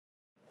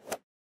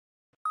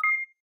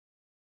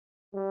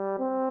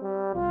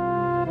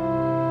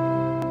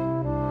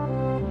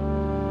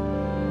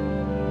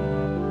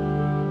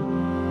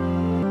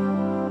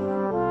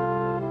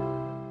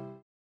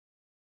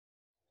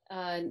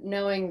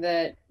knowing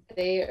that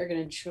they are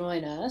going to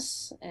join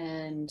us,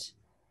 and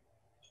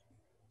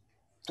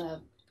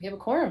we have a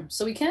quorum,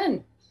 so we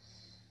can.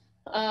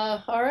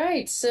 All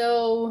right,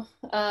 so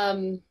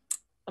I'm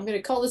going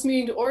to call this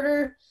meeting to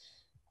order.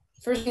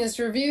 First thing is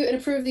to review and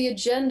approve the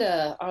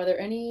agenda. Are there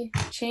any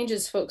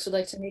changes folks would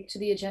like to make to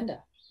the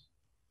agenda?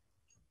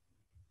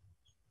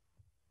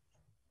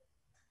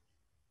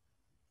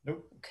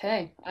 Nope.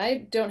 Okay,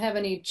 I don't have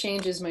any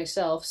changes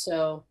myself,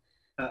 so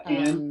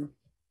And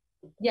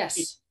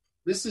yes.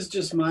 This is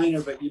just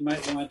minor, but you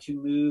might want to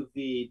move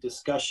the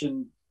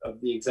discussion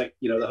of the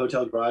the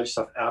hotel garage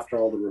stuff after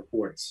all the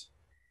reports.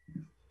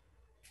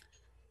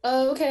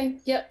 Oh,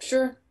 okay. Yep,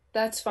 sure.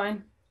 That's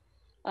fine.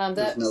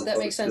 That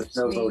makes sense. There's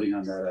no voting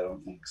on that, I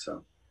don't think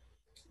so.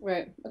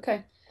 Right.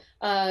 Okay.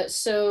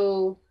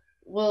 So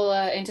we'll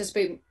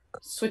anticipate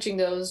switching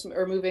those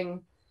or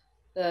moving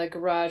the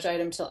garage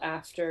item till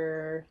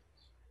after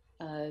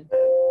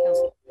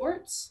council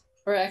reports,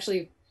 or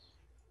actually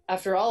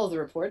after all of the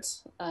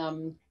reports.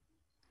 All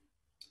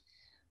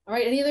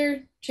right. Any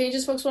other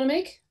changes folks want to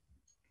make?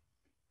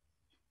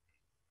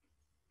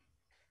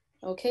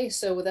 Okay.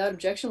 So without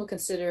objection, we'll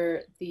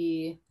consider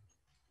the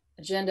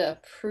agenda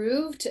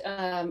approved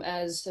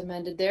as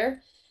amended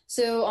there.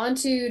 So on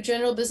to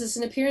general business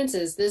and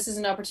appearances. This is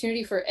an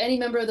opportunity for any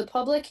member of the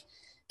public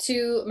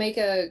to make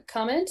a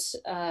comment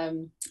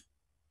about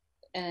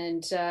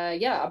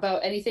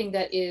anything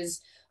that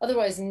is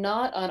otherwise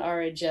not on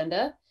our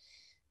agenda.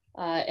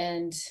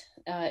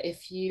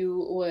 If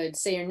you would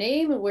say your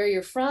name and where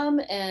you're from,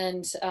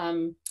 and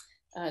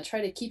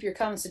try to keep your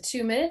comments to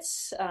 2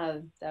 minutes,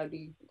 that would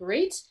be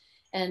great.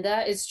 And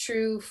that is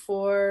true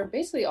for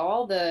basically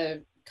all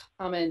the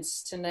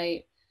comments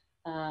tonight.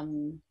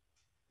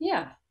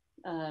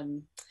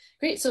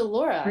 Great. So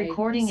Laura,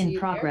 recording in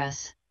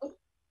progress. Oh,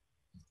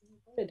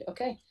 good.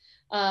 Okay.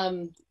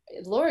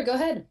 Laura, go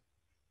ahead.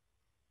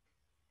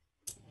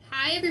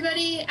 Hi,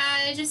 everybody.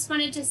 I just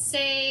wanted to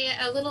say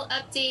a little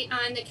update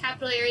on the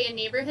Capital Area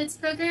Neighborhoods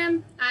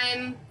program.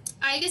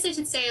 I guess I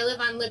should say I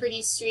live on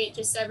Liberty Street,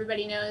 just so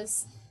everybody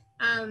knows.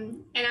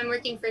 And I'm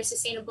working for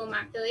Sustainable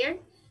Montpelier.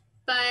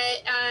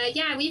 But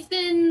we've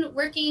been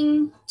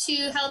working to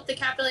help the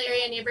Capital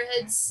Area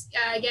neighborhoods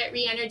get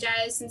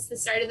re-energized since the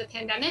start of the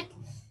pandemic.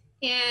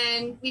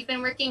 And we've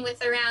been working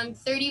with around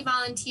 30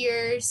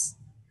 volunteers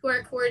who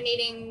are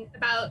coordinating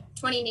about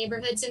 20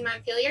 neighborhoods in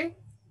Montpelier.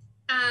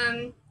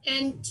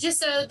 And just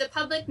so the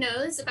public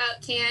knows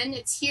about CAN,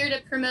 it's here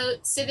to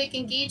promote civic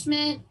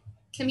engagement,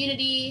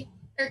 communicate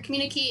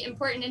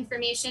important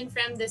information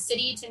from the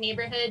city to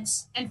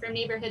neighborhoods and from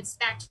neighborhoods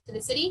back to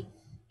the city,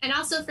 and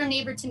also from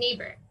neighbor to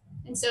neighbor.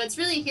 And so it's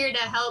really here to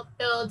help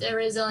build a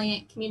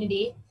resilient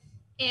community.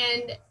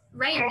 And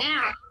right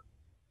now,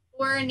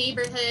 4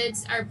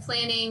 neighborhoods are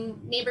planning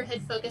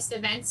neighborhood-focused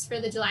events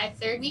for the July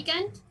 3rd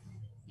weekend.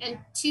 And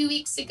 2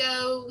 weeks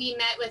ago, we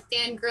met with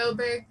Dan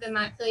Groberg, the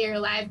Montpelier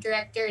Live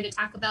director, to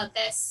talk about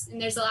this. And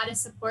there's a lot of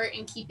support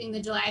in keeping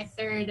the July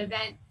 3rd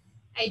event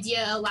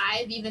idea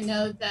alive, even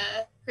though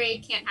the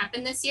parade can't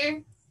happen this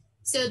year.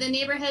 So the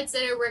neighborhoods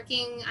that are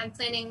working on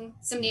planning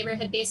some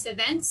neighborhood-based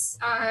events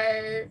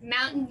are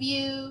Mountain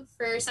View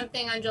for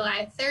something on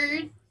July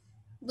 3rd.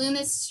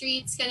 Loomis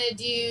Street's going to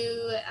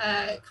do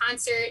a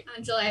concert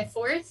on July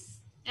 4th.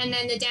 And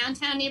then the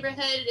downtown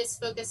neighborhood is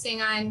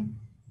focusing on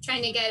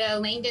trying to get a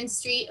Langdon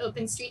Street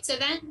Open Streets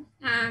event.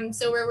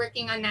 So we're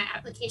working on that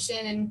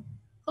application, and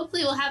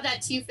hopefully we'll have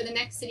that too for the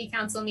next city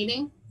council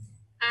meeting.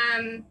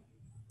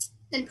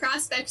 In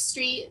Prospect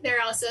Street,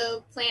 they're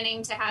also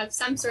planning to have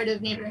some sort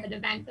of neighborhood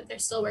event, but they're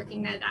still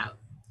working that out.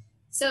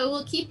 So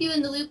we'll keep you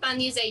in the loop on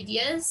these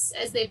ideas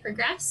as they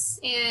progress.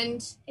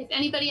 And if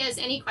anybody has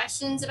any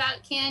questions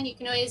about CAN, you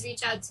can always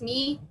reach out to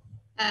me,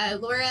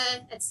 Laura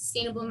at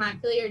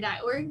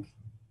sustainablemontpelier.org.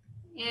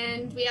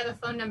 And we have a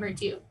phone number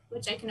too,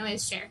 which I can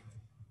always share.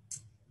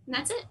 And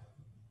that's it.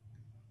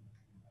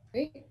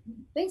 Great.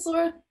 Thanks,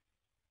 Laura.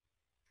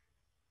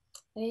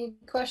 Any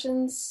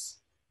questions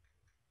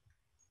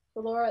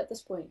for Laura at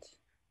this point?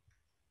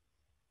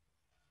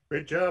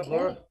 Great job,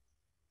 Laura.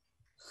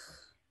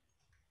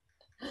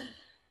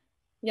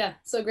 Yeah,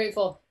 so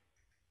grateful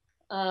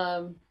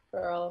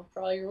for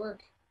all your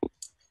work.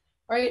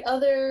 All right,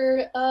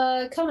 other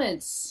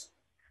comments?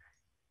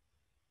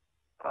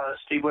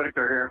 Steve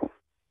Whitaker here.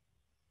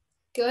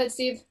 Go ahead,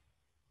 Steve.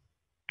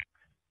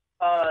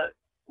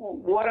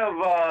 One of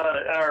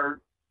our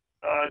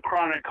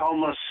chronic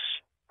homeless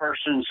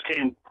persons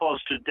came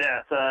close to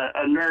death.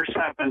 A nurse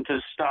happened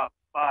to stop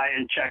by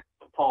and check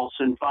the pulse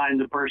and find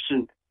the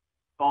person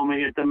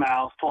foaming at the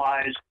mouth,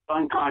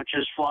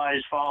 unconscious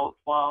flies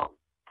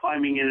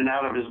climbing in and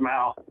out of his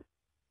mouth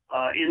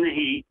in the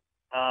heat.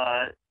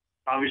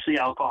 Obviously,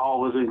 alcohol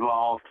was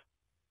involved.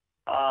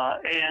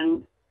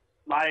 And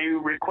my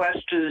request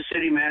to the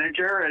city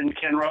manager and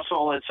Ken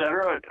Russell, et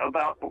cetera,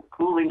 about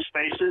cooling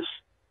spaces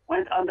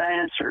went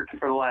unanswered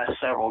for the last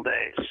several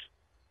days.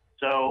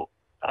 So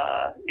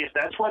if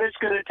that's what it's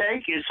going to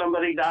take, is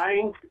somebody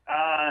dying?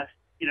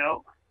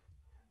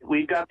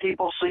 We've got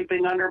people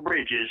sleeping under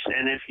bridges.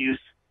 And if you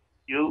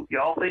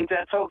y'all think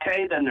that's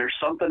okay, then there's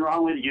something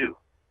wrong with you.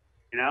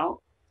 You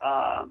know,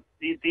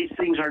 these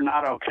things are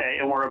not okay,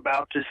 and we're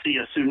about to see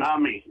a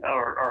tsunami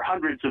or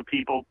hundreds of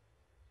people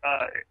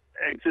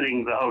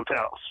exiting the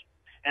hotels,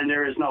 and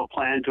there is no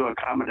plan to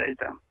accommodate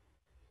them.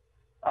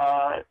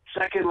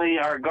 Secondly,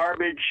 our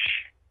garbage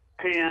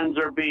cans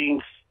are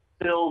being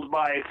filled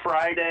by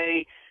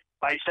Friday.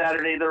 By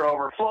Saturday, they're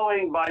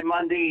overflowing. By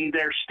Monday,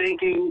 they're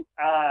stinking.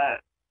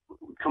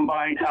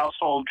 Combined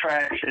household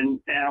trash and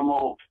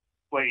animal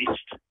waste.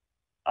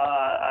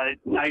 A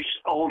nice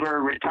older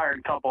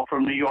retired couple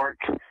from New York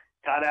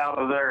got out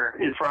of there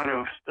in front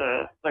of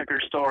the liquor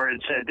store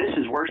and said, "This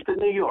is worse than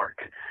New York,"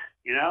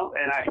 you know.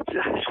 And I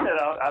said,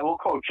 "I will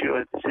coach you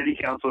at the city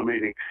council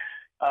meeting."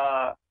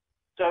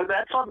 So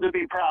that's something to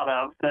be proud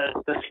of.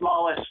 The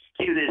smallest,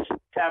 cutest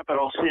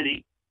capital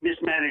city,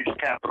 mismanaged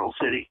capital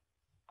city.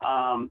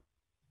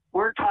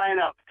 We're tying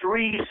up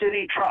 3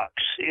 city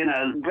trucks in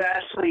a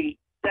vastly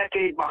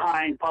decade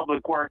behind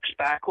public works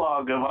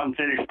backlog of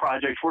unfinished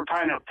projects. We're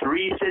tying up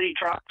 3 city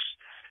trucks,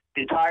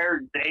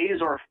 entire days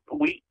or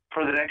week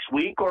for the next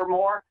week or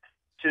more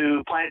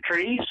to plant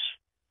trees.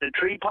 The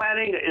tree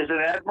planting is an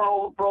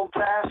admirable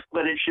task,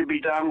 but it should be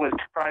done with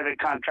private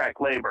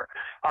contract labor.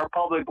 Our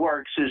public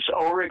works is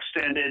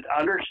overextended,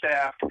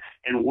 understaffed,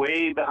 and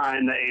way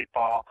behind the 8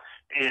 ball,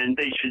 and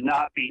they should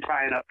not be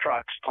tying up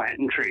trucks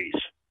planting trees.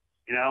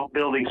 You know,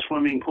 building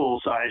swimming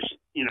pool size,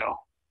 you know,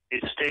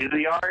 it's state of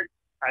the art.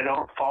 I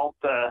don't fault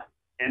the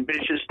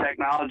ambitious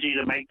technology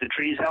to make the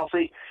trees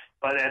healthy,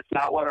 but that's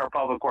not what our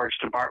public works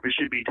department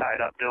should be tied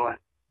up doing.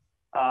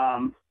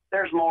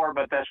 There's more,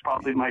 but that's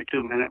probably my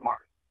 2-minute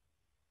mark.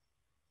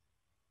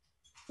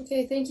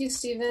 Okay, thank you,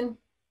 Stephen.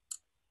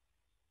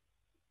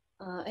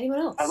 Anyone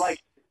else? I like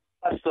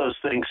those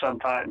things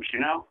sometimes, you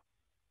know?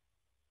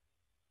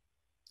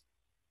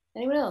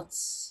 Anyone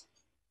else?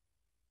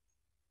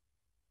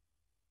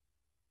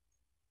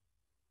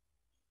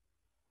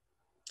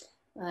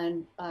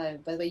 And by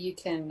the way, you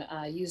can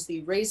use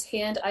the raise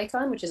hand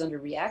icon, which is under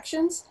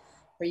reactions,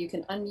 or you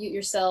can unmute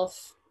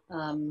yourself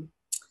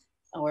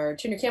or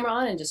turn your camera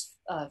on and just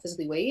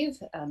physically wave.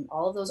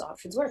 All of those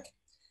options work.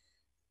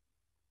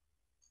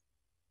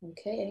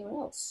 Okay, anyone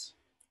else?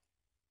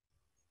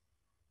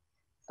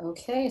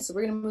 Okay, so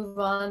we're going to move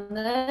on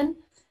then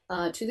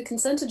to the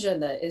consent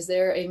agenda. Is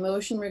there a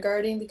motion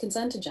regarding the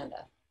consent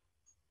agenda?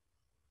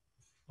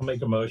 I'll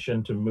make a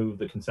motion to move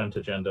the consent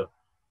agenda.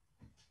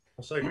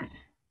 I'll second.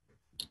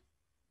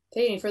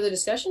 Okay, any further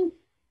discussion?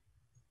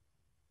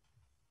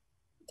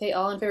 Okay,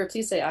 all in favor,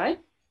 please say aye.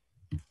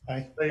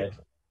 Aye. Aye.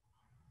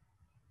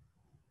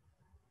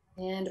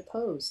 And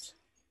opposed.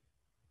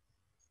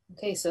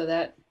 Okay, so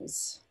that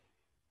is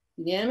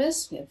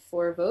unanimous. We have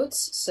 4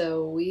 votes,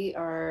 so we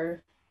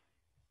are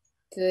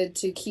good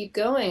to keep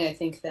going, I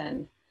think,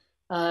 then.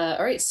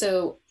 All right,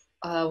 so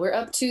we're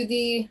up to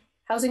the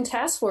Housing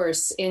Task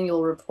Force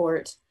annual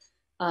report.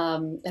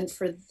 And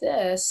for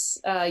this,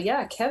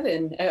 yeah,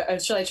 Kevin,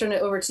 shall I turn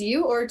it over to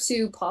you or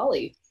to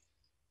Polly?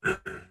 You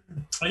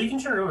can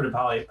turn it over to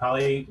Polly.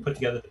 Polly put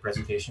together the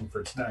presentation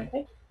for tonight.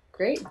 Okay,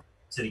 great.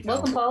 City Council.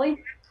 Welcome,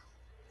 Polly.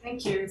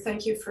 Thank you.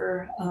 Thank you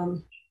for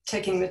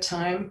taking the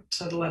time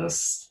to let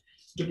us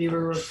give you a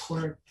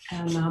report.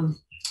 And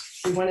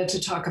we wanted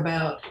to talk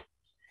about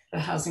the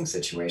housing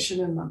situation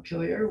in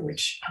Montpelier,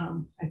 which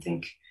I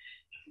think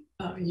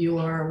you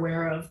are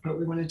aware of, but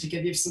we wanted to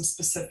give you some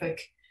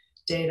specific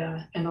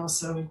data and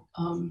also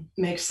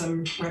make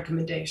some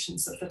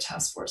recommendations that the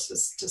task force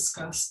has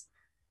discussed.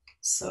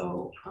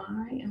 So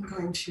I am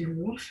going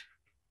to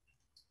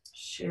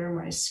share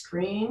my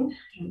screen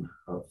and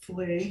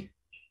hopefully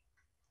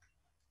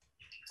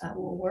that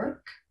will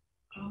work.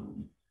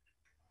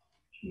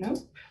 Nope,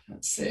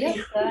 let's see. Yep,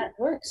 that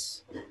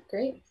works.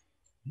 Great.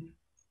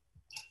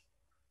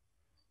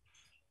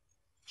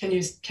 Can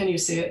you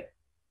see it?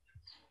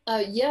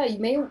 Yeah, you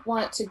may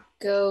want to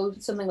go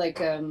something like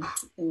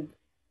in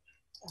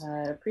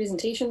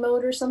presentation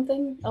mode or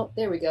something. Oh,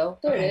 there we go.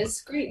 There it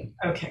is. Great.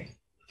 Okay.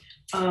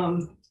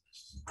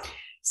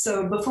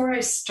 So before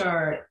I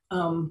start,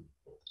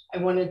 I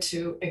wanted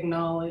to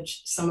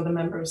acknowledge some of the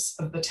members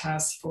of the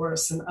task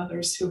force and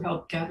others who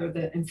helped gather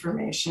the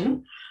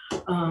information.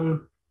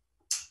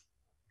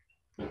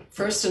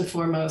 First and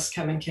foremost,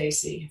 Kevin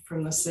Casey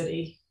from the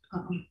city,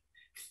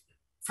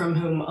 from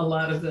whom a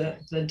lot of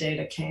the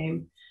data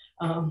came.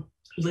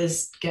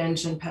 Liz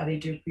Genge and Patty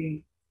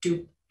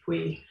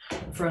Dupuy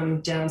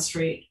from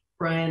Downstreet,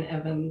 Brian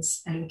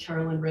Evans and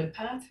Carolyn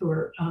Redpath, who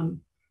are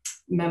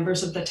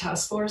members of the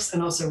task force,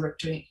 and also Rick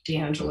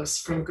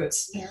DeAngelis from Good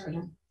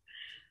Samaritan.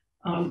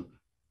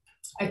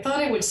 I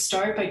thought I would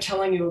start by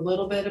telling you a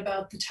little bit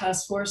about the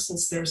task force,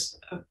 since there's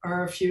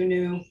are a few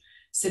new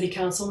city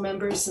council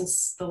members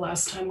since the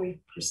last time we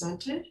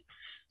presented.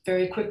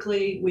 Very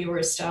quickly, we were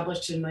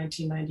established in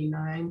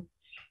 1999,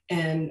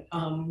 and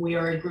we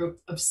are a group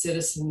of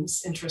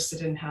citizens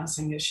interested in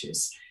housing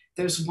issues.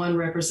 There's one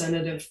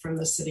representative from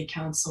the city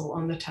council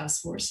on the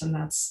task force, and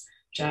that's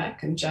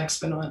Jack, and Jack's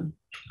been on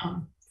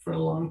for a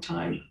long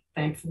time,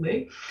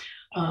 thankfully.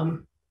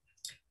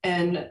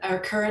 And our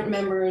current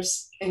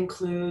members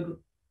include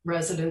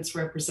residents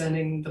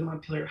representing the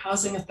Montpelier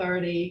Housing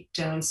Authority,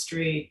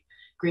 Downstreet,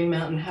 Green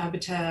Mountain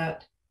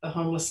Habitat, the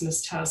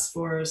Homelessness Task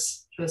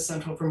Force, the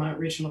Central Vermont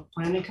Regional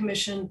Planning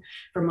Commission,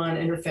 Vermont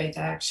Interfaith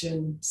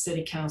Action,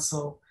 City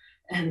Council,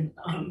 and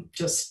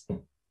just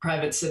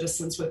private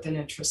citizens with an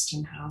interest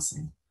in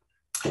housing.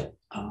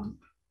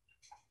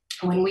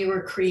 When we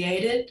were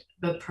created,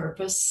 the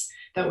purpose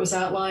that was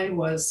outlined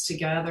was to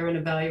gather and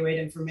evaluate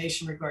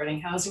information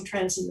regarding housing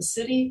trends in the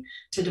city,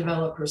 to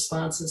develop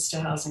responses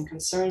to housing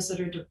concerns that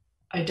are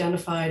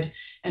identified,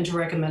 and to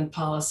recommend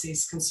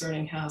policies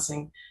concerning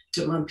housing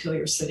to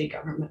Montpelier city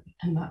government.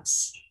 And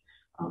that's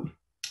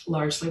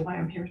largely why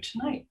I'm here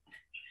tonight.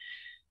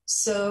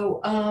 So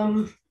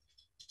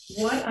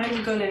what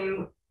I'm going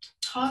to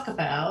talk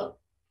about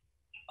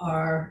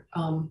are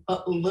a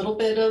little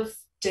bit of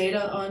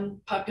data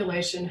on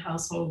population,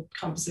 household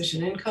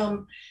composition,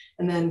 income,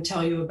 and then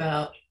tell you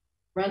about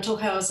rental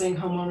housing,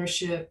 home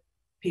ownership,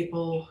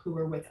 people who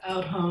are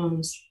without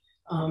homes,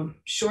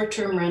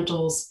 short-term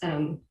rentals,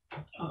 and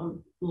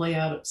lay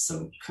out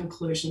some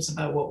conclusions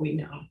about what we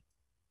know.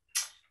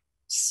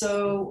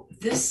 So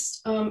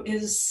this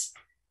is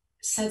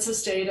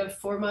census data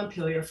for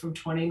Montpelier from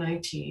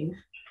 2019.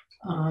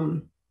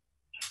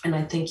 And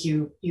I think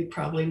you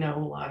probably know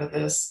a lot of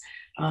this.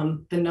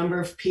 The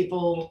number of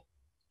people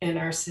in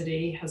our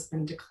city has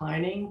been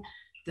declining.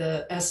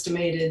 The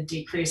estimated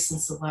decrease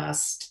since the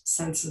last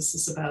census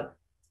is about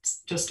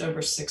just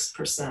over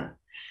 6%.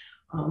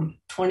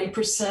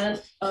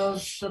 20%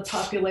 of the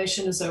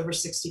population is over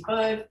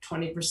 65,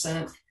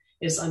 20%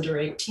 is under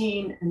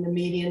 18, and the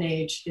median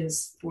age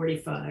is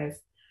 45,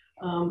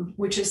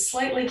 which is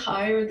slightly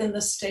higher than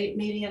the state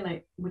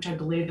median, which I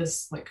believe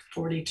is like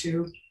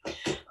 42.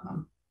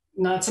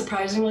 Not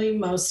surprisingly,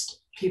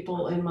 most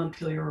people in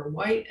Montpelier are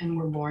white and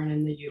were born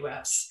in the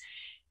US.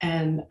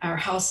 And our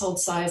household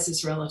size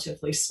is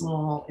relatively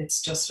small.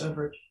 It's just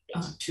over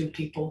 2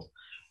 people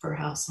per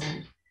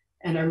household.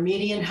 And our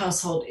median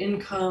household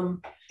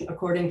income,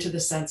 according to the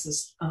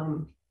census,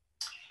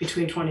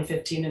 between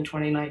 2015 and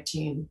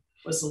 2019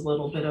 was a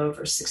little bit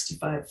over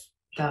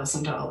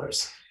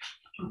 $65,000,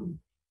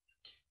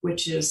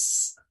 which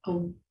is a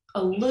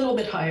little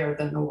bit higher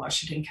than the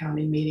Washington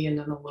County median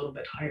and a little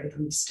bit higher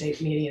than the state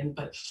median,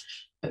 but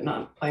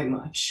not by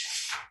much.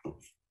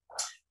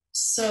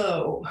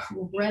 So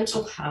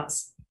rental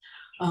housing.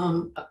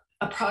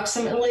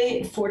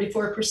 Approximately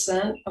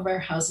 44% of our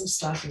housing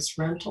stock is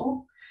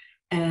rental,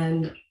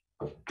 and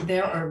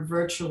there are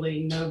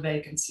virtually no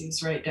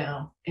vacancies right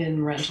now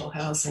in rental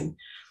housing,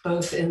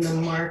 both in the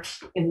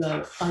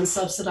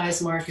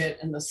unsubsidized market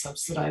and the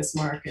subsidized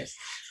market.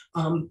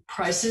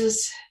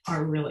 Prices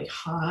are really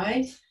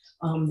high.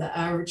 The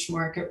average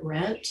market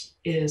rent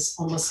is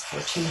almost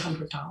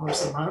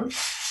 $1,400 a month.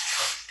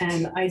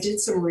 And I did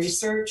some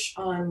research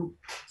on,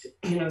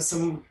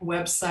 some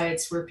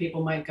websites where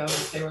people might go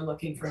if they were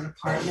looking for an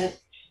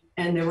apartment,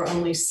 and there were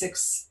only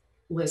 6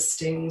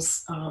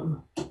 listings,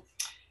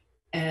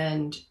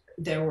 and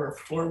there were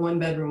 4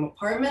 one-bedroom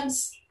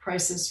apartments,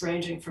 prices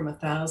ranging from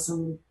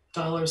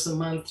 $1,000 a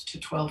month to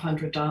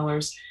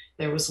 $1,200.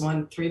 There was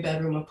 1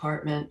 3-bedroom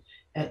apartment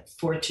at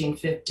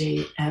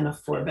 $1,450 and a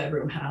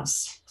 4-bedroom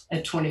house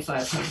at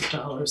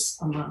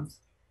 $2,500 a month.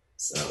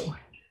 So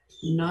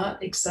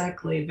not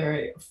exactly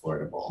very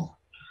affordable.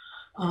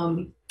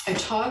 I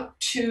talked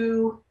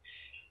to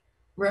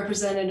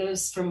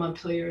representatives from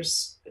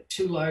Montpelier's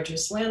 2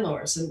 largest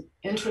landlords, and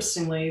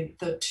interestingly,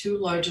 the 2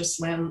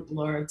 largest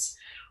landlords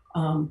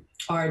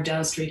are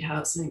Downstreet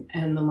Housing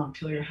and the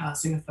Montpelier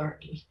Housing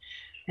Authority.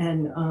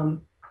 And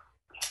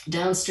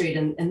Downstreet,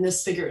 and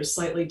this figure is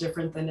slightly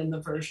different than in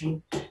the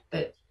version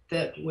that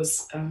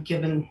was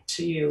given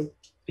to you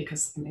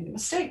because I made a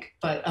mistake,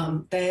 but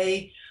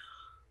they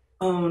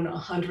own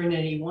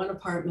 181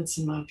 apartments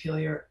in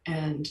Montpelier,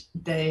 and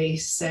they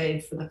say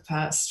for the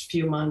past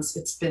few months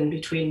it's been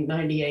between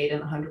 98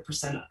 and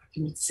 100%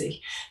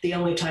 occupancy. The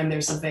only time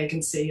there's a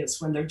vacancy is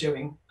when they're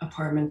doing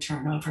apartment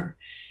turnover.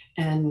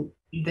 And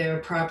their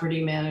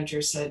property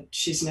manager said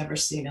she's never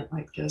seen it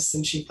like this,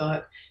 and she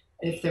thought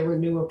if there were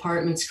new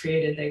apartments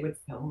created, they would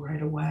fill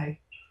right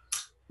away.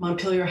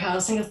 Montpelier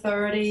Housing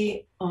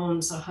Authority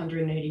owns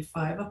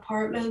 185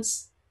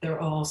 apartments. They're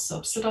all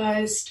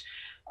subsidized.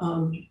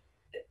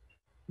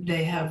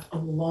 They have a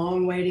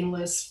long waiting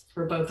list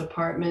for both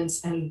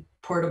apartments and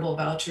portable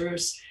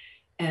vouchers.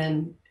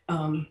 And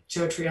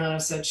Joe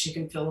Triano said she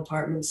can fill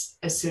apartments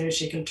as soon as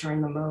she can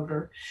turn them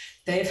over.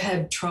 They've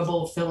had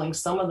trouble filling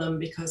some of them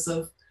because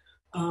of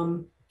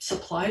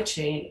supply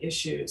chain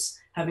issues,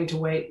 having to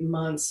wait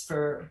months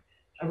for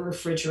a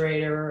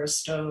refrigerator or a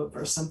stove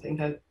or something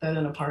that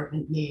an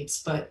apartment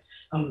needs. But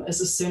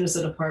as soon as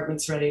an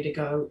apartment's ready to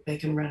go, they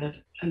can rent it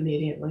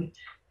immediately.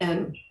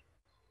 And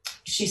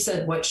she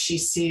said what she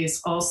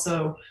sees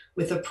also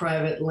with the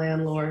private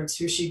landlords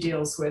who she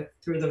deals with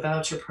through the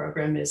voucher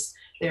program is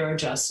there are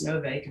just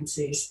no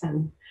vacancies.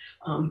 And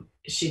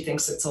she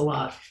thinks it's a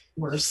lot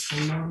worse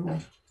than normal.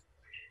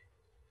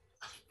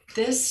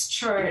 This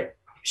chart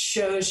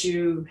shows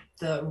you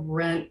the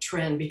rent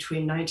trend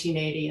between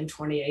 1980 and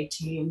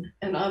 2018.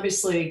 And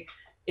obviously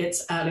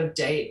it's out of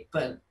date,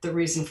 but the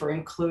reason for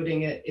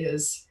including it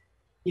is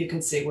you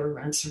can see where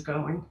rents are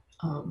going.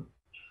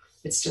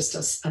 It's just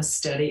a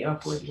steady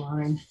upward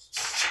line.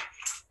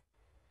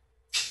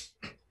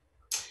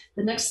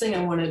 The next thing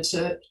I wanted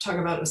to talk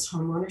about was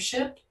home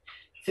ownership.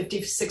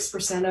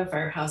 56% of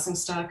our housing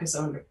stock is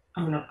owner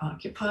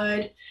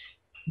occupied.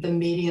 The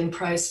median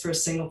price for a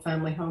single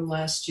family home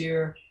last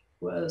year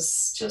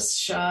was just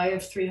shy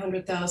of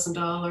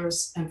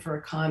 $300,000, and for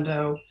a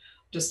condo,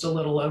 just a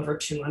little over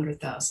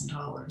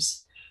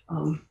 $200,000.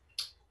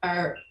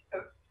 Our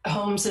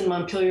homes in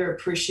Montpelier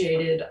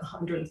appreciated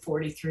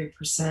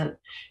 143%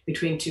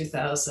 between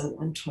 2000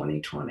 and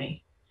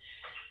 2020.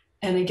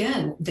 And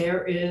again,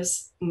 there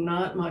is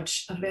not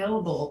much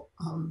available.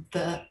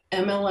 The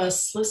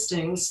MLS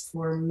listings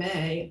for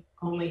May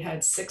only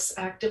had 6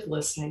 active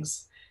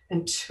listings,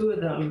 and 2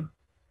 of them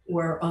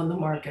were on the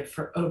market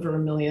for over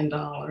 $1 million.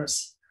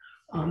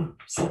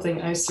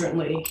 Something I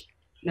certainly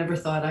never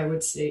thought I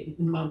would see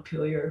in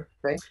Montpelier.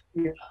 Right.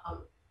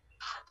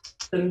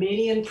 The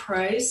median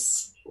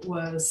price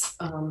was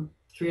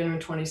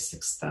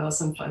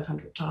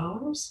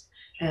 $326,500,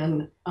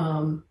 and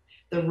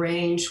the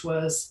range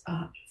was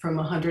from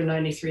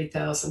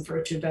 $193,000 for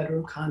a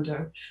 2-bedroom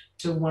condo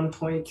to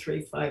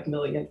 $1.35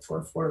 million for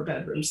a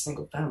 4-bedroom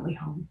single-family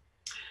home.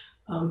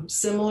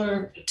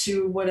 Similar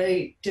to what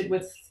I did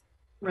with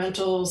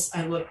rentals,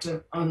 I looked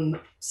on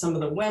some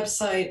of the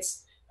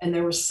websites, and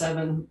there were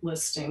 7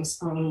 listings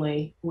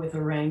only, with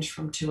a range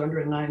from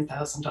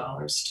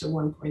 $209,000 to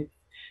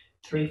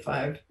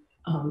 $1.35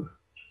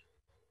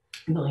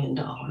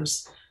 million.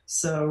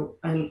 So,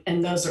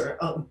 and those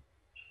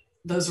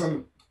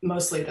were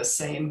mostly the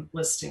same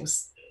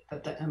listings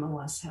that the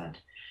MLS had.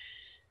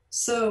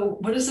 So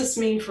what does this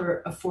mean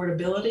for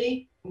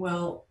affordability?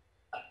 Well,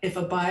 if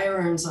a buyer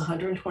earns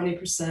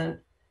 120%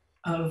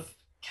 of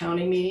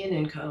county median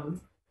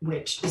income,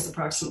 which is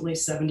approximately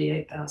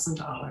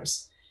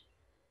 $78,000,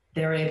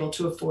 they're able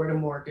to afford a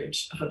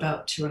mortgage of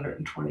about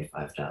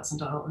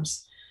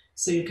 $225,000.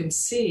 So you can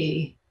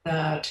see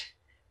that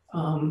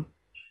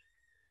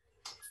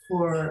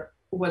for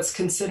what's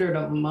considered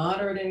a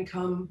moderate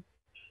income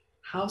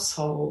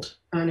household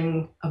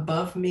earning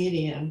above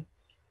median,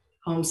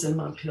 homes in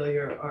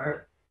Montpelier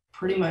are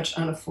pretty much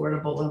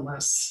unaffordable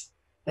unless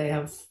they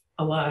have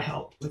a lot of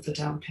help with the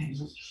down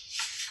payment.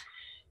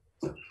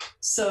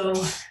 So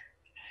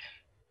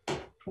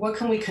what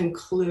can we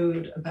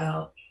conclude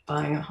about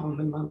buying a home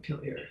in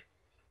Montpelier?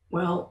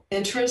 Well,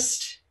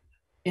 interest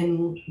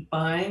in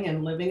buying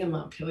and living in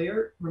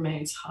Montpelier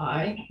remains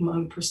high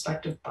among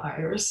prospective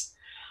buyers.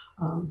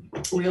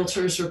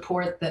 Realtors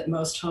report that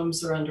most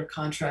homes are under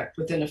contract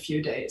within a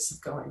few days of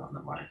going on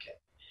the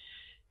market.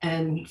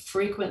 And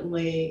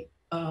frequently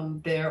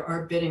there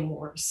are bidding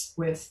wars,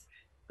 with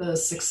the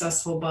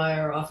successful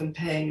buyer often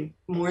paying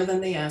more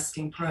than the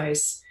asking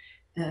price.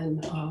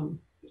 And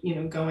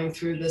going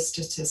through the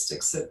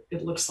statistics,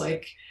 it looks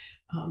like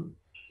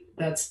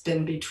that's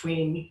been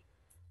between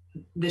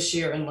this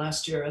year and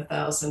last year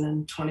 $1,000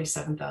 and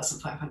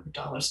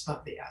 $27,500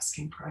 above the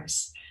asking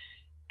price.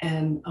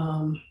 And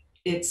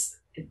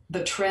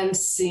the trend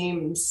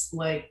seems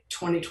like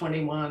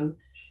 2021,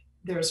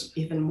 there's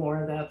even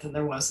more of that than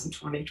there was in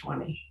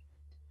 2020.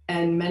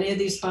 And many of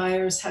these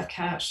buyers have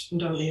cash and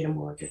don't need a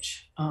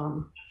mortgage.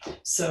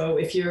 So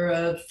if you're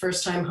a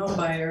first-time home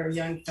buyer,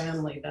 young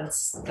family,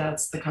 that's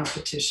the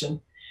competition.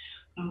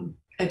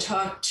 I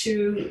talked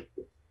to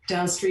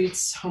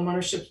Downstreet's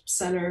Homeownership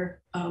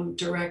Center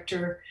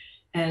director,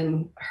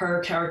 and her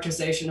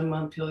characterization of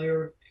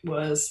Montpelier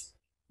was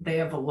they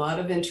have a lot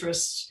of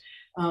interest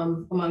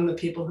among the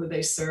people who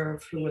they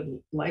serve who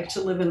would like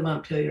to live in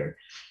Montpelier,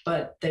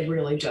 but they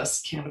really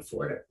just can't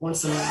afford it.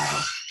 Once in a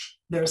while,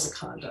 there's a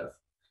condo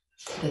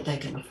that they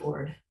can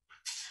afford.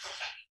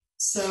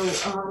 So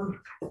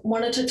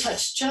wanted to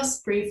touch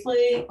just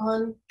briefly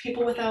on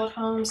people without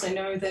homes. I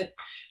know that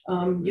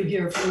you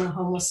hear from the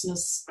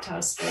homelessness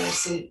task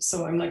force, and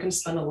so I'm not going to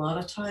spend a lot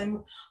of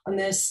time on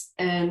this.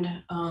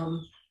 And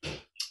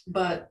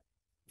but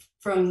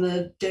from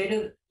the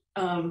data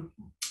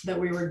that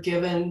we were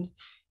given,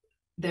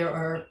 there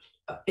are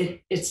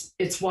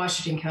it's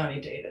Washington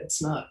County data.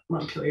 It's not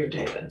Montpelier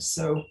data.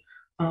 So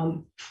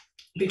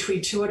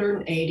between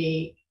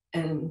 280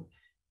 and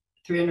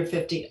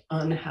 350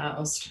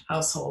 unhoused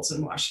households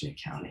in Washington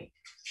County.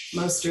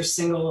 Most are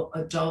single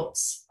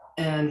adults,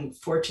 and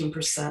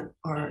 14%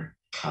 are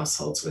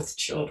households with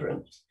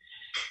children.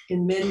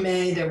 In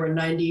mid-May, there were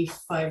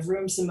 95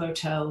 rooms in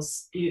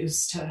motels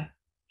used to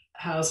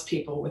house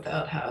people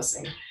without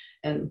housing.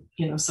 And,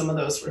 some of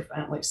those were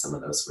families, some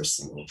of those were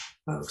single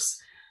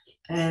folks.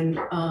 And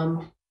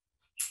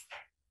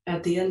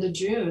at the end of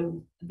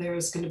June,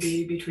 there's going to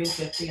be between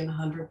 50 and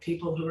 100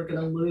 people who are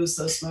going to lose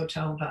those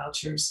motel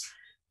vouchers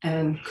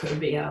and could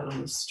be out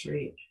on the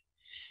street.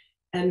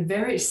 And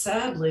very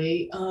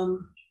sadly,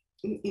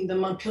 the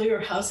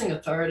Montpelier Housing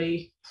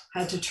Authority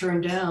had to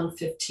turn down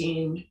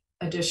 15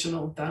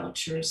 additional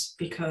vouchers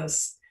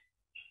because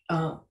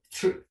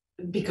through,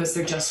 because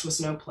there just was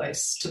no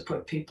place to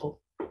put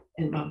people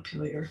in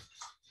Montpelier.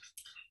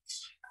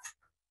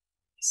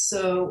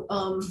 So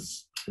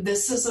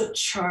this is a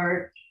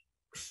chart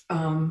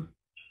of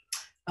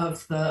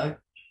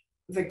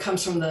that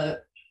comes from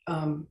the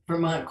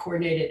Vermont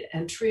Coordinated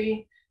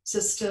Entry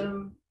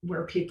System,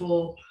 where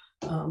people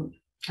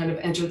kind of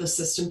enter the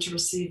system to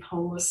receive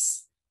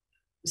homeless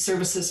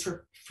services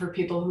for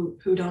people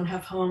who don't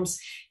have homes.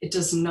 It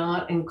does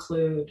not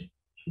include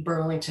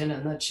Burlington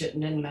and the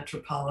Chittenden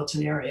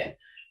metropolitan area,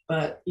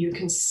 but you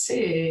can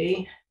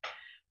see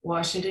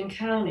Washington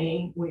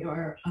County, we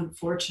are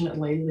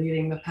unfortunately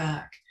leading the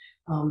pack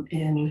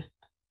in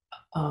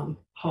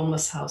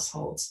homeless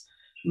households,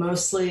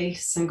 mostly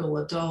single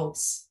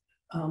adults.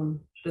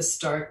 This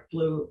dark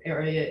blue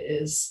area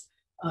is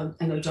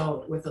an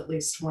adult with at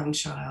least one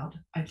child.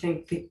 I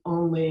think the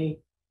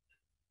only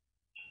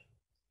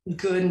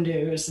good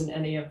news in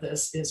any of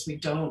this is we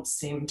don't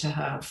seem to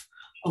have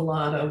a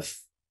lot of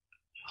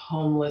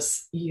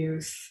homeless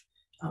youth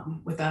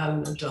without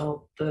an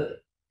adult.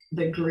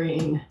 The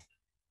green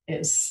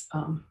is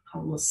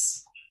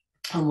homeless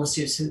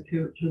youth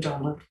who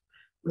don't live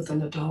with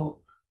an adult.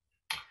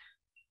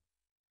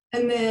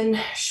 And then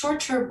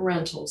short-term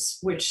rentals,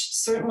 which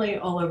certainly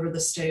all over the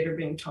state are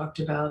being talked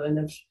about and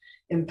have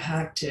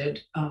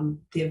impacted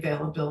the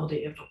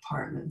availability of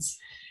apartments.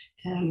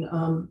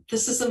 And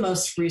this is the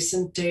most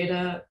recent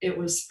data. It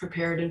was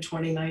prepared in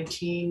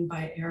 2019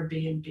 by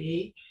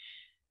Airbnb.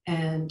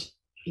 And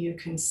you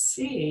can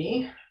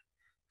see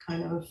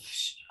kind of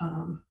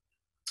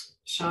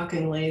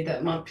shockingly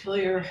that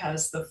Montpelier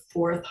has the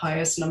 4th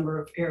highest number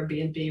of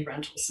Airbnb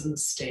rentals in the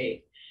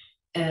state.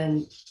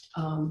 And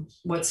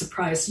what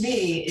surprised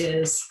me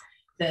is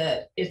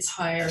that it's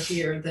higher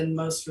here than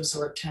most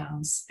resort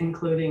towns,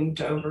 including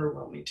Dover,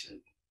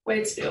 Wilmington,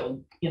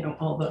 Waitsfield,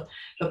 all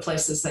the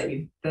places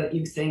that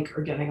you think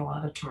are getting a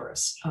lot of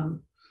tourists.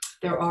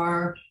 There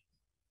are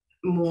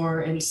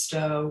more in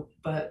Stowe,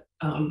 but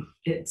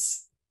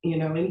it's,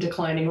 in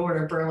declining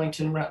order: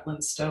 Burlington,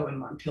 Rutland, Stowe, and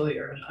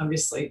Montpelier. And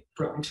obviously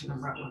Burlington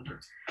and Rutland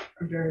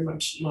are very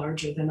much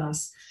larger than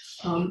us.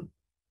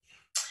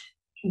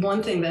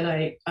 One thing that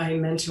I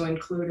meant to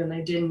include, and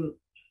I didn't,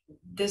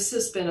 this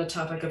has been a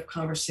topic of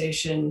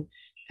conversation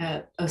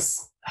at a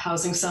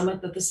housing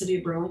summit that the city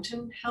of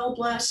Burlington held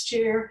last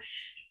year.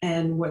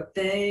 And what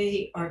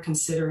they are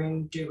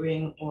considering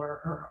doing or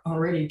are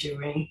already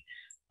doing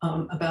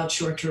about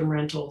short-term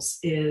rentals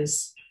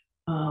is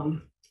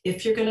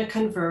if you're going to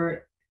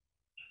convert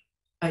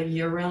a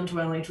year-round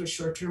dwelling to a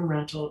short-term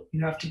rental,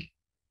 you have to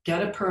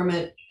get a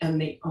permit and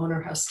the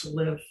owner has to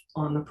live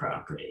on the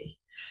property.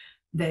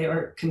 They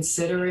are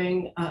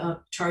considering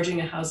charging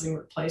a housing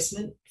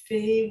replacement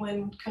fee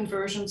when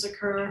conversions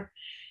occur.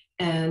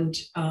 And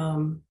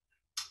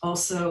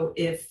also,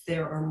 if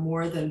there are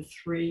more than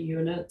 3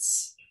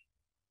 units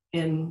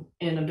in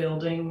a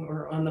building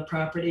or on the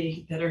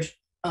property that are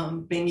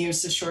being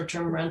used as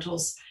short-term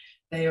rentals,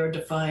 they are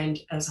defined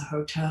as a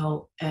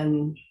hotel,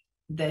 and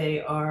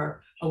they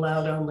are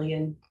allowed only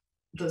in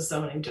the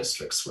zoning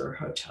districts where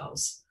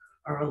hotels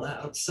are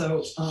allowed.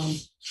 So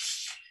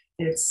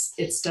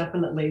it's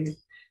definitely,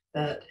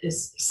 that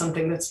is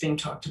something that's being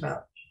talked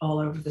about all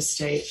over the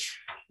state.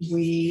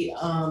 We,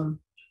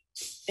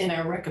 in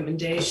our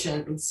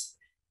recommendations,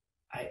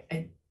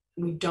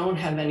 we don't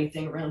have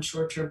anything around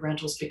short-term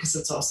rentals because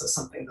it's also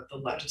something that the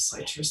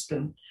legislature's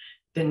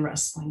been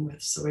wrestling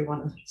with. So we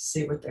want to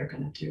see what they're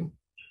going to do.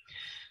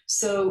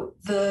 So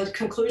the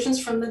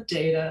conclusions from the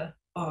data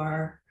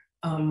are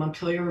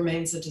Montpelier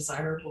remains a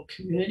desirable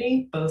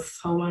community. Both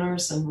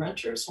homeowners and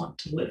renters want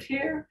to live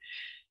here.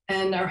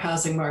 And our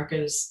housing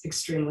market is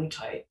extremely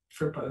tight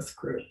for both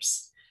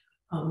groups.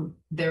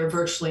 There are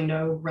virtually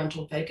no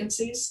rental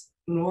vacancies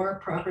nor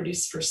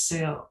properties for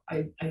sale.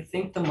 I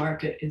think the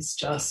market is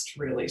just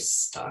really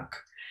stuck.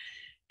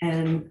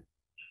 And,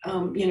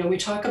 we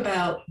talk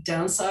about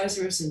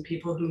downsizers and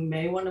people who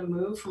may want to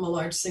move from a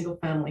large single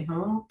family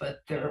home, but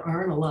there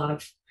aren't a lot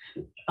of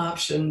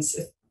options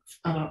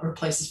or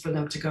places for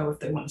them to go if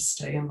they want to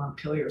stay in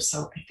Montpelier.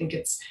 So I think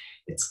it's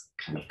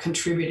kind of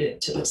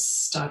contributed to this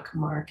stuck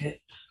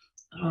market.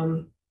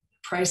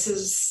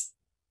 Prices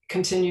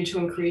continue to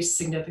increase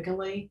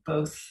significantly,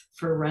 both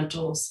for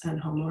rentals and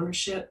home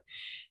ownership,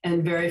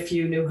 and very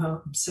few new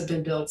homes have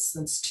been built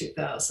since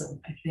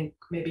 2000. I think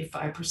maybe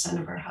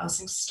 5% of our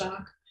housing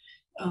stock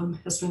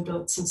has been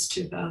built since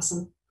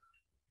 2000.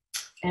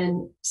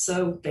 And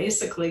so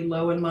basically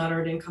low and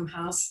moderate income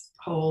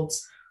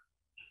households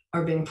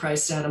are being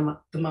priced out of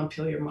the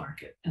Montpelier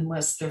market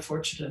unless they're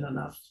fortunate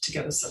enough to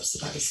get a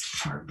subsidized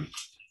apartment.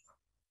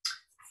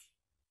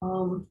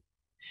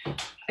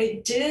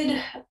 I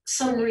did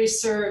some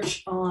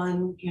research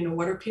on,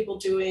 what are people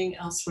doing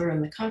elsewhere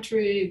in the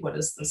country? What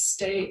does the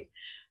state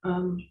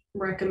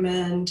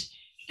recommend?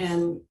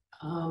 And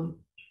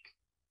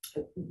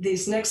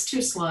these next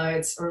 2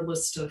 slides are a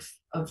list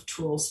of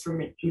tools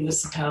for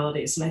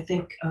municipalities. And I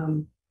think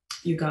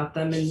you got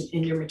them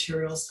in your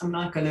materials. I'm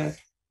not going to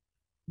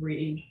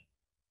read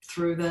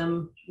through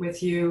them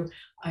with you.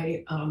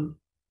 I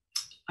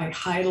I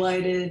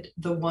highlighted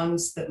the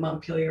ones that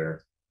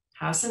Montpelier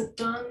hasn't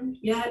done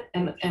yet.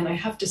 And I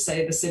have to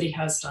say the city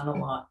has done a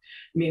lot.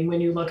 I mean, when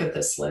you look at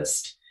this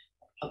list,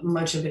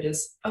 much of it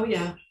is, oh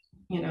yeah,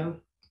 you know,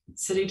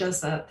 city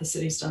does that, the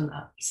city's done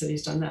that, the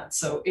city's done that.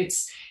 So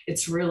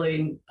it's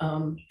really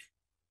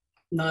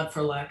not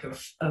for lack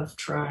of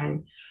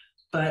trying,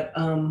 but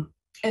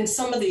and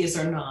some of these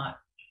are not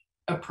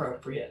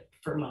appropriate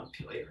for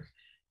Montpelier.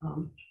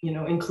 You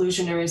know,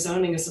 inclusionary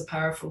zoning is a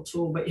powerful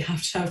tool, but you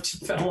have to have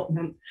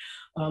development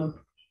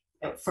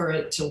for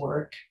it to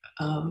work.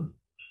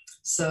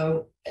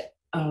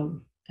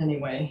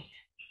 Anyway,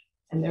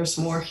 and there's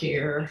more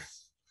here.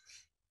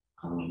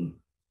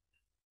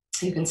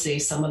 You can see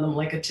some of them,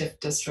 like a TIF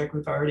district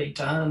we've already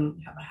done.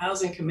 We have a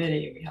housing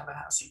committee, we have a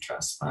housing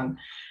trust fund.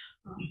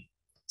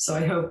 So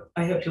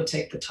I hope you'll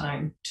take the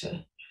time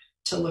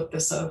to look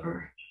this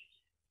over.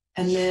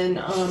 And then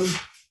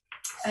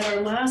at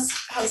our last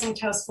housing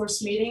task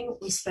force meeting,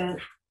 we spent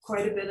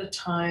quite a bit of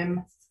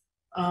time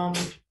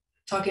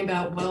talking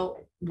about, well,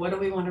 what do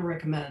we want to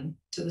recommend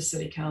to the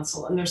city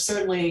council? And there's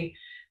certainly,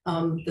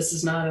 this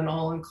is not an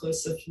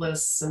all-inclusive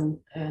list, and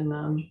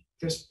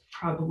there's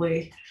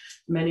probably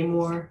many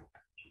more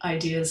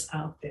ideas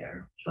out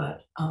there,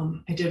 but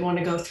I did want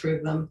to go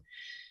through them.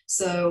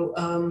 So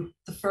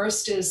the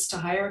first is to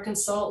hire a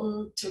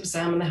consultant to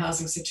examine the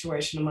housing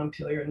situation in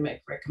Montpelier and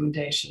make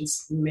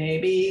recommendations.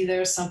 Maybe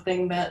there's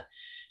something that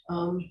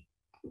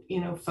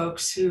you know,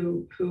 folks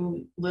who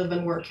live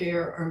and work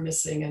here are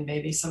missing, and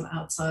maybe some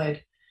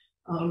outside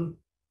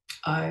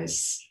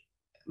eyes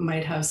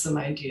might have some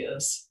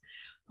ideas.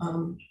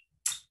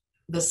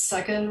 The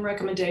second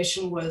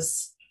recommendation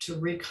was to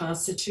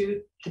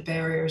reconstitute the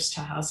Barriers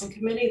to Housing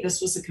Committee.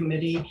 This was a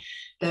committee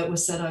that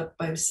was set up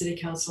by the City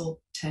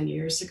Council 10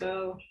 years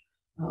ago.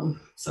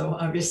 So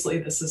obviously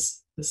this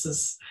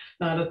is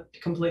not a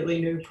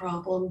completely new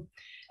problem.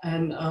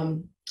 And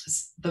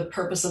the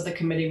purpose of the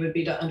committee would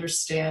be to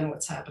understand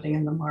what's happening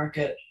in the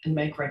market and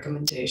make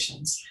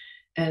recommendations.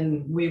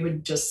 And we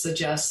would just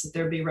suggest that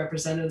there be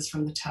representatives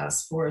from the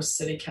task force,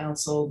 City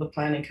Council, the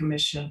Planning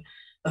Commission,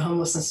 the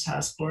Homelessness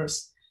Task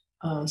Force,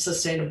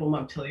 Sustainable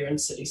Montpelier,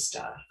 and city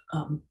staff.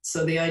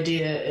 So the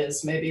idea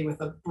is maybe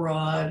with a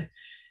broad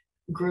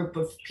group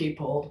of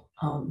people,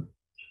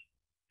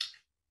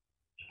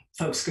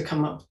 folks could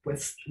come up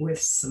with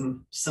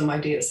some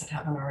ideas that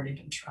haven't already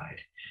been tried.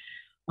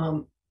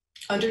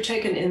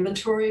 Undertake an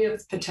inventory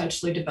of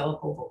potentially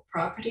developable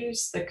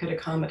properties that could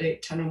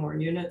accommodate 10 or more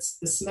units.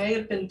 This may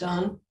have been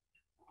done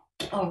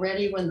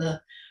already when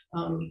the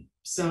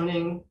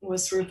zoning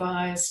was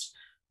revised,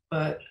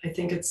 but I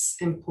think it's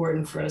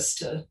important for us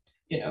to,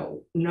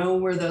 you know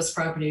where those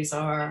properties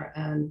are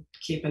and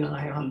keep an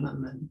eye on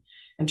them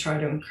and try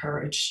to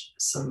encourage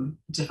some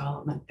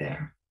development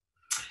there.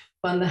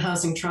 Fund the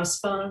Housing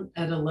Trust Fund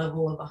at a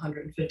level of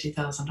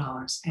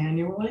 $150,000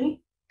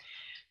 annually.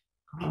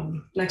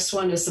 Next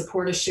one is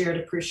support a shared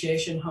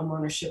appreciation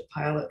homeownership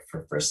pilot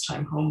for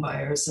first-time home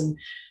buyers. And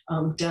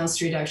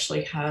Downstreet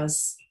actually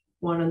has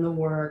one in the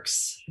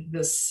works.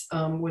 This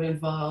would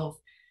involve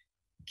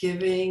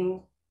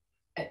giving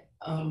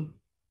a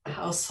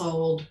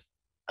household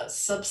a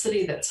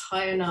subsidy that's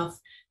high enough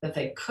that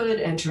they could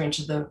enter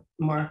into the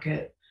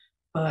market,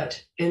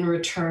 but in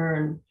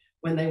return,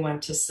 when they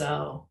went to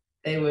sell,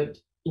 they would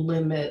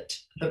limit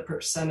the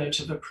percentage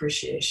of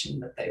appreciation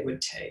that they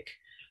would take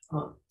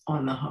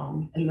on the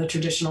home. And the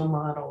traditional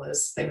model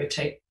is they would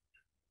take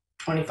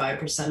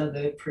 25% of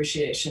the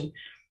appreciation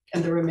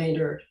and the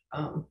remainder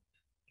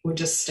would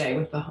just stay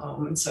with the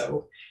home. And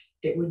so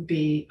it would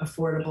be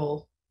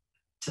affordable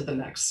to the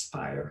next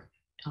buyer.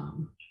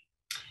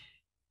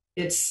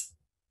 It's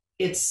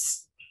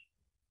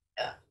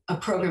a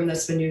program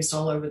that's been used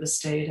all over the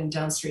state, and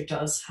Downstreet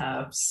does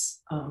have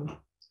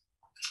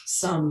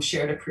some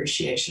shared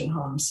appreciation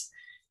homes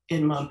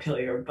in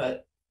Montpelier,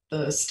 but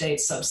the state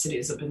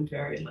subsidies have been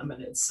very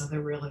limited, so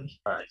there really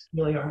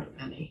aren't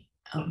any.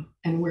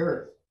 And we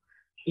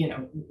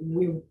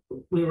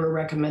were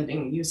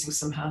recommending using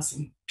some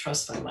housing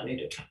trust fund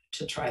money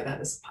to try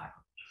that as a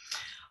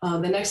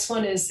pilot. The next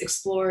one is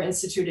explore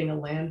instituting a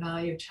land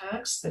value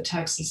tax that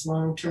taxes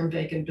long-term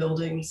vacant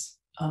buildings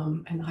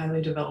and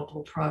highly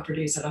developable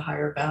properties at a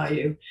higher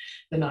value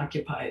than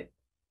occupied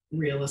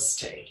real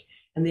estate.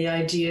 And the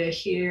idea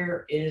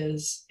here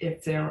is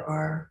if there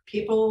are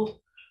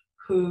people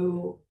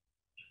who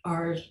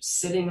are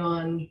sitting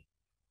on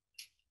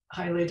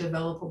highly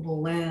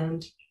developable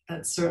land,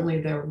 that's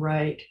certainly their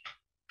right,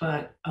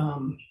 but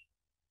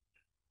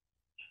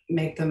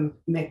make them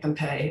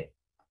pay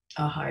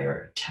a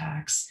higher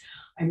tax.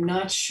 I'm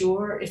not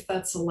sure if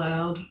that's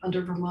allowed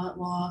under Vermont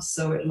law,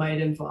 so it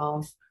might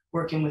involve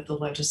working with the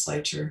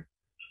legislature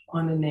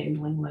on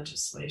enabling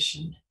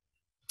legislation.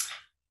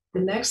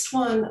 The next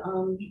one,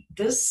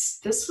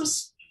 this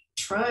was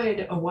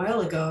tried a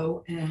while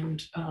ago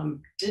and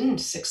didn't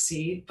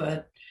succeed,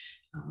 but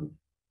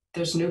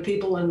there's new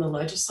people in the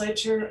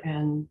legislature,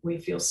 and we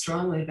feel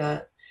strongly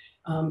that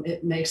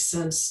it makes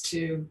sense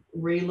to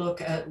relook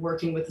at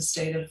working with the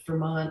state of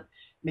Vermont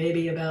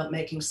maybe about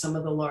making some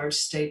of the large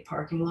state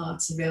parking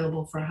lots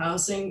available for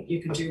housing.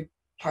 You could do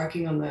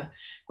parking on the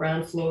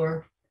ground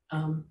floor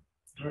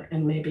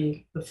and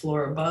maybe the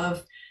floor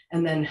above,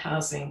 and then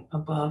housing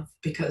above,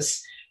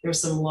 because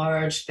there's some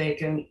large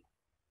vacant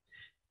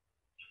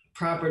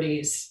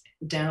properties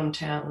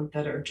downtown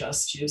that are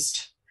just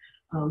used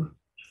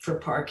for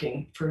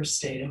parking for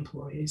state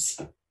employees.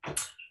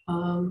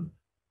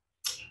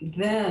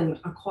 Then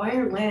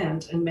acquire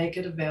land and make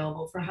it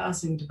available for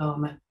housing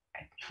development.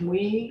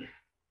 We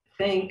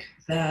think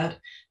that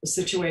the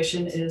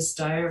situation is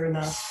dire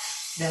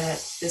enough that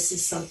this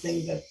is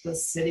something that the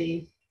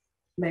city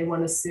may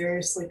want to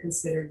seriously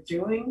consider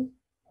doing.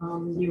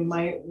 You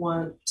might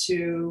want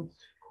to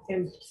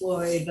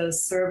employ the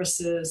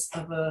services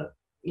of a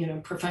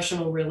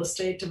professional real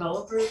estate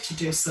developer to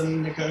do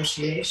some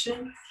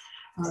negotiation.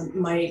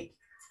 Might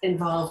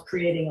involve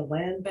creating a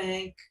land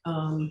bank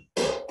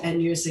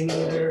and using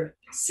either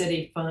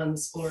city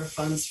funds or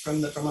funds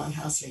from the Vermont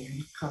Housing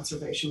and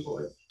Conservation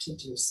Board to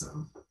do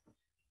so.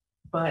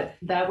 But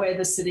that way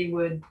the city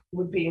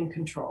would be in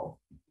control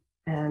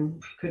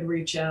and could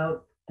reach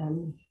out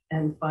and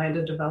find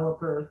a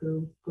developer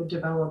who would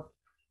develop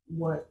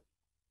what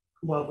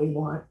we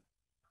want.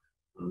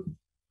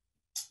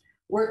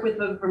 Work with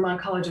the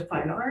Vermont College of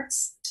Fine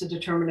Arts to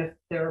determine if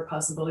there are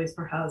possibilities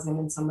for housing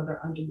in some of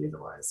their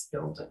underutilized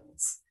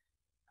buildings.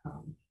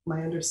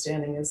 My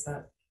understanding is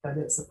that that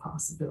is a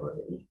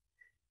possibility.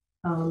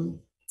 The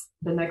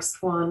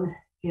next one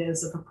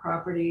is if a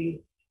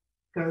property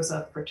goes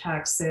up for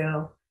tax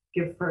sale,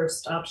 give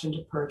first option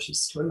to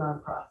purchase to a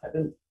nonprofit.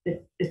 And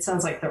it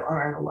sounds like there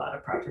aren't a lot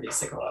of properties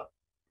that go up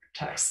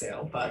for tax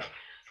sale, but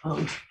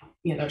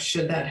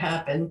should that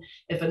happen,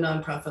 if a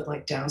nonprofit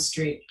like Down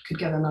Street could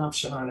get an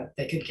option on it,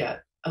 they could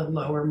get a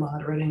lower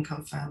moderate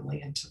income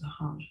family into the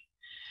home.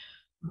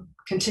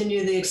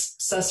 Continue the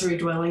accessory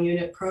dwelling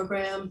unit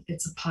program.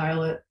 It's a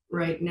pilot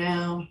right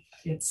now.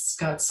 It's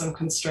got some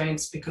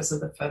constraints because of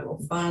the federal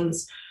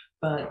funds,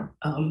 but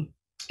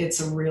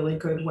it's a really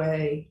good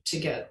way to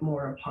get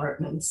more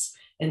apartments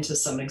into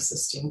some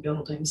existing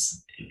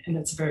buildings, and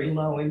it's a very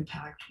low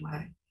impact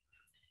way.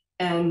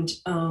 And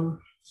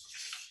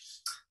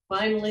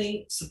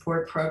finally,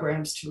 support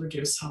programs to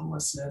reduce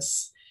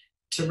homelessness,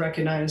 to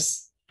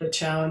recognize the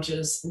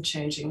challenges and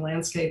changing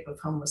landscape of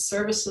homeless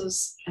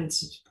services, and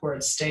to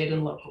support state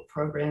and local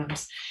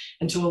programs,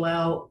 and to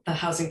allow the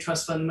Housing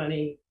Trust Fund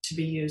money to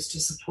be used to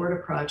support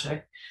a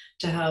project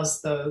to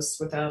house those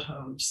without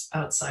homes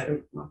outside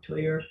of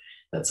Montpelier.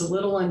 That's a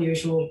little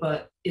unusual,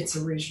 but it's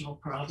a regional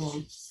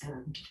problem,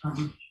 and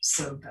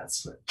so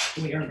that's what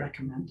we are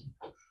recommending.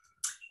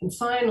 And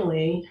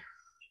finally,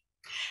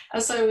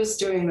 as I was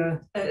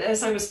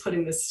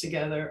putting this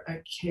together,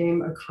 I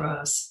came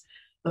across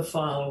the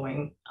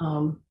following,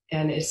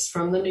 and it's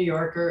from the New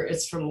Yorker.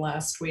 It's from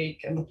last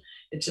week, and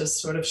it just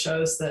sort of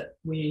shows that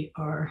we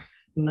are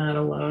not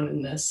alone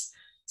in this.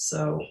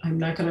 So I'm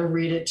not going to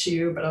read it to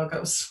you, but I'll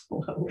go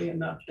slowly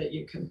enough that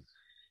you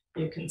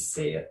can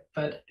see it.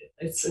 But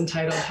it's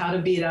entitled "How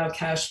to Beat Out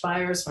Cash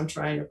Buyers When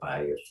Trying to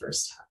Buy Your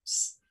First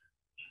House."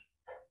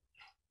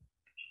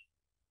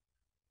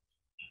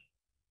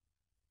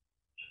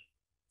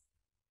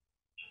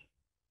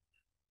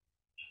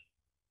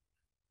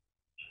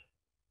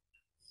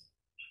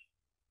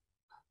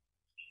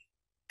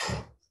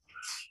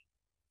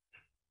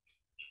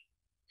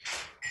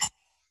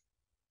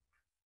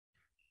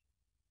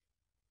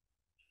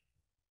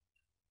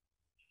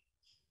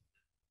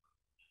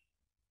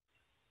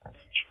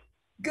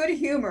 Good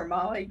humor,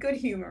 Molly. Good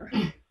humor.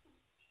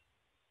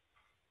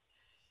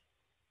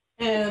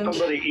 And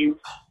somebody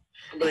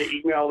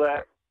email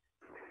that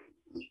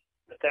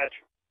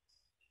attachment.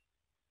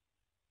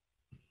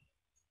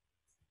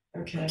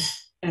 okay,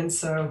 and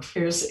so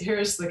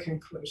here's the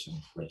conclusion,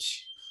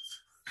 which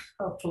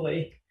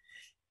hopefully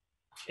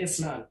is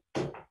not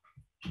going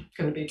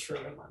to be true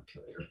in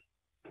Montpelier.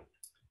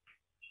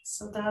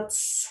 So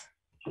that's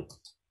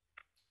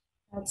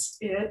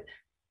it,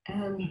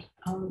 and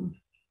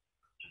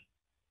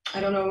I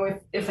don't know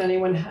if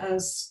anyone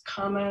has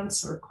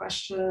comments or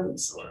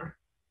questions or.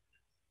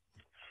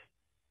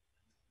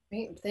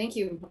 Great, thank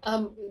you.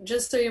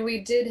 Just so you know, we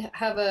did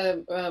have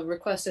a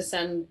request to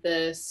send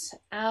this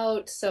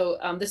out. So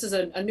this is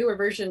a newer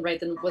version, right,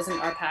 than was in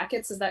our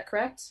packets. Is that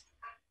correct?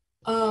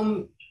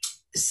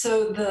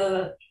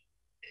 So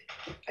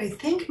I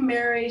think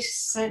Mary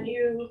sent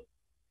you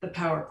the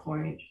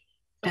PowerPoint,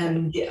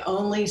 and the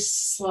only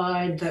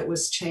slide that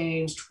was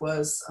changed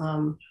was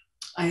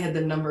I had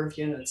the number of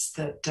units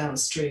that Down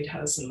Street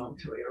has in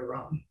Montpelier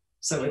wrong.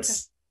 So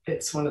it's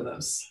one of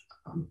those,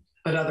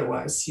 but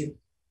otherwise you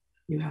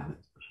have it.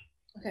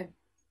 Okay,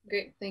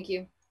 great, thank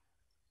you.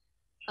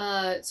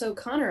 So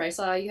Connor, I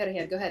saw you had a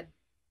hand, go ahead.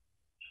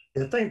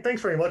 Yeah,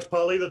 thanks very much,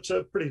 Polly. That's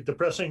a pretty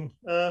depressing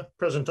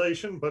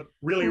presentation, but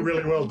really,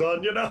 really well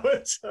done.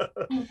 It's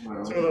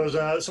some of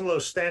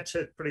those stats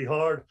hit pretty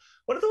hard.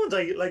 One of the ones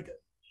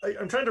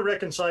I'm trying to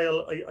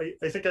reconcile. I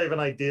think I have an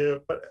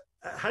idea, but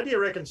how do you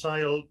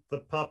reconcile the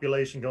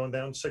population going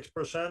down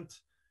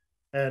 6%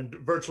 and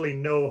virtually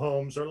no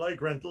homes or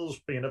like rentals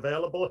being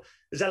available.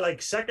 Is that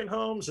like second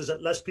homes? Is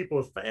it less people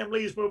with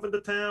families moving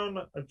to town?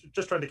 I'm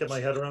just trying to get my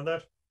head around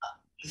that.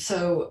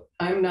 So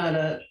I'm not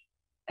an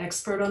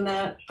expert on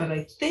that, but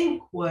I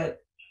think a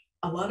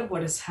lot of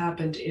what has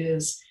happened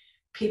is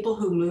people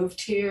who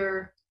moved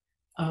here,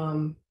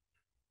 when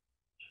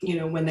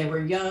they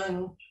were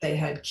young, they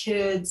had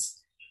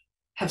kids,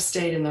 have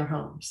stayed in their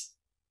homes.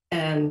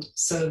 And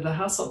so the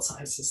household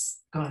size has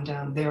gone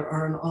down. There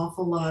are an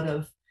awful lot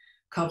of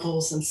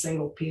couples and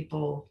single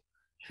people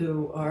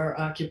who are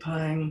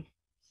occupying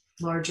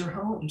larger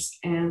homes.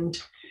 And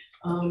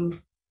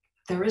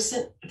there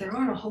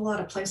aren't a whole lot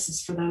of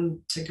places for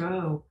them to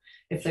go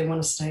if they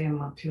want to stay in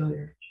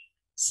Montpelier.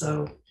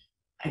 So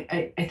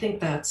I think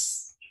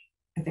that's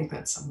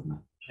some of it.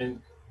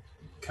 And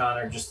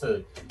Connor, just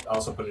to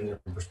also put it into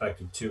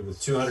perspective too,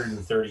 with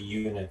 230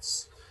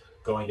 units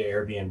going to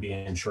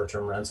Airbnb and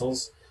short-term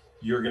rentals,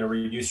 you're going to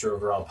reduce your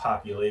overall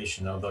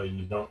population. Although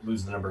you don't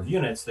lose the number of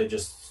units,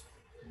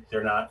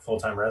 they're not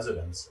full-time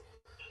residents.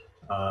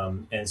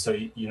 And so,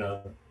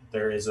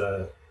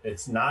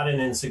 it's not an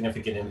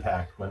insignificant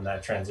impact when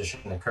that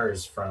transition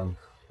occurs from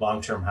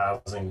long-term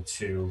housing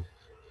to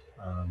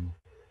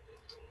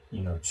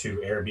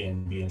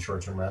Airbnb and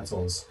short-term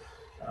rentals.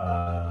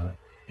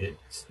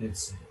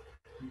 It's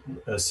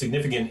a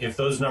significant, if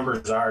those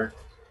numbers are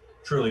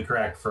truly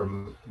correct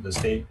from the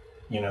state,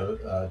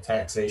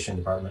 taxation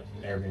department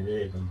and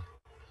Airbnb, then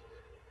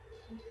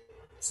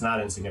it's not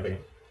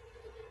insignificant.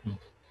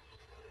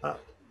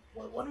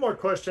 One more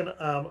question.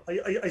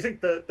 I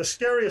think the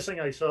scariest thing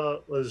I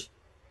saw was,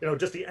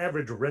 just the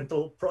average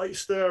rental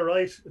price there,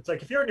 right? It's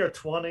like if you're in your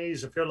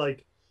 20s, if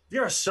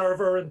you're a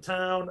server in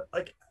town,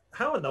 like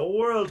how in the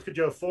world could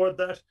you afford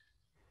that?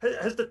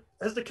 Has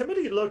the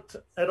committee looked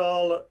at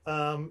all?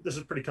 This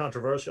is pretty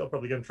controversial. I'll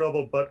probably get in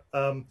trouble, but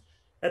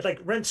at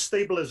like rent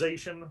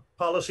stabilization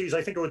policies,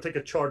 I think it would take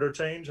a charter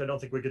change. I don't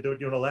think we could do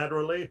it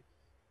unilaterally.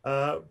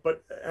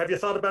 But have you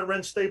thought about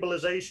rent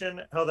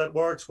stabilization? How that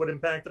works? What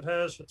impact it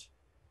has?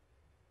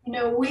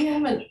 We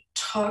haven't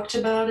talked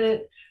about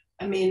it.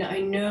 I mean, I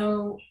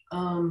know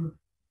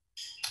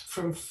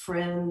from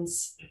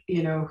friends,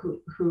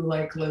 who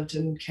like lived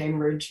in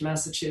Cambridge,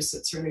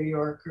 Massachusetts, or New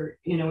York, or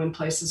in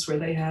places where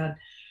they had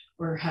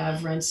or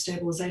have rent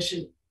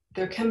stabilization,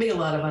 there can be a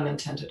lot of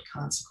unintended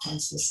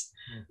consequences.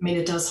 I mean,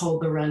 it does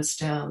hold the rents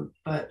down,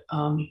 but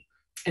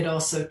it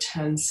also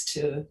tends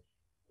to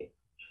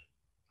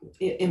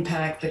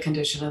impact the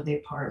condition of the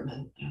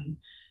apartment. And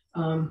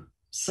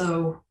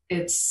so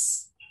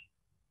it's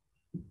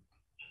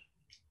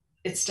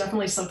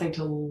definitely something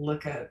to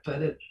look at,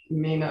 but it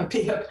may not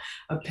be a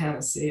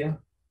panacea.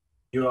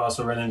 You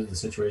also run into the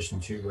situation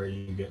too where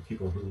you get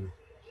people who,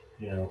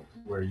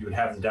 where you would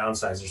have the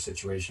downsizer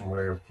situation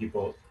where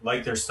people,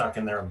 like they're stuck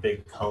in their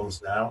big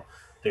homes now,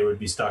 they would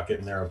be stuck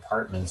in their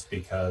apartments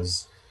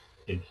because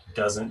it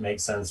doesn't make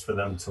sense for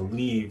them to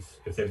leave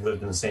if they've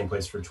lived in the same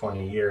place for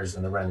 20 years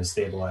and the rent is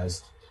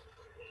stabilized.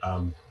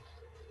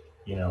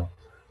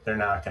 They're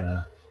not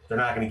gonna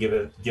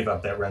give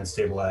up that rent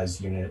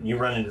stabilized unit. You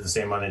run into the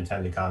same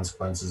unintended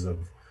consequences of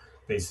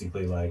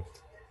basically like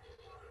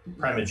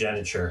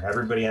primogeniture.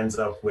 Everybody ends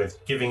up with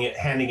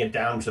handing it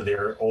down to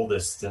their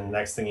oldest, and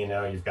next thing you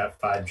know, you've got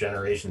 5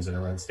 generations in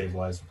a rent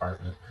stabilized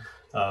apartment.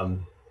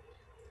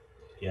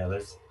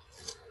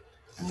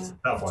 It's a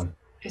tough one.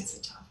 It's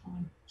a tough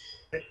one.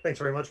 Thanks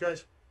very much,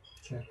 guys.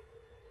 Sure.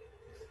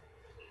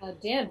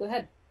 Dan, go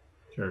ahead.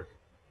 Sure.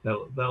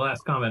 The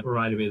last comment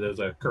reminded me there's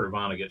a Kurt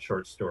Vonnegut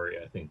short story,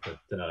 I think,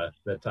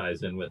 that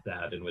ties in with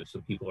that, in which the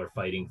people are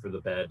fighting for the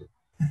bed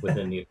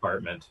within the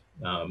apartment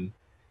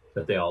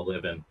that they all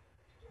live in.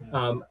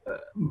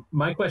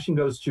 My question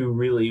goes to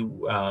really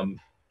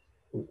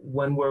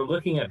when we're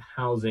looking at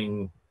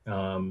housing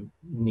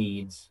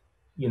needs,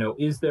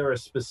 is there a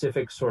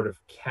specific sort of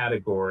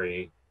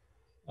category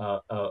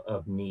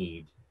of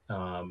need?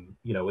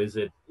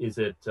 Is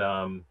it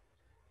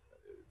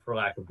for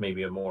lack of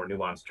maybe a more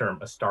nuanced term,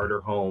 a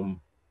starter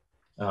home,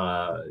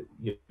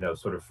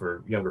 sort of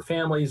for younger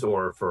families,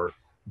 or for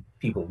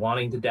people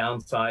wanting to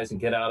downsize and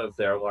get out of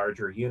their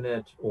larger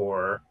unit,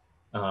 or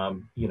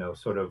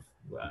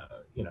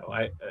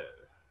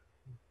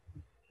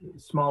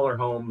smaller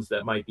homes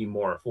that might be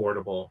more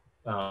affordable,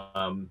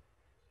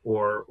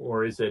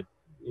 or is it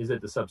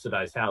the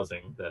subsidized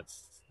housing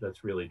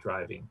that's really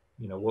driving?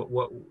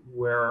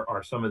 Where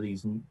are some of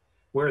these?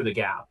 Where are the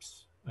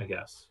gaps, I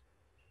guess?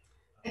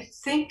 I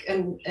think,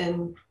 and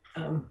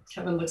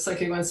Kevin looks like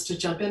he wants to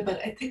jump in, but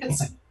I think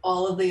it's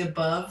all of the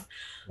above.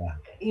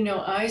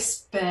 Yeah. I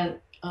spent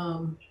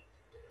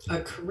a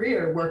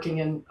career working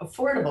in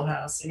affordable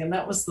housing, and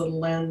that was the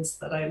lens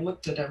that I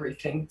looked at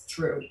everything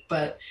through.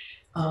 But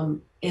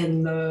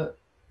in the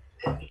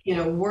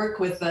work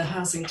with the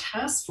housing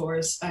task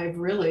force, I've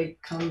really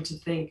come to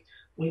think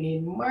we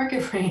need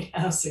market rate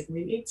housing,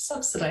 we need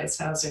subsidized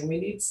housing, we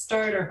need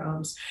starter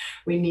homes,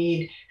 we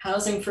need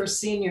housing for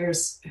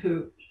seniors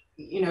who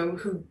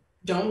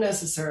don't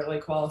necessarily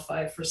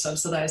qualify for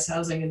subsidized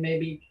housing and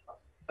maybe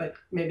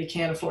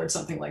can't afford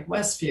something like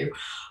Westview.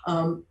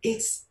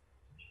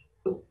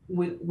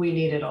 we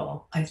need it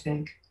all, I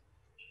think.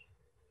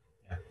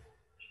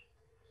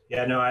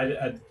 Yeah, no,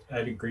 I'd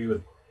agree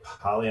with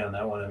Holly on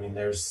that one. I mean,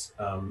 there's,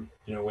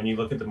 when you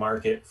look at the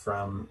market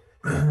from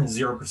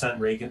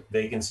 0%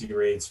 vacancy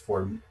rates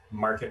for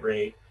market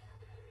rate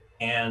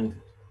and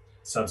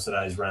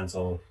subsidized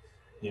rental,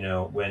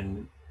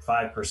 when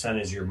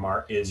 5% is your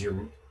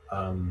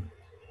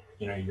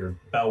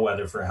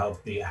bellwether for a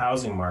healthy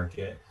housing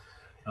market,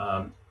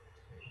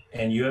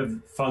 and you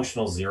have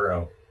functional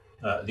zero.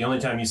 The only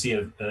time you see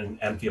an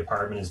empty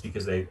apartment is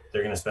because they're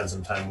going to spend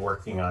some time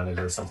working on it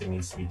or something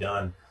needs to be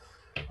done.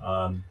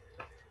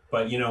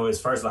 But as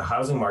far as the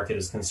housing market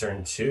is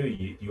concerned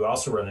too, you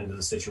also run into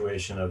the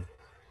situation of,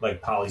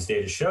 like Polly's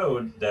data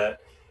showed,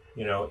 that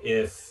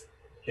if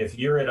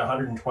you're at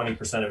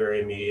 120% of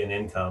area median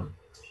income,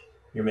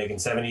 you're making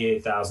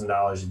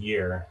 $78,000 a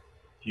year,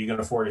 you can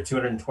afford a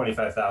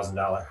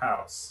 $225,000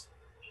 house.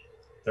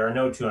 There are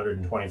no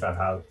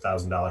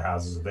 $225,000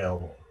 houses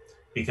available,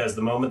 because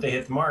the moment they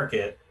hit the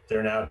market,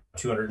 they're now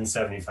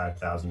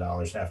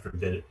 $275,000 after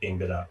being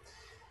bid up.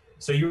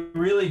 So you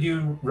really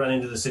do run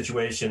into the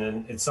situation,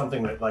 and it's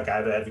something that, like,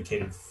 I've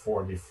advocated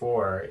for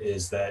before,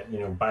 is that,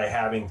 by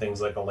having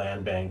things like a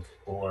land bank,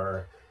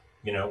 or,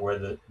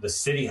 where the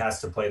city has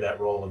to play that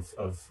role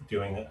of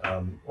doing,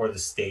 or the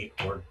state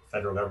or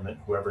federal government,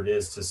 whoever it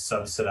is, to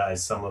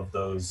subsidize some of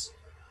those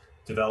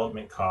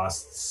development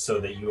costs so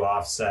that you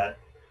offset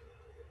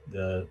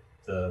the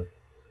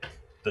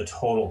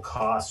total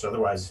cost.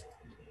 Otherwise,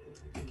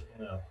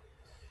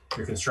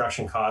 your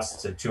construction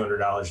costs at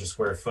 $200 a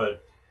square foot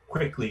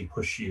quickly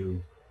push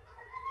you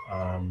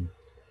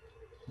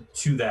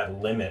to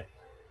that limit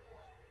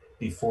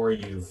before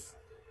you've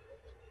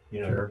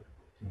Sure.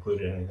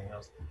 included anything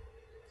else.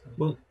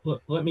 Well,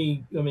 let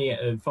me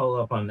follow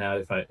up on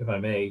that, if I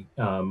may.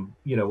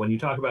 When you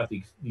talk about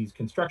these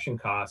construction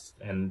costs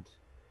and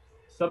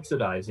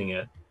subsidizing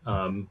it,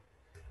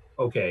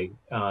 okay,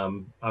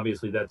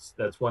 obviously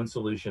that's one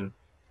solution.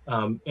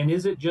 And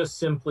is it just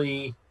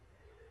simply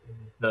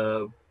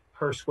the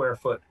per square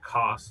foot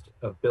cost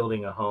of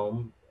building a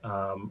home,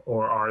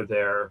 or are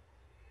there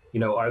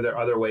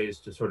other ways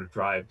to sort of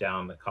drive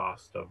down the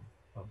cost of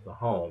the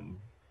home,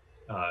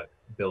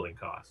 building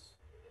costs?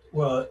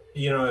 Well,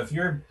 if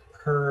you're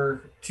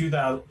per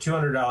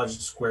 $200 a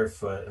square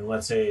foot, and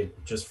let's say,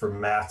 just for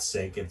math's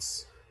sake,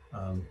 it's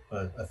a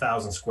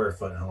 1,000 square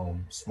foot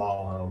home,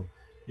 small home,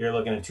 you're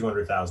looking at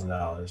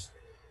 $200,000.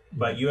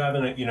 But you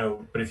haven't,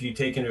 but if you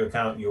take into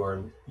account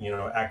your,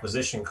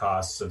 acquisition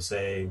costs of,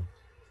 say,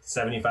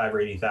 75 or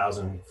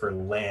 80,000 for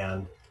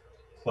land,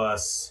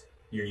 plus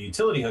your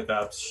utility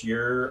hookups,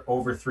 you're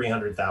over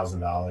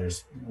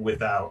 $300,000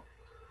 without,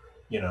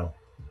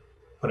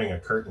 putting a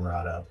curtain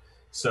rod up.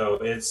 So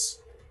it's,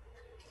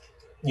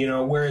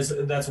 whereas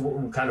that's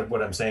kind of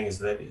what I'm saying, is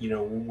that,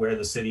 where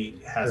the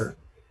city has.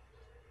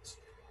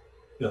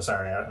 Sure.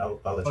 Sorry, I'll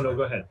let you. Oh, no,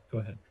 go ahead.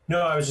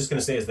 No, I was just going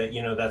to say is that,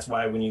 that's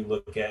why when you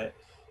look at,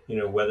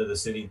 whether the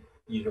city,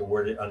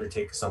 were to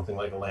undertake something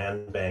like a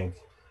land bank,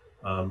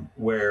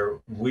 where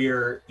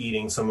we're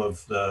eating some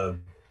of the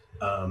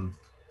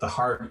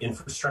hard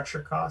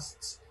infrastructure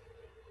costs,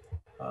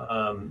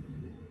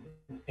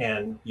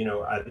 and,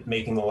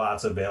 making the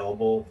lots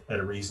available at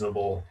a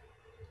reasonable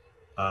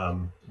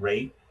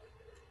rate,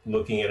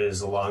 looking at it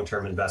as a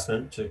long-term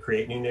investment to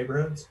create new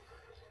neighborhoods,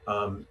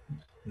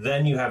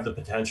 then you have the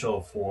potential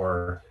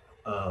for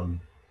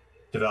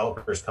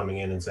developers coming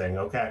in and saying,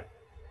 okay,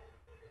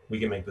 we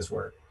can make this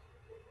work.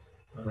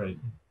 Right.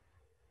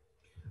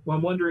 Well,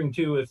 I'm wondering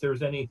too if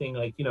there's anything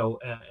like,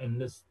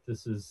 and this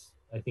is,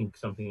 I think,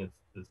 something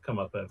that's come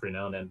up every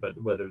now and then, but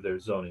whether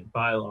there's zoning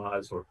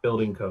bylaws or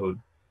building code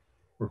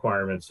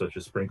requirements such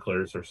as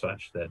sprinklers or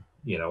such that,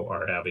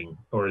 are having,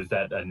 or is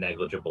that a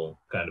negligible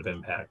kind of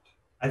impact?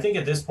 I think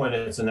at this point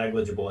it's a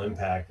negligible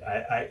impact.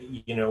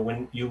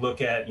 When you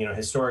look at,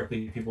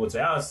 historically, people would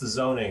say, oh, it's the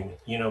zoning,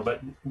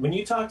 but when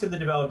you talk to the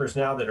developers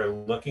now that are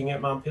looking at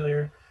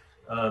Montpelier,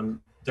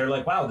 they're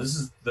like, wow,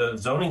 the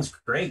zoning's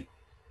great.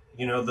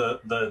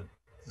 The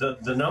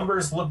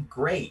numbers look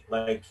great.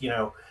 Like,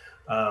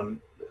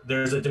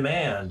 there's a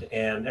demand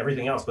and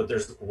everything else, but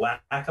there's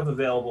lack of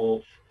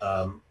available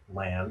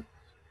land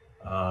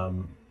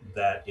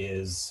that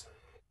is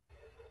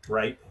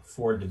ripe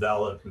for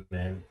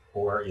development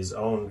or is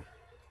owned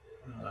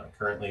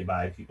currently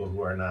by people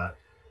who are not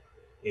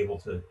able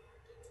to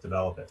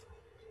develop it.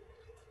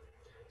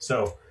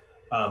 So,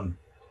 yep.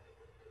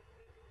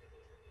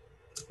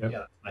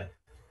 Yeah, my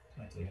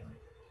take on it.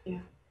 Yeah.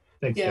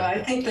 Thanks, yeah,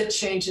 Jeff. I think the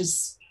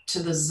changes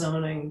to the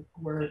zoning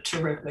were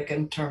terrific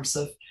in terms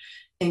of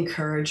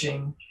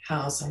encouraging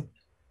housing.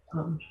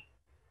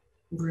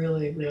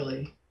 Really,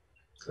 really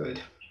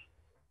good.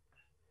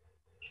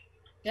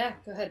 Yeah,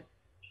 go ahead.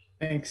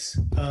 Thanks.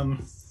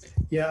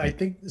 Yeah, I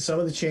think some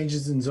of the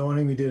changes in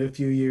zoning we did a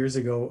few years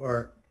ago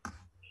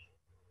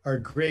are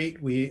great.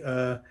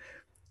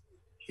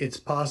 It's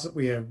possible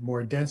we have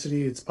more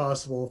density. It's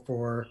possible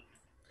for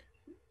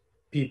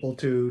people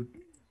to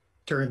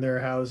turn their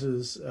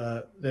houses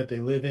that they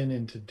live in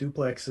into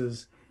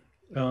duplexes.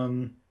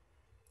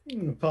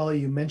 Polly,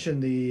 you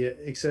mentioned the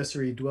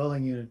accessory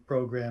dwelling unit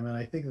program, and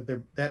I think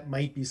that that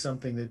might be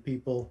something that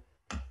people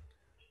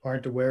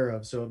aren't aware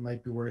of, so it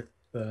might be worth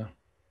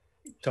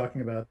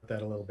talking about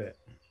that a little bit.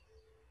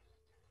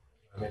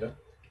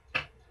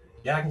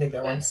 Yeah, I can take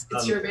that one.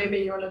 It's your baby.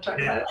 You want to talk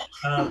about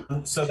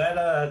it? So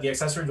that the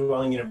accessory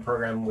dwelling unit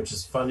program, which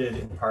is funded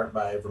in part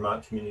by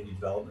Vermont Community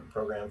Development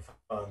Program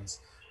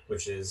funds,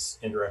 which is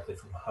indirectly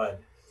from HUD.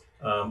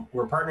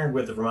 We're partnered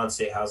with the Vermont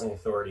State Housing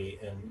Authority,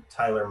 and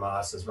Tyler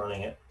Moss is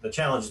running it. The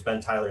challenge has been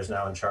Tyler is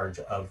now in charge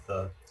of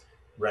the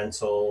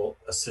rental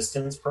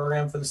assistance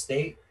program for the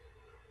state,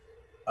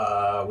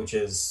 which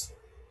is,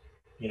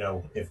 you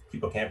know, if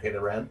people can't pay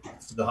the rent,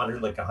 it's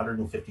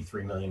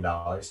 $153 million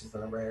is the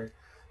number I heard.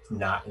 It's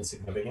not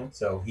insignificant.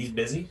 So he's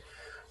busy,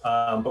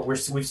 but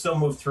we've still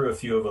moved through a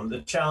few of them.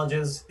 The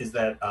challenges is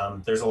that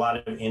there's a lot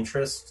of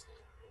interest.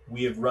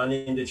 We have run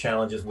into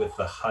challenges with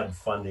the HUD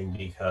funding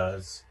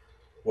because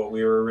what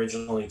we were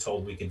originally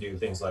told we could do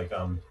things like,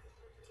 you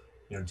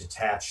know,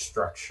 detached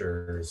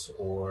structures,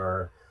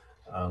 or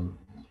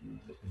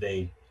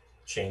they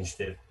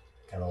changed it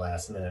kind of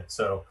last minute.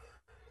 So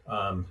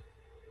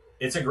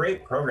it's a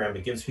great program.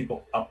 It gives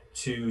people up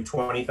to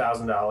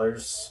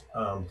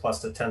 $20,000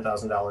 plus a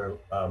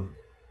 $10,000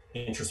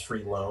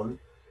 interest-free loan.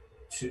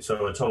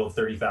 So a total of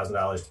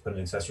 $30,000 to put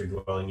an accessory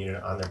dwelling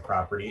unit on their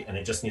property. And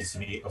it just needs to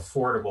be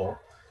affordable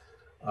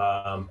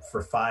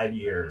for 5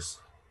 years.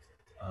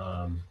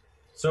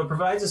 So it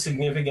provides a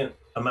significant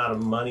amount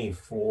of money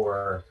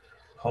for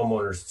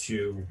homeowners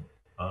to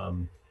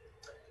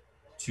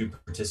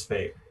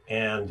participate.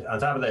 And on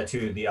top of that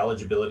too, the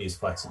eligibility is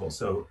flexible.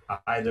 So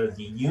either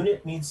the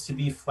unit needs to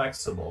be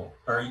flexible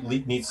or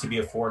needs to be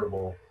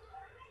affordable,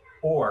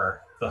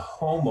 or the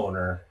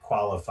homeowner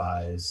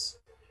qualifies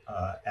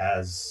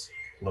as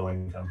low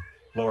income,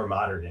 lower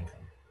moderate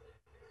income.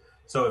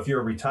 So if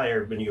you're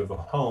retired but you have a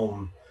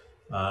home,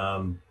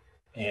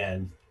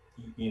 and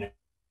you know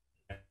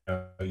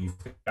you've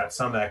got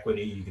some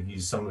equity, you could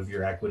use some of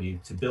your equity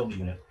to build the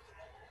unit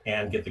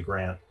and get the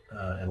grant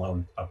and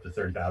loan up to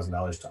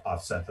 $30,000 to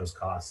offset those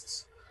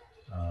costs.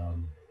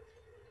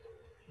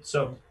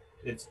 So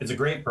it's a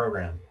great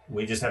program.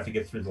 We just have to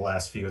get through the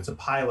last few. It's a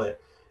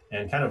pilot,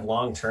 and kind of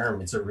long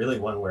term, it's a really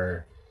one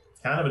where it's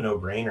kind of a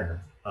no-brainer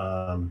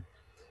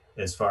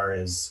as far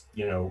as,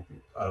 you know,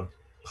 a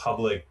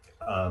public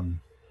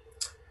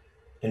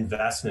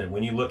investment.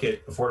 When you look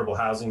at affordable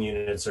housing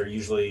units, are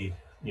usually,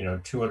 you know,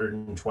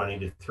 $220,000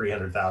 to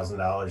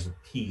 $300,000 a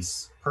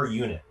piece per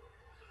unit.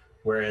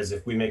 Whereas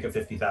if we make a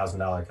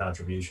 $50,000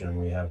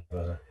 contribution, we have,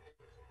 a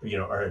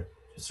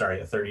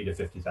 $30,000 to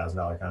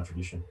 $50,000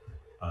 contribution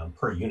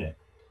per unit,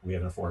 we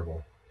have an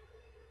affordable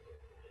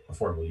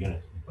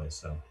unit in place.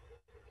 So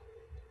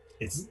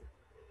it's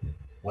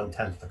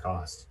 1/10 the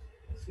cost.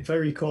 If I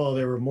recall,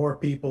 there were more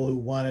people who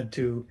wanted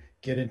to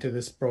get into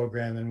this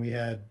program than we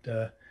had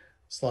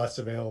slots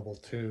available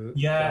to.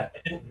 Yeah,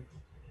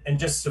 and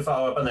just to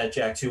follow up on that,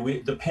 Jack,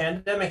 too, the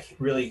pandemic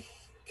really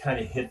kind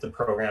of hit the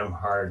program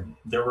hard.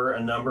 There were a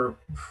number of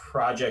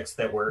projects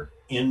that were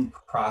in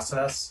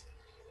process,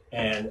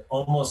 and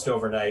almost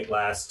overnight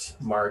last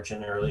March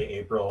and early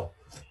April,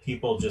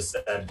 people just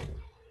said,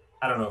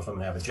 I don't know if I'm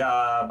gonna have a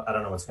job. I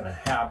don't know what's gonna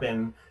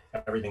happen.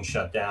 Everything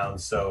shut down.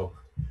 So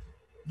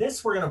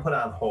this we're gonna put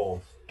on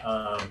hold.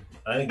 I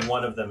think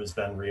one of them has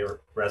been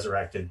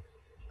resurrected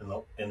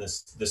in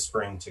this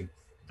spring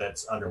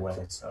that's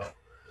underway. So,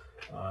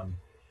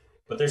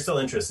 but there's still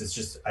interest. It's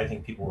just, I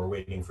think people were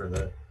waiting for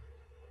the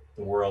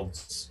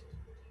world's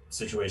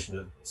situation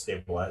to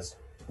stabilize.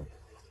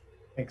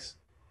 Thanks.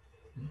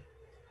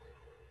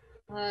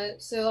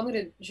 So I'm going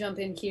to jump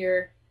in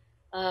here.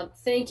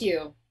 Thank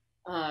you,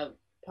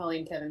 Polly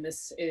and Kevin.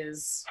 This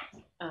is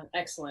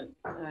excellent.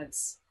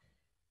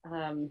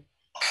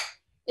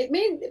 It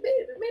may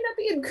not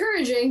be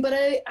encouraging, but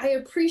I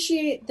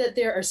appreciate that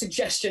there are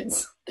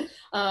suggestions.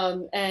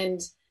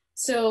 And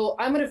so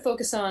I'm going to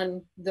focus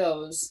on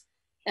those.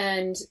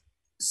 And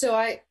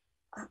so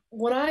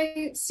when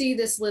I see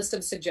this list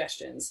of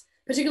suggestions,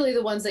 particularly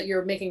the ones that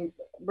you're making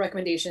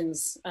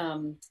recommendations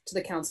to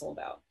the council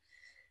about,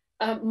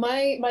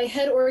 my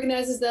head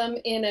organizes them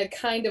in a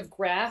kind of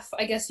graph,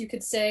 I guess you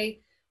could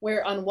say,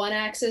 where on one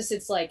axis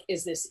it's like,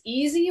 is this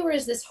easy or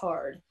is this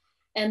hard?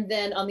 And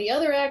then on the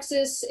other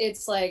axis,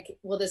 it's like,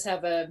 will this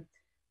have a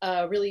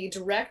really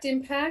direct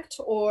impact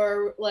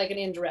or like an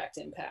indirect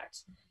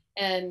impact?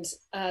 And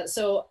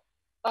so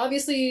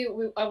obviously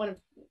I want to,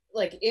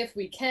 like, if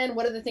we can,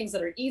 what are the things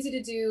that are easy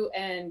to do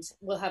and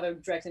will have a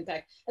direct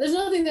impact? And there's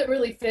nothing that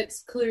really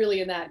fits clearly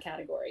in that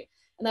category,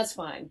 and that's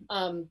fine.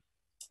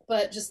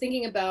 But just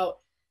thinking about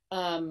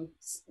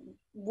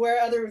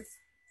where other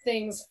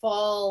things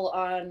fall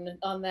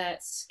on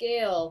that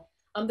scale,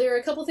 there are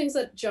a couple things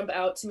that jump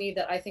out to me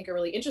that I think are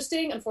really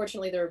interesting.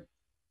 Unfortunately, they're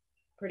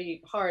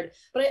pretty hard,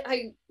 but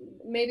I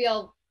maybe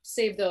I'll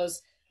save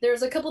those.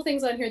 There's a couple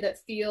things on here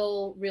that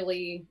feel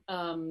really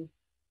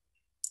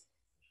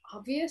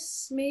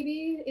obvious,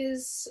 maybe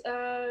is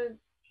a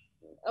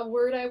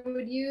word I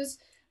would use.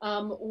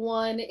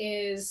 One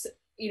is,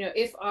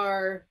 if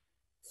our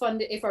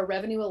fund, if our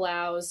revenue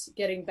allows,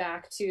 getting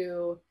back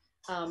to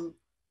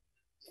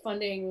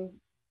funding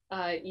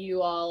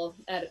you all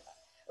at.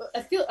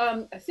 I feel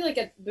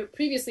like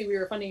previously we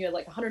were funding you at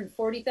like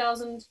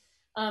 140,000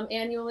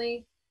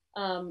 annually.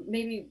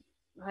 Maybe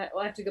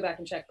I'll have to go back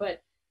and check,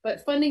 but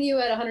funding you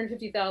at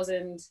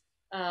 150,000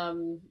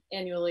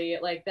 annually,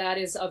 like that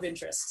is of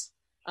interest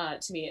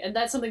to me, and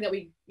that's something that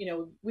we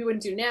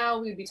wouldn't do now.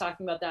 We would be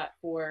talking about that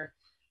for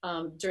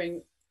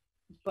during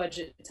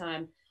budget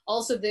time.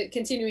 Also, the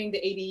continuing the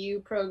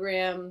ADU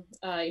program,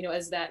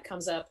 as that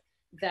comes up,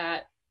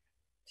 that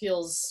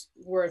feels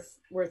worth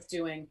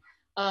doing.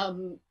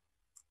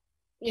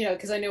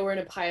 Because I know we're in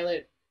a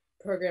pilot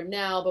program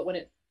now, but when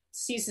it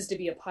ceases to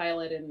be a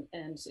pilot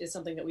and is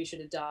something that we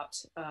should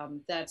adopt,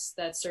 that's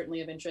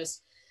certainly of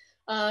interest.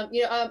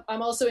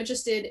 I'm also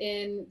interested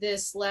in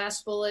this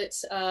last bullet,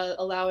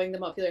 allowing the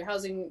Montpelier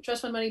Housing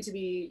Trust Fund money to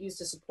be used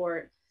to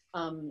support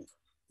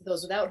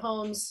those without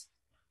homes.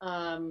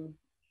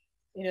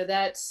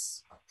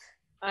 That's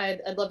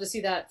I'd love to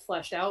see that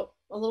fleshed out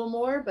a little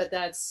more, but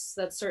that's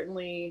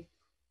certainly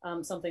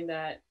something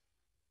that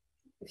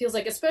feels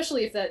like,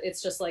 especially if that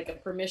it's just like a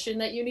permission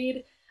that you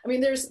need. I mean,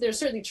 there's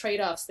certainly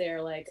trade-offs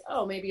there, like,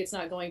 oh, maybe it's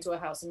not going to a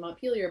house in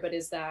Montpelier, but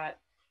is that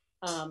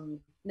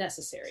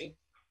necessary?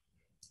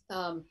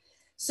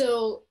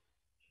 So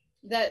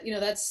that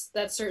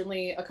that's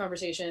certainly a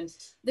conversation.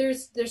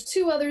 There's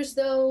two others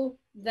though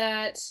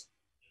that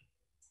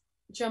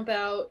jump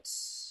out.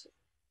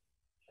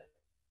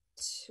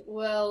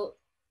 Well,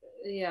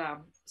 yeah.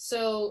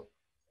 So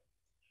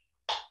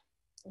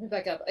let me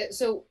back up.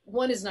 So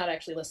one is not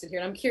actually listed here,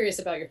 and I'm curious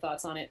about your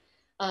thoughts on it.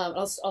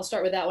 I'll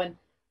start with that one.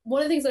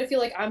 One of the things that I feel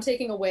like I'm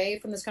taking away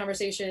from this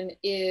conversation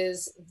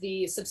is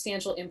the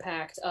substantial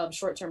impact of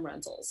short-term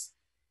rentals.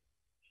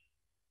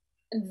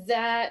 And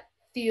that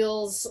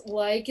feels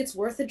like it's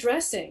worth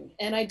addressing,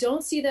 and I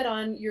don't see that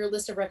on your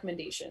list of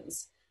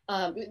recommendations.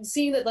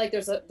 Seeing that like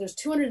there's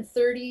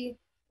 230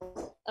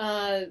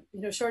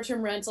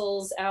 short-term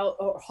rentals out,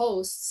 or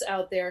hosts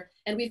out there,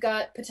 and we've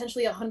got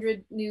potentially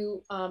 100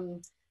 new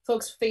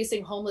folks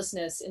facing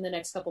homelessness in the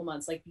next couple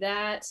months. Like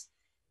that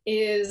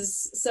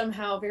is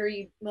somehow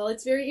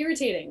it's very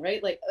irritating,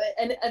 right? Like,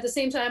 and at the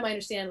same time, I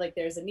understand like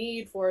there's a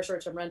need for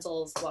short-term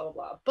rentals, blah blah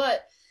blah.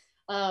 But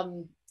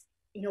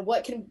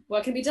what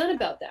can be done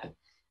about that?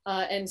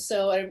 And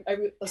so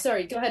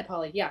sorry, go ahead,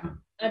 Polly. Yeah,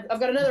 I've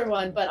got another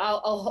one, but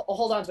I'll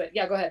hold on to it.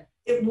 Yeah, go ahead.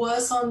 It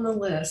was on the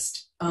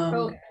list,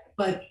 Okay.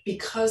 but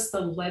because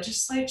the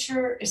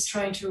legislature is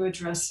trying to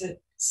address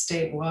it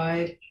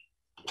statewide,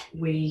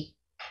 we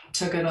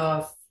took it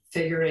off,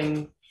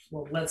 figuring,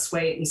 well, let's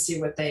wait and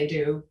see what they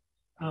do.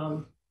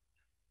 I'm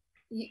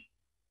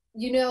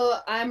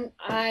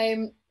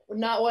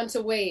not one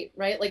to wait,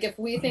 right? Like if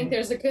we think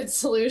there's a good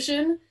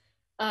solution,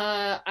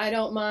 I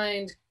don't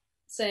mind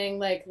saying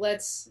like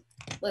let's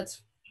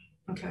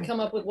come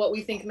up with what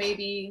we think may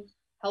be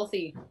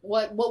healthy,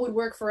 what would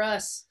work for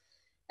us,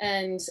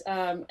 and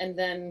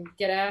then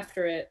get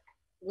after it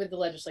with the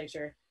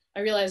legislature.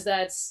 I realize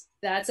that's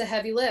a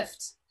heavy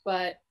lift,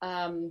 but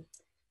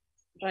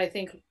I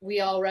think we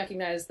all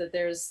recognize that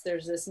there's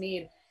this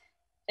need.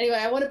 Anyway,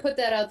 I want to put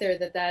that out there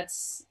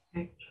that's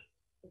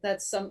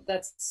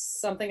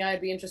something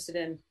I'd be interested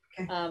in.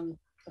 Okay. I'm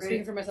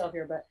speaking for myself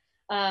here, but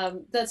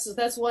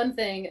that's one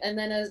thing. And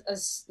then the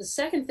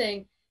second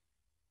thing,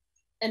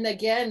 and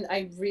again,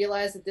 I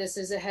realize that this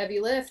is a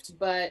heavy lift,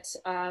 but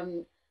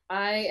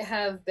I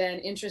have been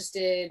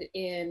interested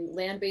in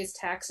land-based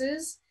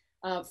taxes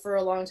for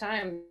a long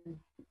time.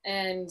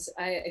 And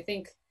I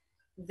think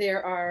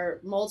there are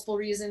multiple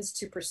reasons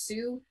to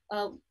pursue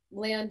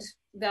land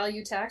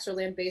value tax or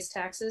land-based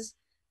taxes.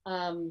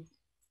 And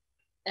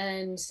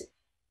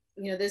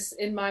this,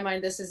 in my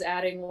mind, this is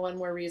adding one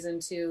more reason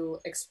to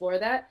explore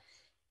that.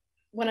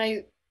 When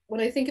I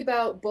think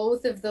about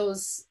both of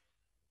those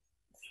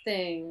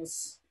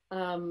things,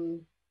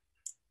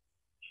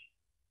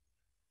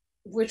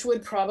 which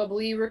would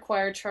probably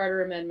require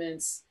charter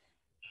amendments,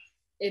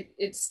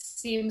 it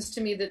seems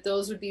to me that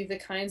those would be the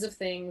kinds of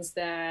things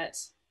that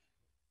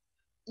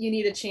you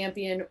need a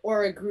champion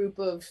or a group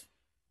to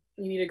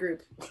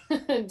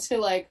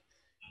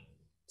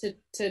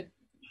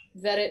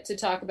vet it, to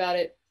talk about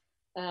it.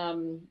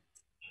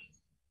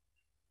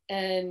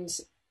 And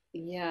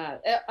yeah,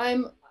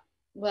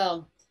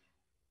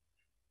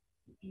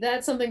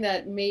 that's something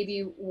that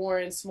maybe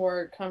warrants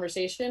more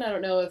conversation. I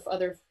don't know if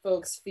other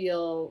folks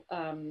feel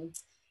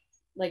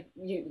like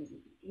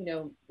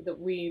that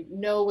we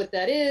know what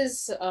that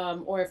is,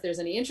 or if there's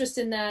any interest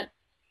in that.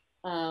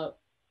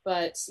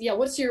 But yeah,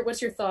 what's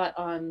your thought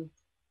on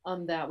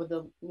that with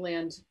the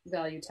land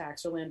value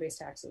tax or land-based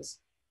taxes?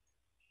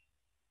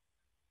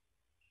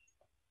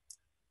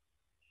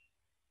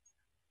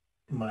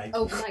 Mike.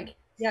 Oh, Mike.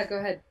 Yeah, go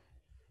ahead.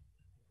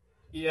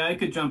 Yeah, I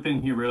could jump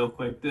in here real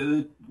quick.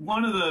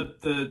 One of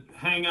the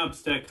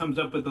hang-ups that comes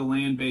up with the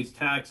land-based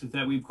tax is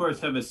that we, of course,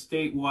 have a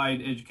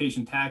statewide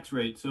education tax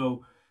rate.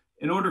 So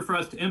in order for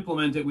us to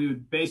implement it, we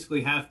would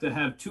basically have to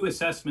have two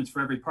assessments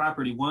for every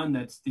property. One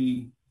that's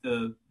the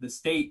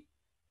state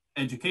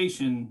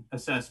education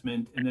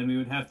assessment, and then we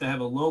would have to have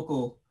a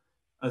local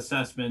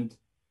assessment.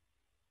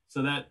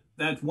 So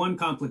that's one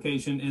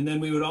complication, and then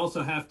we would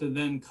also have to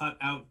then cut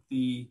out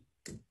the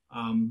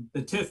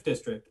TIF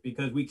district,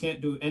 because we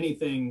can't do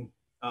anything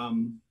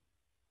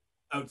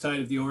outside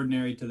of the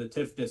ordinary to the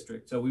TIF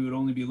district. So we would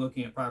only be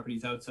looking at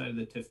properties outside of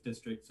the TIF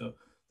district. So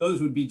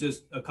those would be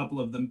just a couple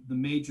of the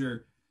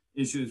major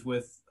issues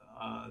with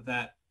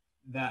that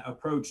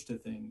approach to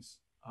things.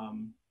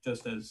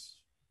 Just as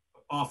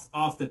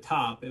off the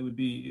top, it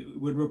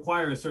would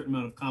require a certain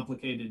amount of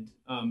complicated.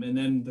 And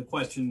then the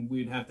question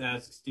we'd have to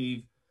ask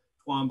Steve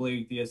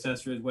Twombly, the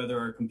assessor, is whether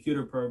our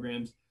computer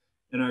programs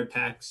and our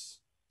tax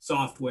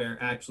software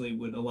actually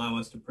would allow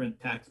us to print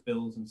tax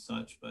bills and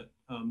such. But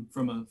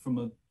from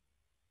a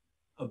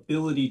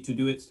ability to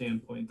do it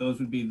standpoint, those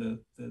would be the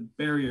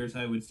barriers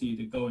I would see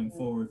to going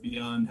forward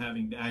beyond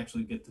having to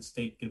actually get the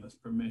state give us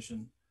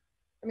permission.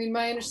 I mean,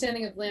 my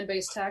understanding of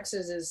land-based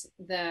taxes is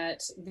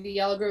that the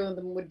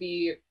algorithm would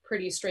be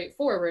pretty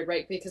straightforward,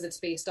 right? Because it's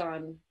based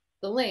on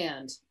the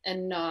land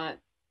and not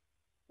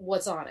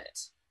what's on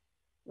it,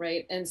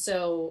 right? And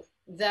so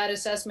that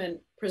assessment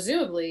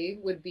presumably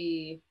would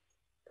be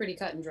pretty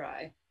cut and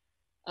dry.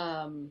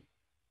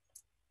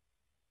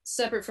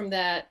 Separate from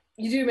that,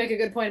 you do make a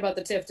good point about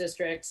the TIF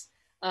districts.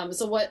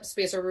 So what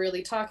space are we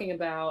really talking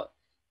about?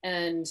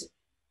 And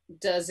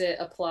does it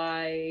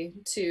apply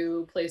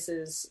to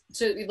places,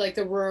 to like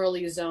the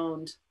rurally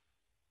zoned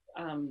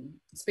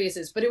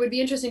spaces? But it would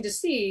be interesting to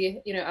see,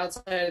 you know,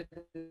 outside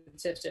of the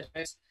TIF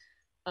districts,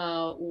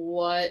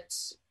 what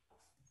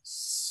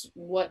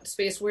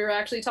space we're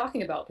actually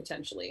talking about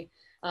potentially,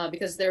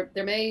 because there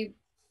may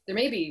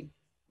be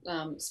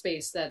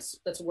space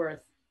that's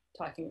worth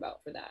talking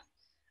about for that.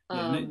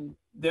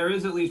 There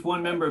is at least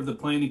one member of the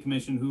Planning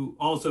Commission who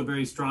also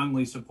very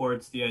strongly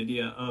supports the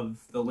idea of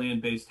the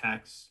land-based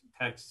tax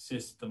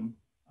system.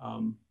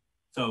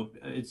 So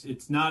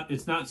it's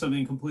not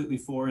something completely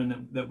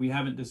foreign that we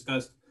haven't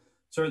discussed.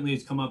 Certainly,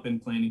 it's come up in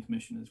Planning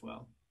Commission as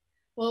well.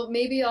 Well,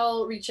 maybe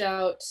I'll reach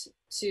out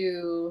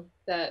to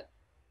that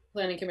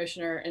planning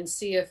commissioner and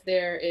see if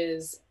there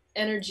is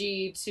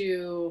energy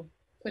to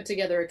put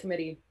together a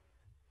committee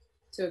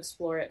to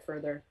explore it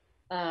further.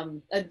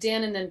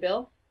 Dan and then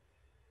Bill.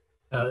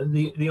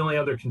 The only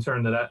other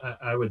concern that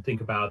I would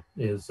think about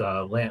is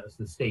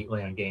the state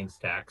land gains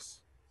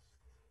tax,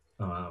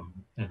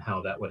 and how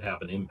that would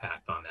have an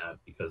impact on that.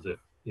 Because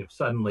if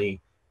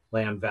suddenly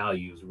land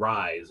values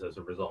rise as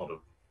a result of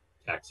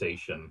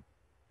taxation,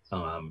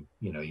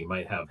 you know, you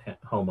might have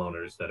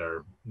homeowners that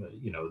are,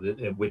 you know,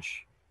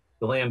 which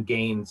the land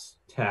gains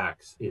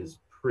tax is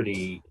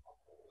pretty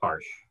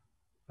harsh,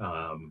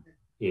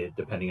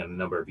 depending on the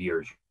number of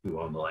years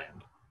you own the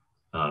land,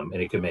 and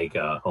it can make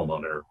a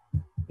homeowner.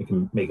 It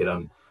can make it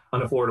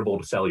unaffordable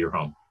to sell your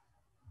home.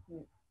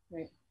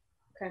 Right.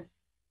 Okay.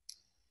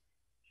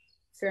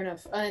 Fair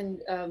enough.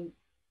 And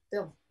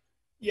Bill.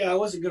 Yeah, I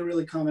wasn't going to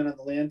really comment on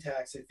the land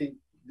tax. I think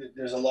that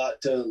there's a lot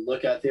to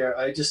look at there.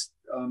 I just,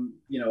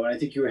 you know, and I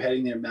think you were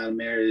heading there, Madam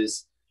Mayor,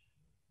 is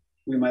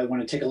we might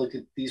want to take a look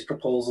at these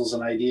proposals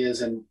and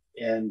ideas and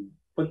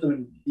put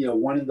them, you know,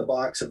 one in the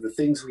box of the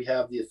things we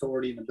have the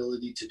authority and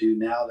ability to do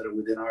now that are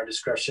within our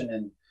discretion,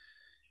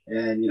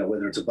 and you know,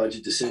 whether it's a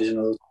budget decision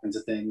or those kinds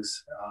of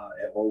things,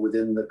 or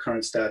within the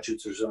current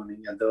statutes or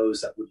zoning, and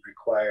those that would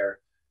require,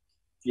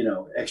 you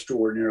know,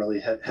 extraordinarily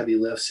heavy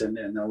lifts, and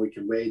then we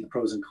can weigh the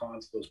pros and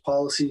cons of those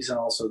policies, and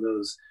also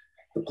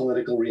the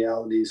political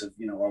realities of,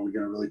 you know, are we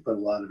going to really put a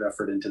lot of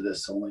effort into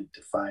this only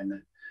to find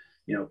that,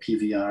 you know,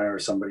 PVI or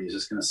somebody is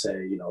just going to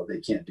say, you know, they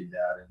can't do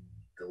that, and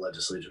the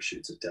legislature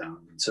shoots it down.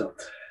 And so,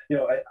 you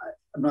know,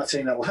 I'm not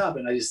saying that will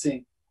happen. I just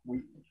think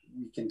we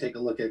can take a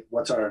look at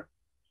what's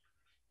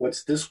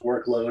this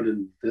workload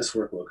and this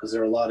workload, because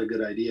there are a lot of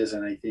good ideas.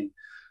 And I think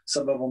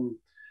some of them,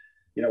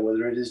 you know,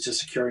 whether it is just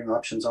securing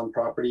options on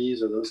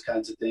properties or those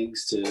kinds of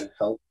things to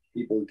help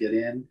people get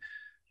in,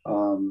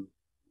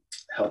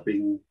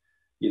 helping,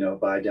 you know,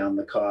 buy down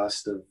the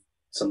cost of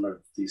some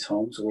of these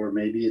homes, or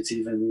maybe it's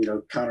even, you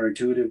know,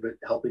 counterintuitive, but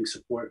helping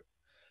support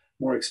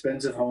more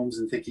expensive homes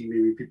and thinking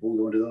maybe people will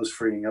go into those,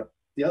 freeing up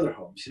the other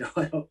homes, you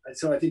know.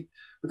 So I think,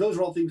 but those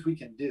are all things we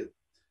can do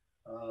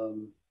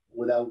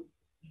without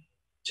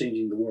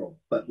changing the world,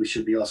 but we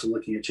should be also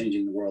looking at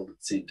changing the world at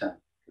the same time.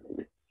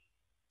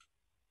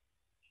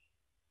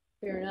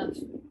 Fair enough.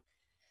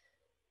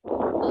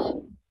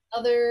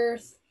 Other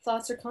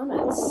thoughts or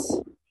comments?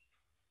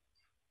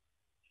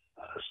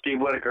 Steve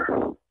Whitaker.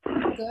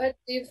 Go ahead,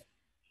 Steve.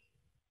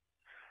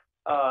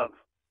 I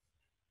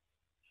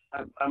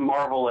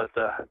marvel at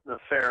the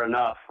fair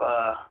enough.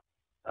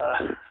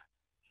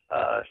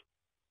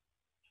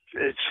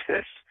 It's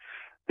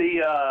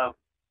the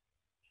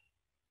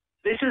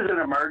this is an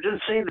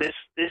emergency.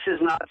 This is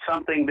not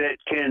something that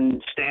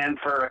can stand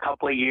for a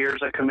couple of years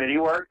of committee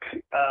work.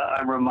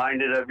 I'm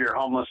reminded of your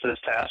homelessness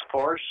task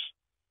force,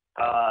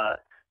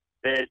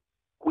 that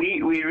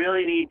we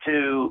really need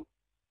to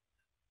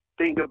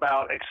think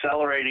about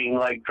accelerating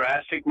like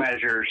drastic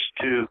measures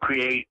to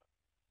create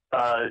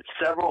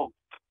several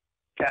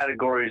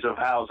categories of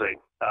housing.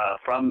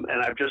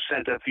 and I've just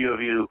sent a few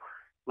of you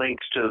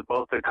links to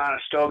both the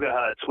Conestoga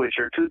huts, which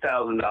are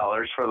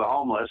 $2,000 for the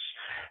homeless,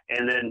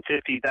 and then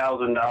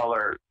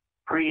 $50,000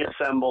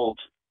 pre-assembled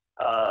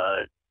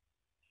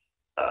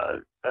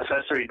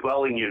accessory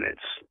dwelling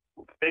units.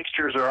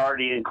 Fixtures are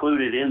already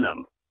included in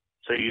them.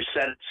 So you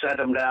set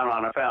them down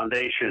on a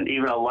foundation,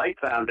 even a light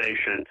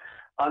foundation,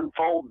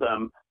 unfold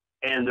them,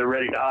 and they're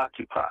ready to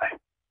occupy.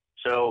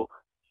 So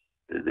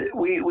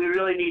we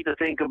really need to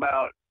think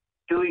about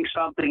doing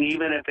something,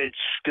 even if it's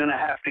going to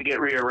have to get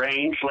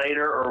rearranged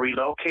later or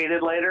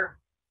relocated later.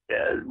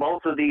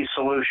 Both of these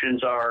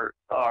solutions are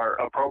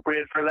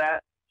appropriate for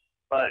that.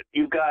 But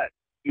you've got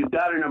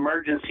an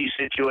emergency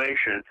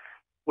situation,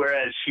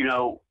 whereas, you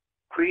know,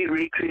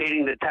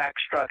 recreating the tax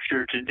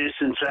structure to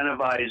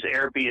disincentivize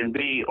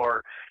Airbnb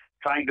or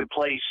trying to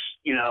place,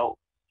 you know,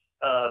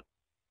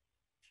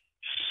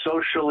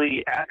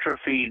 socially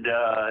atrophied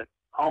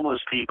homeless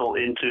people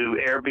into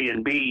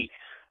Airbnb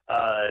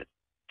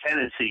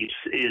tenancies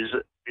is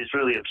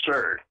really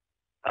absurd.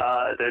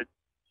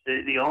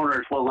 The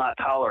owners will not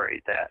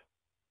tolerate that.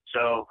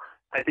 So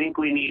I think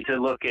we need to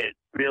look at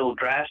real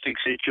drastic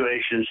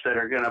situations that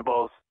are going to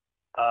both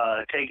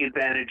take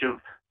advantage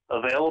of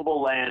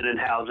available land and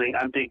housing.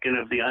 I'm thinking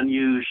of the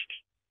unused,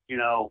 you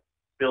know,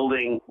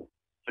 building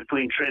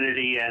between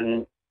Trinity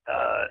and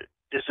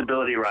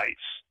disability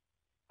rights,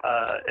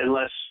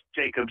 unless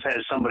Jacobs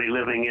has somebody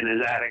living in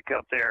his attic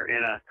up there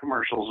in a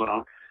commercial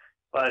zone.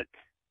 But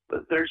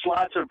there's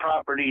lots of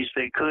properties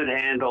that could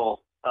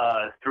handle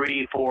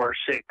 3, 4,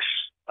 6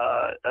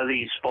 of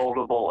these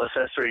foldable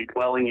accessory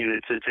dwelling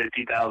units at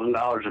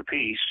 $50,000 a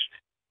piece.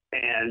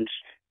 And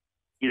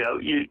you know,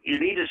 you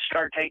need to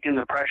start taking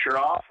the pressure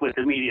off with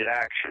immediate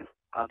action.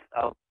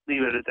 I'll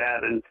leave it at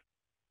that, and,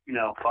 you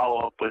know, follow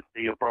up with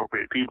the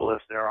appropriate people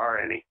if there are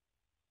any.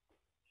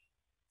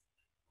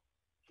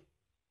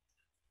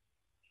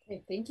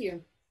 Okay, thank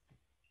you.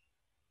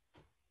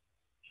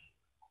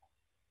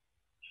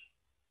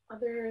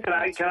 Can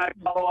I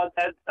follow on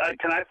that?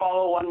 Can I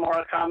follow one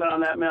more comment on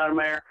that, Madam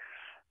Mayor?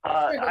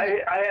 I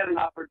had an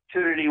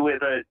opportunity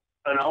with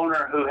an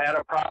owner who had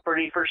a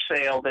property for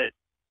sale that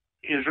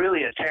is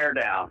really a tear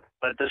down,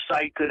 but the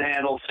site could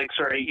handle 6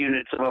 or 8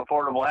 units of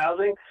affordable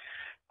housing.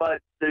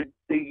 But the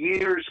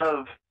years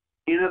of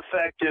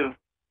ineffective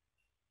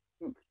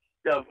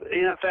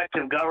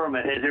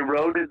government has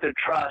eroded the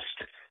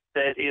trust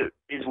that it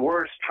is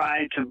worth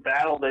trying to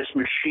battle this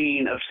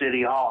machine of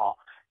City Hall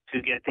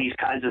to get these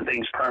kinds of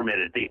things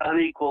permitted. The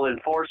unequal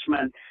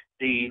enforcement,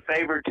 the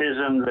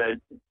favoritism,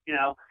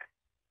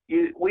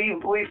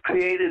 we've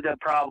created a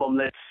problem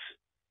that's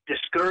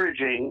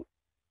discouraging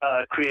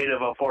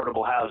creative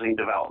affordable housing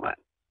development,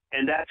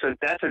 and that's a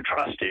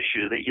trust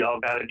issue that y'all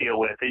got to deal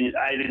with, and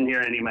I didn't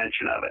hear any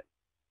mention of it.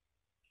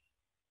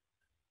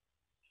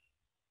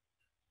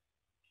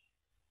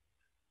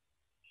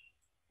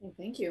 Well,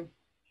 thank you.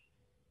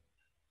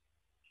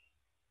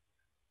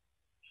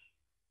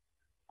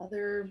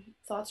 Other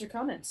thoughts or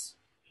comments?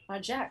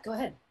 Jack, go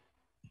ahead.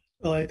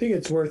 Well, I think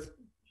it's worth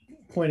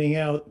pointing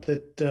out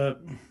that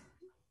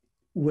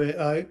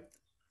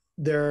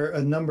there are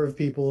a number of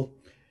people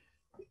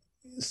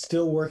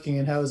still working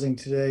in housing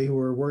today who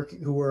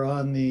were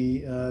on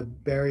the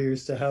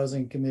barriers to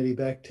housing committee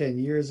back 10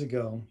 years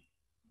ago,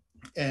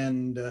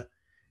 and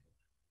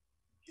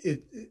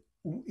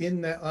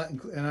and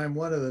I'm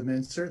one of them,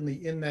 and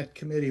certainly in that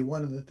committee,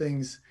 one of the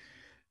things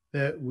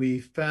that we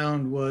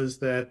found was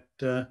that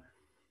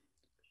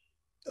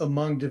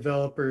among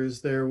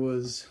developers there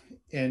was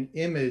an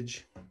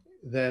image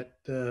that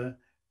the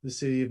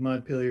city of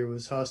Montpelier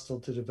was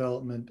hostile to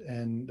development,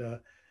 and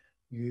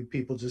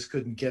people just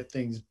couldn't get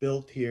things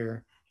built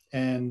here,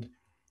 and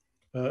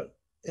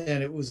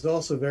it was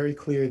also very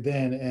clear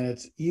then, and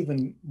it's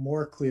even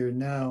more clear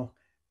now,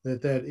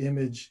 that that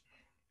image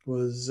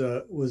was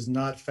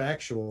not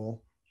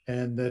factual,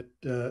 and that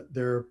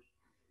the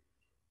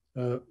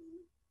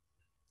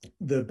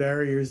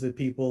barriers that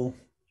people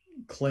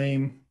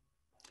claimed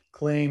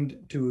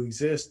to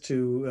exist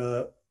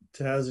to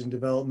housing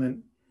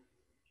development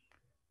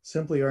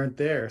simply aren't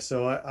there.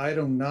 So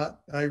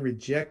I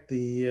reject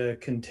the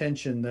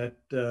contention that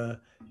the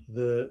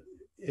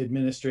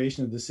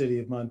administration of the city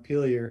of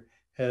Montpelier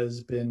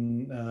has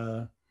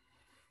been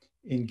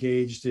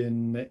engaged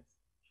in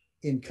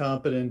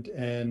incompetent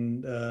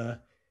and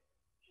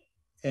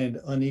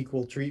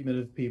unequal treatment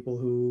of people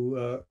who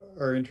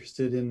are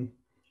interested in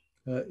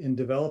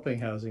developing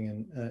housing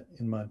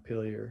in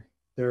Montpelier.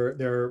 There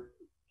are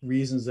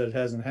reasons that it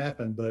hasn't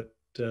happened, but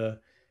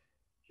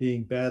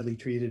being badly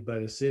treated by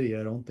the city,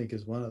 I don't think,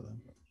 is one of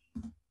them.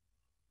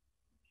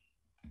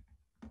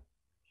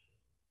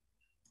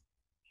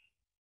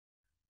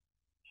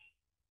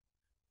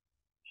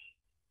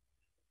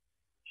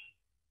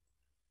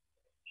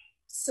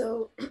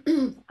 So,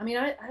 I mean,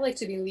 I like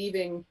to be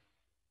leaving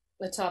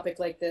a topic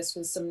like this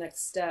with some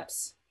next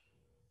steps,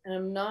 and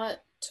I'm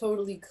not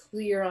totally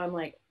clear on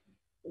like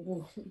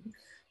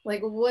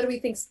what do we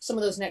think some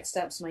of those next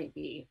steps might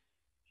be?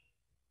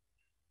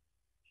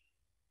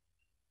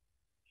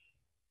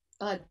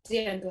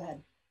 Dan, go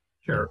ahead.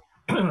 Sure.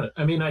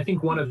 I mean, I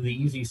think one of the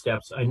easy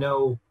steps, I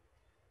know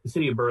the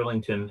city of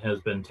Burlington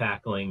has been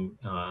tackling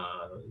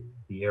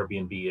the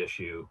Airbnb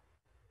issue,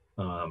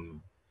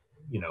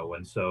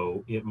 and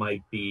so it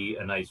might be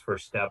a nice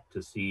first step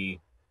to see,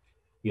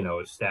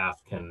 if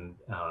staff can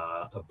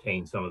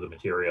obtain some of the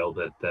material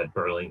that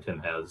Burlington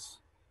has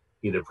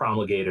either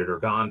promulgated or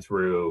gone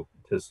through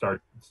to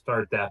start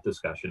that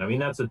discussion. I mean,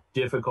 that's a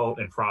difficult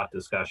and fraught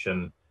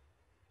discussion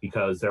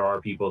because there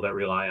are people that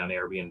rely on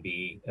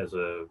Airbnb as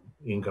a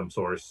income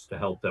source to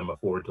help them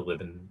afford to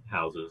live in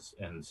houses.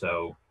 And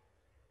so,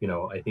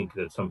 I think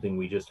that's something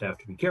we just have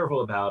to be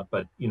careful about.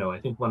 But, I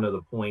think one of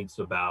the points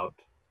about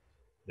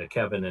that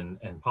Kevin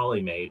and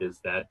Polly made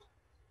is that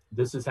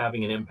this is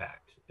having an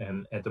impact.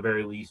 And at the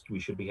very least, we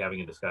should be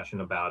having a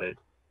discussion about it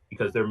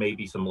because there may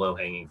be some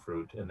low-hanging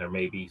fruit and there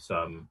may be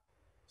some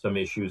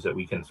issues that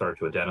we can start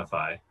to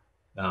identify.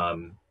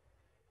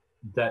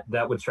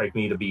 That would strike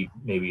me to be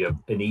maybe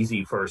an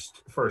easy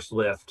first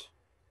lift,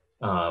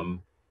 and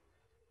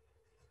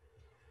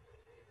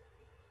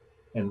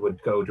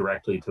would go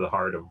directly to the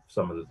heart of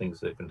some of the things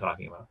they've been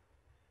talking about.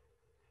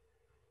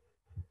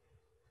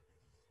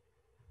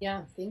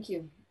 Yeah, thank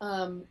you.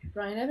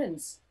 Brian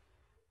Evans.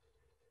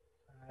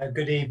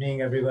 Good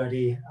evening,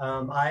 everybody.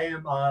 I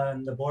am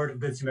on the board of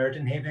Good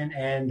Samaritan Haven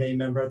and a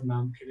member of the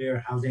Montpelier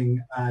Housing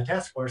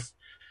Task Force.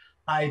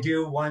 I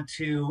do want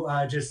to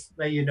just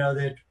let you know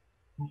that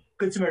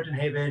Good Samaritan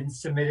Haven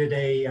submitted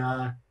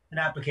an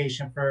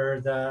application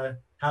for the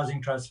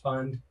Housing Trust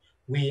Fund.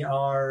 We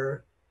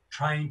are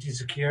trying to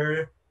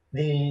secure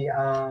the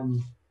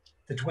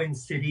Twin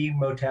City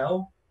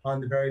Motel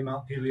on the very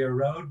Montpelier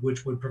Road,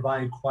 which would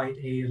provide quite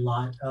a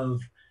lot of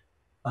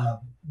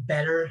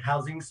better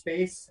housing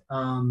space.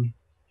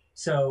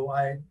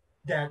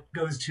 That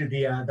goes to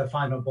the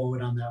final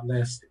bullet on that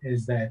list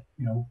is that,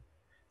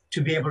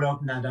 to be able to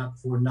open that up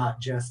for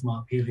not just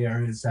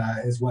Montpelier is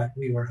what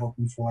we were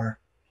hoping for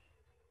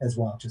as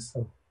well. Just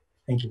so,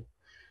 thank you.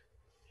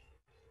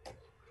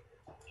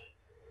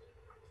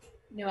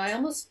 I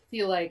almost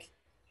feel like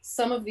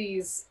some of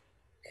these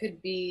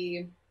could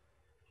be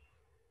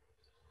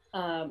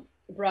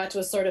brought to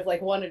us sort of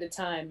like one at a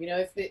time.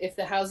 If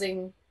the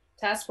housing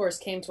task force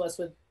came to us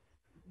with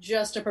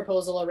just a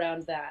proposal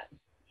around that,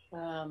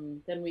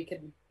 then we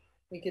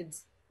could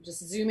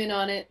just zoom in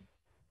on it,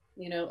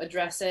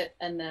 address it,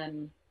 and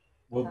then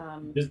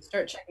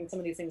start checking some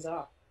of these things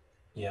off.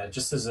 Yeah,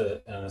 just as an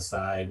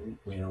aside,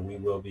 we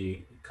will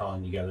be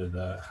calling together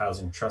the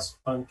Housing Trust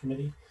Fund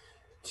Committee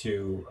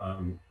to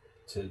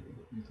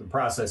the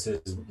process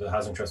is the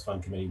Housing Trust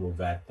Fund Committee will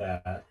vet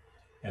that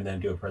and then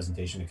do a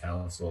presentation to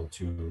council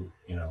to,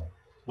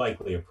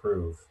 likely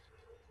approve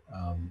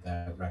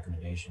that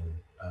recommendation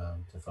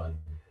to fund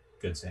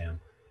Good Sam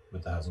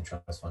with the Housing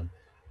Trust Fund.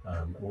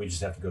 We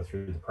just have to go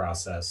through the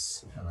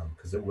process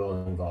because it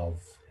will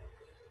involve,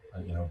 a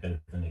bit of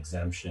an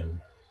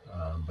exemption,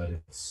 but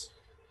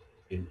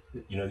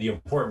the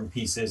important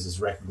piece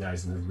is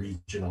recognizing the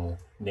regional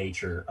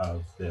nature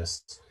of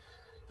this.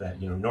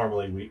 That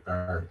normally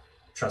our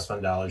trust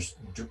fund dollars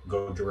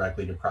go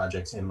directly to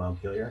projects in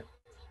Montpelier,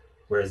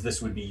 whereas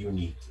this would be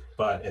unique.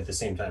 But at the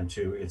same time,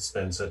 too, it's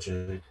been such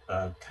a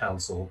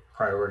council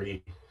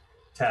priority,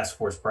 task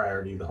force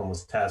priority, the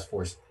homeless task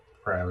force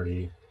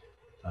priority,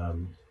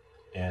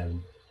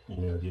 and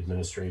the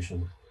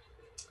administration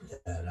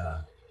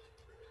that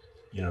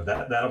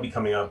that'll be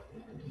coming up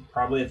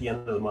probably at the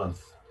end of the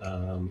month.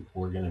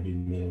 We're going to be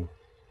meeting.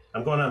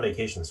 I'm going on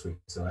vacation this week,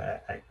 so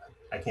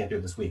I can't do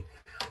it this week.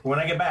 But when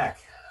I get back,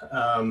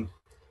 I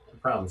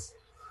promise.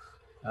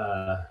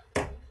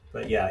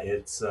 But yeah,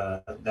 it's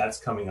that's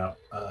coming up.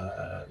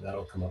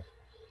 That'll come up.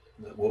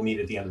 We'll meet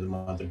at the end of the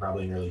month and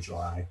probably in early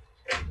July.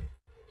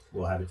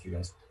 We'll have it to you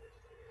guys.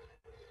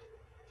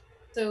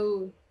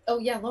 So,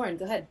 Lauren,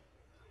 go ahead.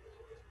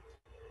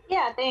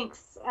 Yeah,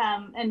 thanks.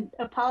 And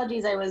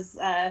apologies, I was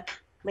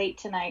late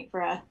tonight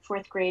for a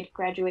 4th grade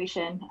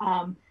graduation.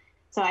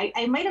 So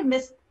I might have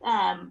missed,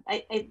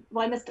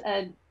 I missed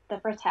the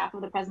first half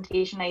of the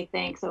presentation, I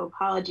think, so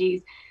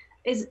apologies.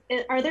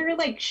 Are there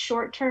like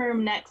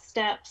short-term next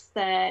steps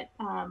that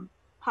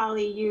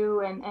Polly,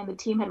 you and the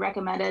team had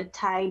recommended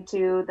tied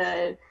to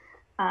the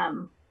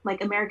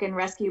American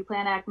Rescue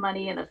Plan Act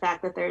money and the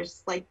fact that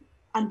there's like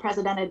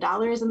unprecedented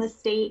dollars in the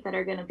state that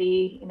are going to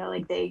be,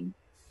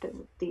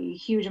 the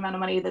huge amount of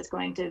money that's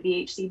going to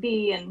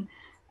VHCB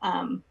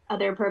and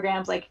other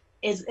programs? Like,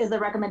 is the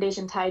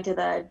recommendation tied to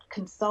the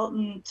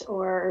consultant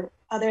or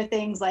other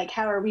things? Like,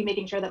 how are we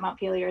making sure that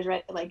Montpelier is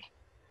right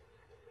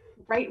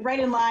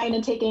in line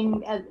and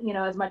taking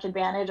as much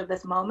advantage of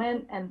this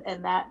moment,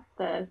 and that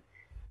the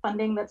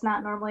funding that's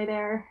not normally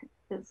there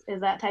is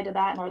that tied to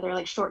that? And are there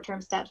like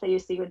short-term steps that you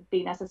see would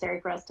be necessary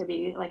for us to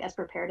be like as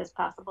prepared as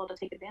possible to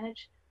take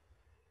advantage?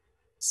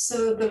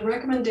 So the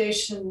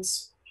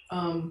recommendations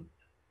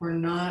were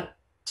not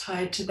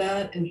tied to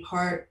that. In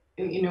part,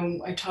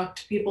 I talked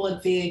to people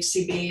at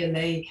VHCB and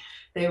they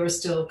were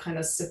still kind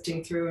of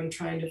sifting through and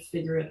trying to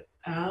figure it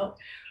out.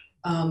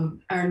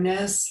 Our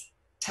NES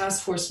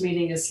task force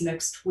meeting is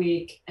next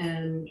week,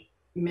 and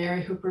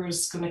Mary Hooper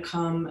is going to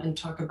come and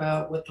talk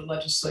about what the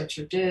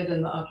legislature did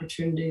and the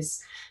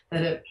opportunities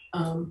that it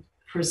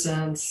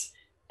presents.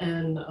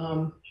 And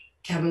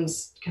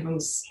Kevin's,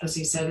 as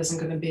he said, isn't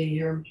going to be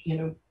here. You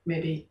know,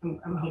 maybe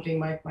I'm hoping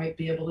Mike might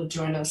be able to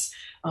join us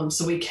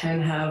so we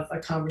can have a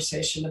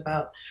conversation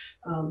about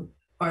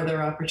are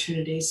there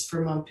opportunities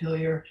for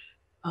Montpelier.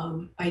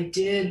 I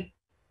did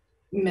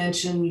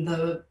mention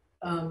the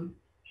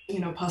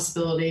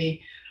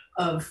possibility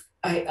of.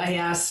 I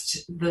asked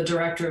the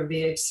director of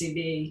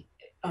VHCB,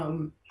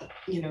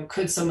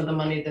 could some of the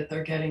money that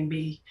they're getting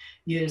be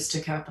used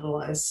to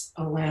capitalize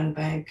a land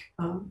bank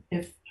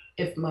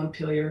if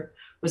Montpelier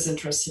was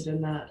interested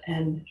in that?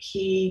 And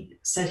he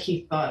said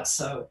he thought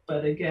so,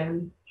 but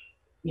again,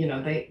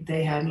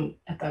 they hadn't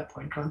at that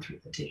point gone through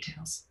the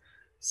details.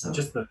 So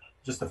just to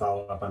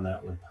follow up on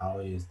that with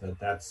Polly is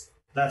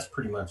that's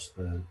pretty much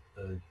the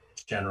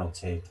general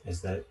take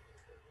is that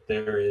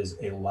there is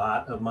a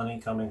lot of money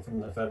coming from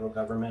the federal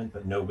government,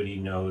 but nobody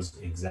knows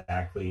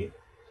exactly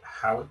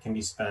how it can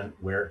be spent,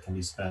 where it can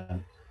be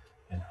spent,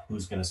 and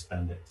who's going to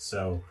spend it.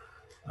 So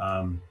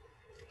I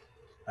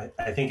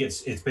think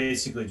it's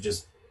basically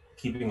just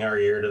keeping our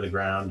ear to the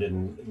ground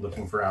and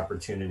looking for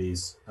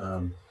opportunities.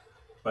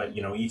 But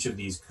each of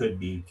these could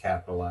be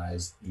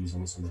capitalized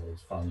using some of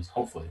those funds,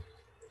 hopefully.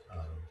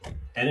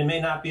 And it may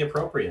not be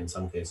appropriate in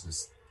some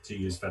cases to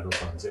use federal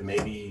funds. It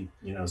may be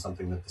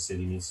something that the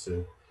city needs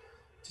to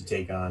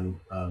take on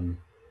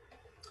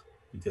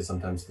because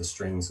sometimes the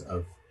strings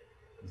of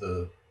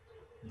the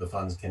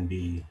funds can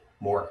be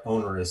more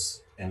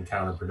onerous and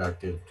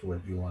counterproductive to what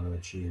you want to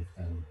achieve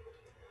than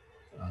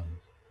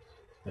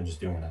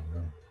just doing it on your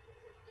own.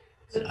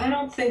 But I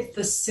don't think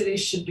the city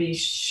should be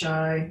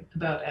shy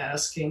about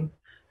asking.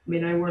 I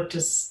mean, I worked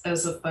as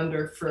a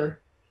funder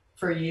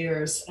for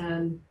years,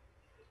 and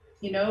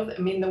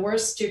the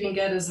worst you can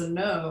get is a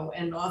no,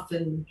 and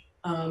often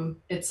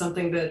it's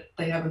something that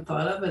they haven't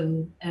thought of,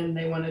 and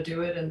they want to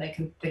do it, and they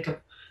can think of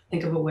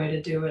a way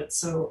to do it.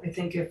 So I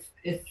think if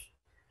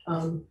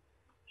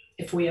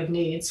we have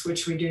needs,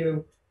 which we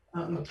do,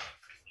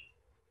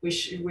 we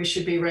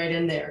should be right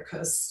in there,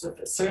 because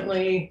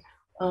certainly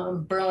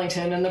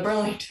Burlington and the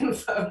Burlington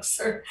folks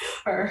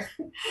are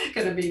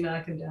going to be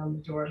knocking down the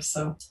door.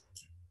 So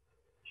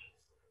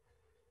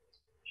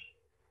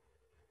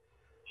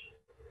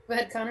go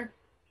ahead, Connor.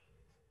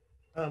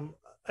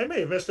 I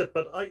may have missed it,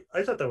 but I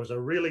thought that was a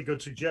really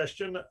good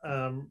suggestion,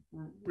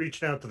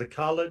 reaching out to the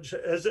college.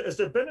 Has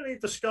there been any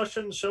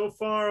discussion so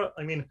far?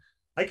 I mean,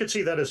 I could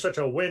see that as such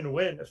a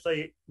win-win. If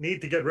they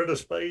need to get rid of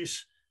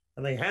space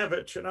and they have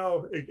it,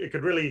 it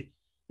could really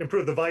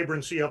improve the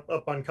vibrancy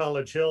up on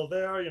College Hill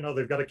there.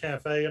 They've got a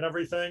cafe and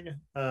everything.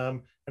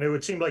 And it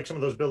would seem like some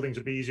of those buildings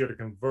would be easier to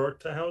convert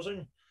to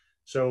housing.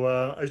 So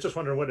I was just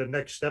wondering what the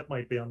next step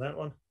might be on that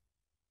one.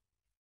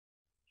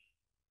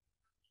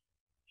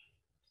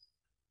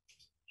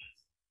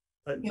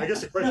 I guess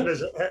the question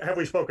is, have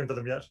we spoken to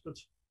them yet?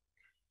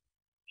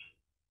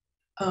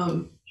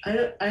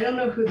 I don't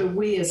know who the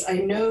we is. I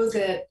know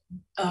that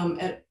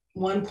at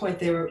one point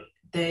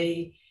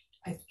they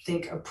I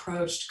think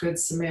approached Good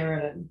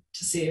Samaritan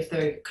to see if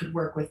they could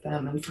work with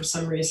them, and for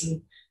some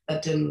reason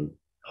that didn't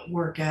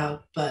work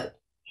out. But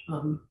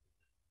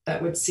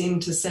that would seem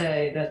to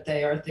say that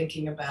they are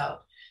thinking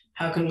about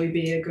how can we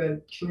be a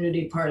good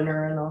community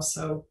partner, and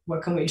also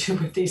what can we do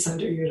with these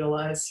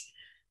underutilized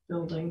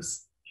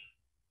buildings.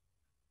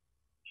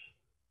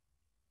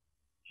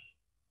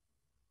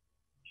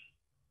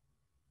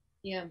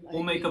 Yeah,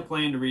 we'll make a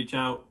plan to reach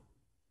out.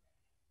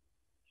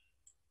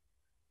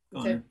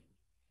 Okay.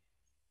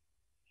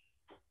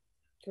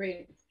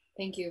 Great,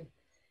 thank you.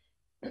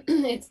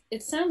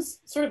 It sounds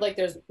sort of like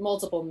there's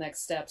multiple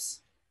next steps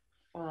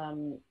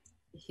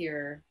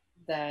here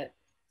that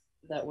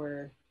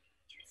we're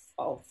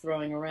all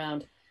throwing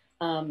around.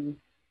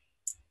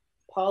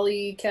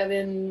 Polly,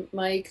 Kevin,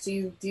 Mike,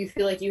 do you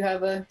feel like you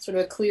have a sort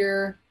of a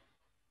clear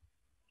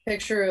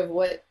picture of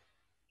what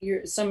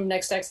some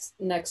next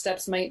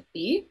steps might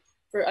be?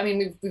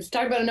 We've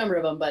talked about a number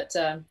of them, but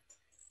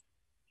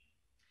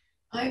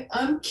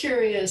I'm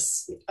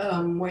curious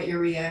what your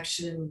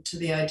reaction to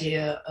the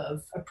idea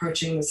of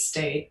approaching the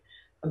state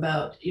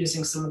about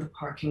using some of the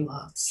parking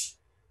lots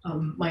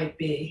might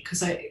be,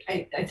 because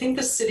I think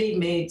the city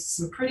made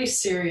some pretty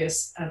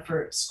serious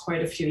efforts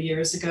quite a few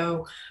years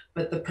ago,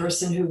 but the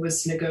person who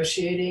was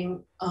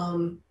negotiating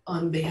on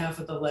behalf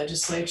of the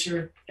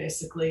legislature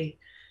basically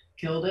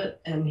killed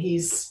it, and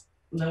he's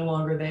no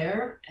longer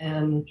there.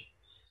 And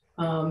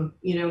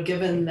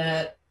given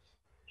that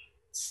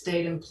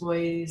state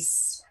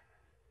employees,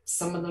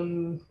 some of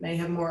them may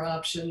have more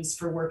options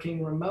for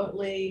working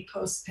remotely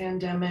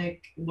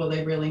post-pandemic, will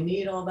they really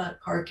need all that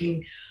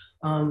parking?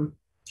 I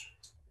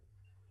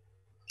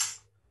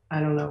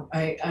don't know.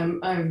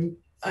 I'm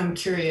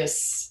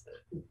curious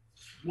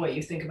what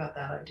you think about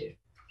that idea.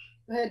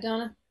 Go ahead,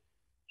 Donna.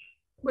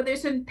 Well,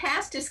 there's been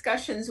past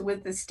discussions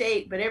with the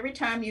state, but every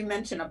time you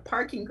mention a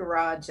parking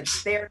garage,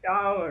 it's their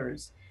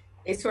dollars.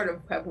 They sort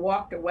of have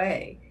walked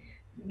away.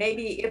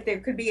 maybe if there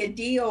could be a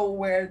deal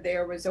where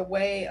there was a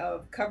way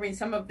of covering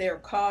some of their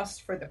costs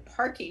for the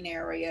parking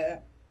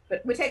area, but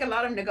it would take a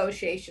lot of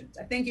negotiations.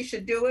 I think you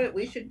should do it.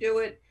 We should do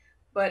it,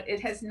 but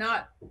it has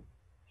not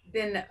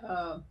been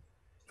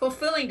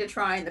fulfilling to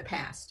try in the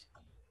past.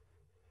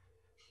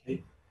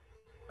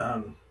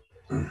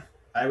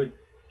 I would.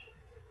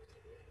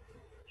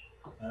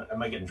 I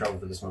might get in trouble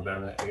for this one, but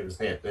I'm going to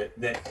say it.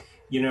 That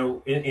you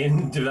know,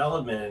 in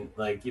development,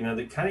 like you know,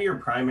 the kind of your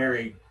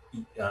primary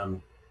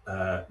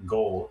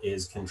goal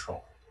is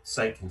control,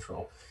 site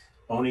control,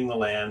 owning the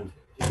land,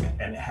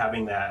 and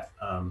having that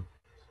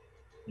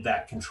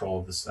that control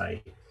of the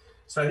site.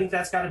 So I think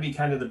that's got to be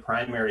kind of the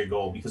primary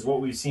goal, because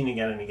what we've seen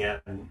again and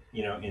again,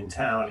 you know, in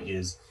town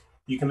is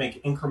you can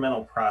make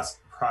incremental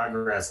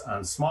progress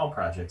on small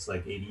projects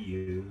like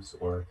ADUs,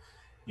 or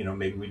you know,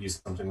 maybe we do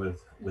something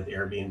with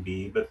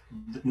Airbnb, but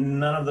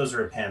none of those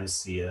are a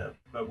panacea.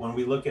 But when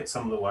we look at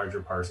some of the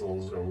larger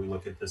parcels, or we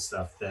look at this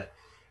stuff that,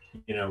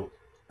 you know,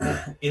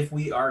 if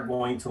we are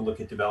going to look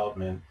at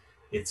development,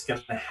 it's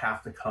going to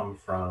have to come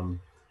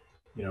from,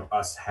 you know,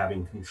 us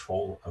having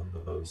control of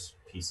those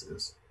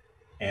pieces,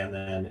 and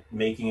then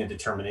making a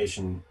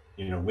determination,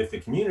 you know, with the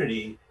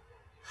community,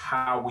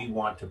 how we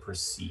want to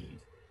proceed.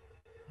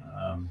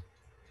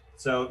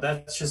 So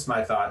that's just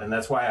my thought, and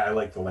that's why I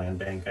like the land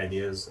bank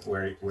ideas,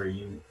 where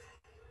you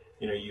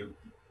know,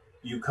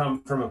 you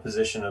come from a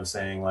position of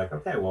saying like,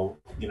 okay, well,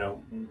 you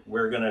know,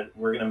 we're gonna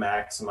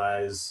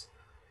maximize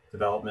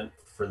development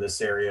for this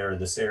area or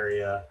this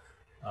area,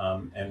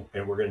 and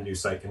we're gonna do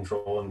site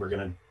control, and we're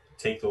gonna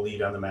take the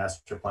lead on the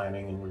master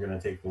planning, and we're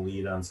gonna take the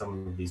lead on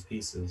some of these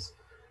pieces,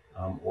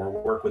 or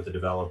work with the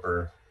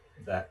developer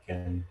that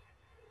can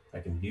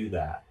do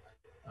that,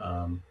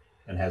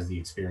 and has the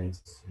experience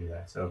to do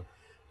that. So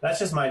that's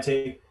just my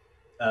take.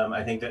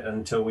 I think that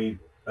until we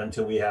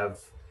have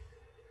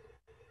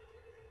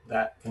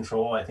that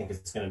control, I think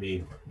it's going to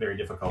be very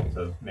difficult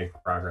to make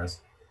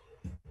progress.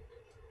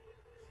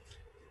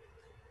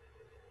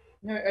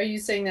 Are you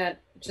saying that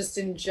just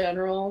in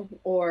general,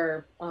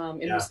 or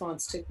in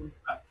response to? Okay.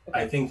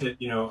 I think that,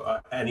 you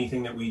know,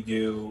 anything that we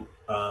do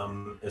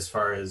as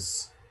far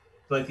as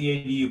like the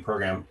ADU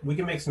program, we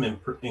can make some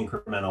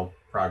incremental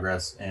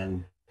progress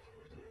and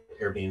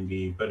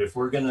Airbnb, but if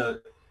we're going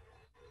to,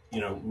 you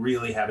know,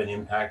 really have an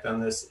impact on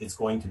this, it's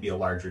going to be a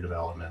larger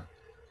development.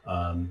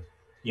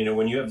 You know,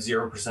 when you have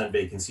 0%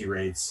 vacancy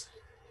rates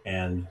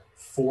and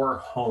 4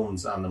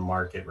 homes on the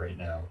market right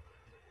now,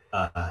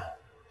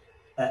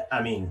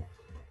 I mean,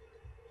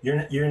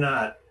 you're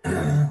not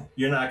going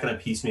to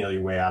piecemeal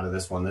your way out of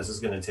this one. This is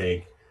going to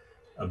take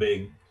a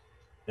big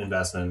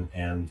investment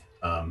and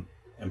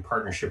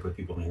partnership with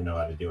people who know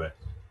how to do it.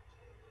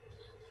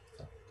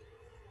 So,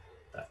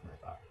 that's my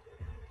thought.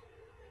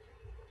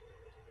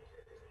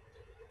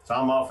 So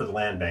I'm all for the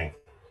land bank.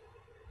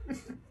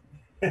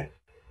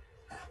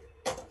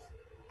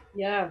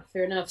 Yeah,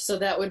 fair enough. So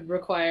that would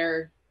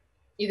require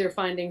either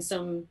finding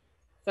some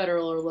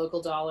federal or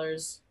local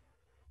dollars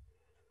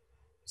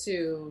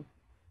to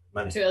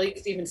at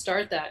least even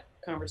start that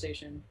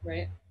conversation,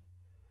 right?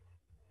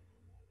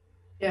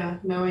 Yeah,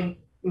 knowing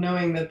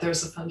that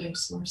there's a funding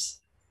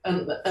source,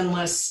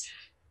 unless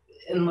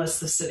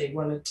the city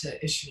wanted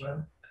to issue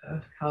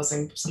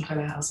some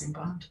kind of housing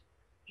bond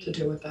to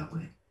do it that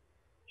way.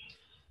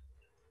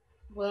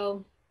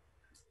 Well,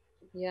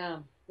 yeah,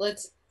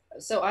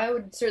 so I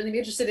would certainly be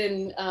interested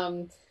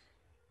in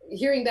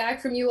hearing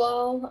back from you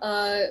all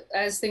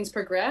as things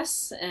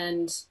progress,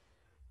 and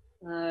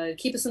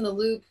keep us in the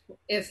loop.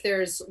 If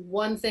there's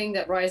one thing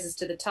that rises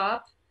to the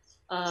top,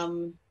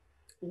 you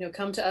know,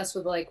 come to us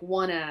with like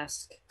one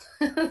ask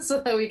so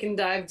that we can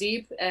dive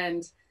deep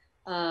and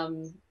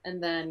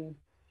then.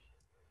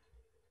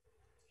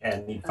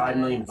 And need $5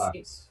 million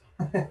bucks.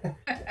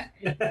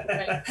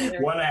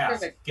 Right, one ask.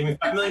 Perfect. Give me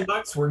 $5 million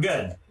bucks. We're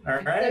good. All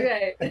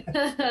right. Okay.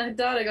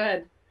 Donna, go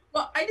ahead.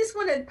 Well, I just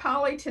wanted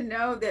Polly to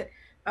know that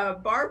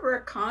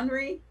Barbara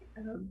Conry,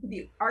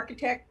 the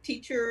architect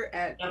teacher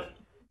at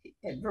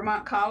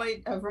Vermont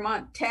College,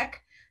 Vermont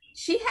Tech,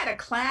 she had a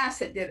class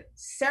that did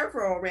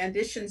several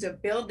renditions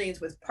of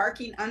buildings with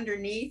parking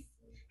underneath,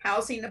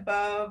 housing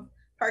above,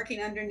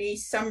 parking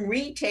underneath, some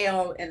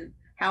retail and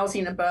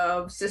housing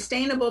above,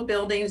 sustainable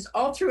buildings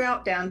all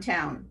throughout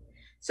downtown.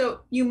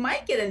 So you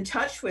might get in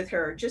touch with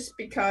her, just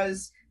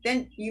because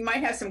then you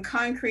might have some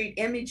concrete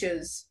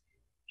images,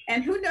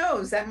 and who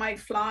knows, that might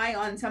fly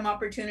on some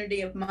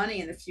opportunity of money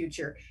in the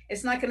future.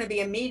 It's not going to be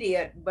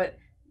immediate, but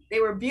they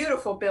were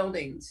beautiful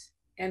buildings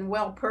and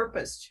well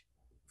purposed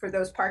for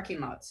those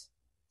parking lots.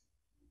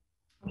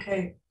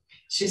 Okay.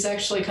 She's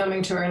actually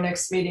coming to our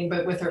next meeting,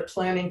 but with her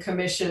planning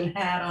commission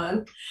hat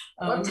on.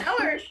 Well, tell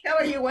her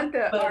you want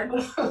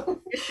the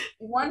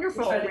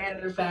wonderful try to get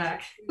her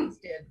back.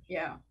 Did.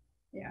 Yeah.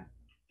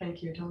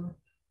 Thank you, Donna.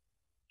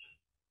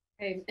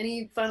 Hey,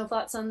 any final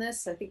thoughts on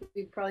this? I think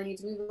we probably need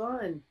to move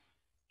on.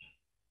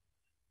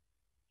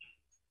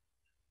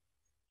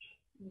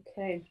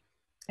 Okay.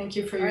 Thank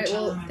you for your time.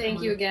 Well,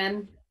 thank you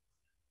again.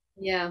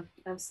 Yeah,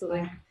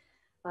 absolutely.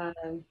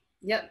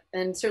 Yep,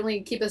 and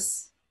certainly keep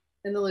us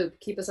in the loop.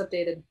 Keep us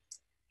updated.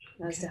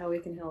 as to how we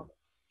can help.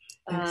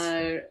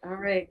 Thanks. All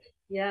right.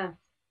 Yeah.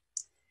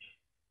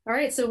 All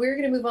right. So we're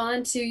going to move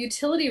on to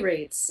utility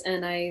rates.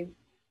 And I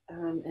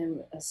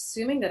am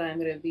assuming that I'm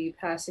going to be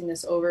passing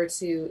this over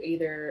to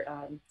either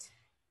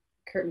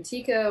Kurt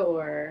Matika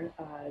or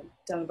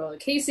Donna Barlow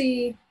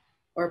Casey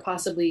or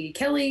possibly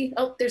Kelly.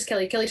 Oh, there's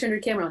Kelly. Kelly turned her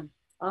camera on.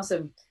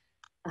 Awesome.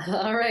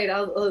 All right.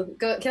 I'll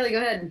go. Kelly, go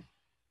ahead.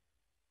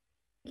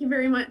 Thank you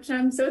very much.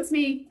 So it's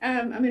me.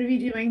 I'm going to be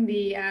doing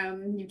the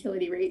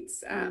utility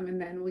rates,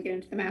 and then we get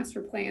into the master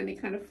plan. They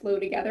kind of flow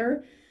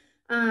together.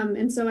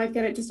 And so I've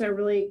got just a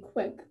really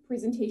quick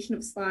presentation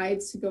of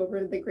slides to go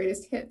over the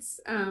greatest hits.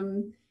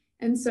 And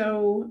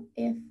so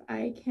if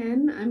I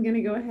can, I'm going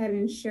to go ahead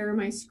and share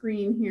my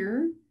screen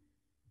here.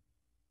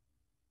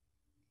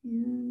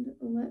 And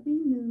let me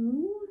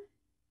know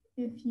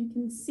if you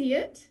can see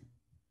it.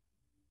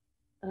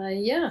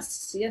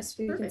 Yes,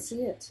 we Perfect. Can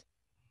see it.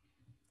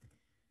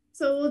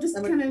 So we'll just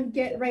kind of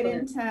get right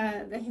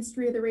into the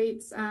history of the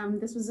rates.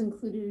 This was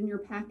included in your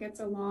packets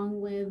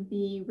along with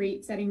the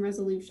rate setting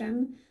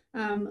resolution.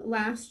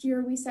 Last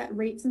year we set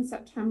rates in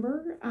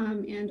September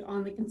and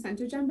on the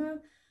consent agenda,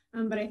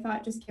 but I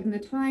thought just given the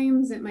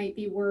times, it might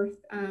be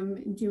worth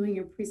doing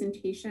a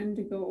presentation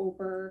to go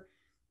over,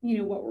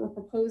 what we're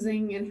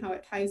proposing and how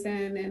it ties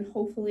in, and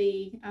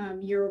hopefully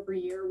year over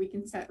year we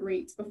can set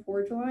rates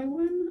before July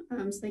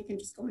 1, so they can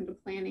just go into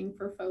planning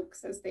for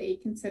folks as they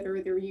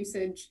consider their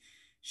usage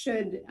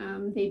should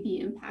they be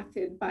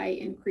impacted by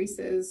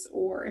increases,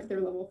 or if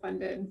they're level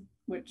funded,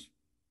 which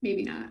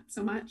maybe not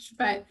so much,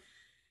 but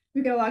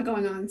we've got a lot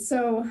going on.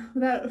 So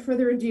without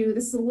further ado,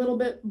 this is a little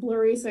bit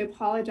blurry, so I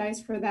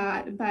apologize for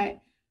that, but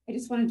I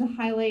just wanted to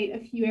highlight a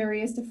few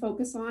areas to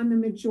focus on. The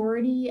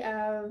majority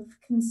of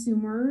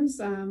consumers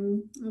of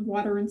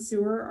water and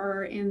sewer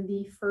are in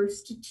the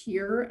first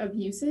tier of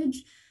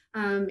usage.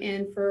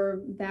 And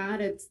for that,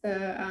 it's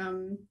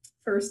the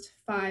first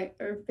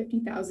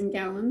 50,000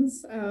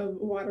 gallons of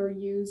water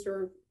used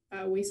or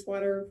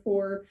wastewater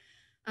for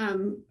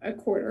a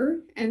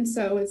quarter. And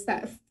so it's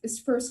this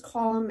first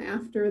column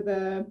after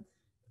the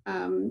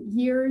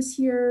years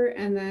here.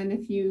 And then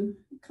if you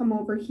come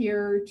over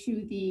here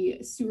to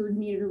the sewer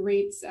meter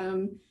rates,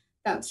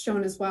 that's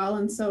shown as well.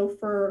 And so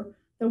for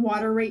the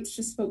water rates,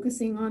 just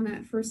focusing on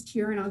that first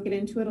tier, and I'll get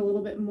into it a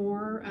little bit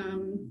more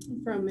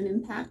from an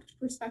impact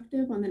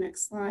perspective on the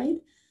next slide.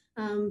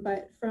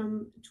 But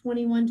from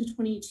 21 to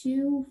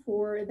 22,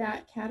 for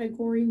that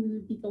category, we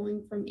would be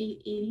going from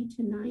 880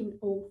 to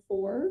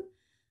 904.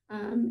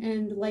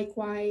 And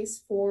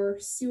likewise for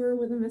sewer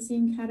within the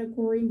same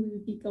category, we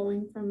would be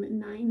going from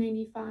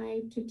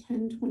 995 to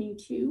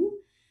 1022.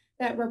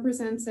 That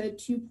represents a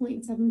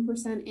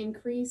 2.7%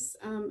 increase.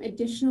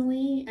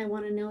 Additionally, I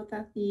want to note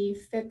that the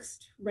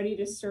fixed ready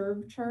to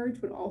serve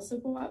charge would also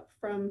go up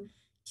from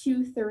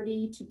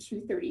 230 to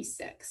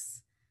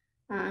 236.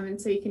 And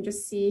so you can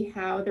just see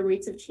how the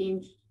rates have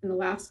changed in the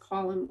last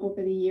column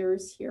over the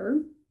years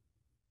here.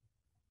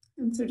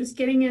 And so just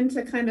getting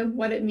into kind of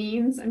what it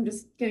means, I'm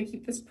just going to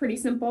keep this pretty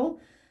simple.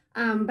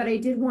 But I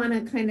did want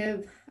to kind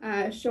of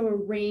show a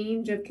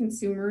range of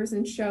consumers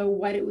and show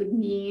what it would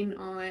mean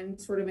on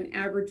sort of an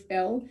average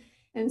bill.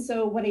 And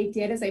so what I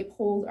did is I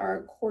pulled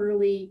our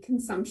quarterly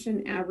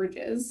consumption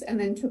averages and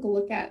then took a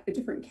look at the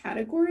different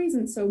categories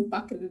and so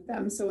bucketed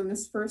them. So in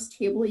this first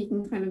table, you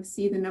can kind of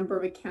see the number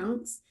of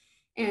accounts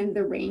and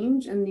the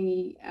range and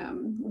the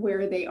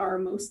where they are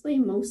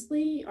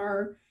mostly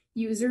our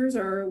users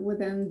are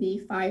within the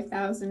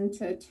 5,000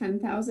 to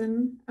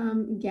 10,000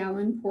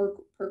 gallon per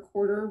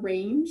quarter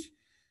range.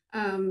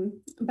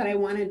 But I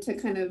wanted to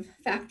kind of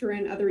factor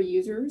in other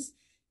users.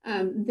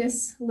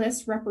 This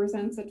list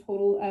represents a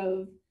total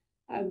of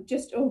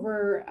just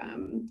over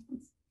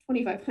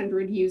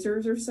 2,500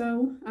 users or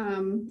so.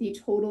 The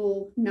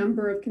total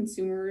number of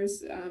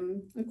consumers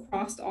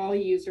across all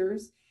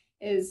users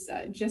is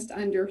just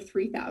under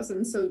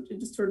 3,000. So it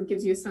just sort of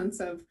gives you a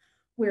sense of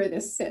where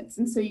this sits.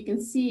 And so you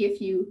can see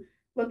if you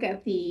look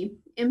at the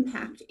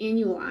impact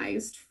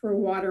annualized for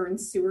water and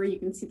sewer, you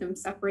can see them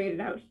separated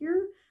out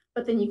here,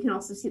 but then you can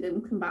also see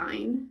them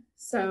combined.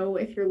 So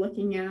if you're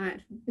looking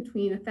at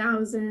between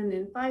 1,000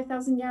 and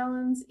 5,000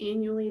 gallons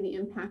annually, the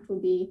impact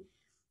will be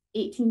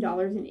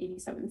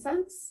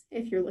 $18.87.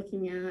 If you're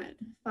looking at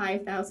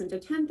 5,000 to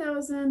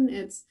 10,000,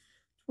 it's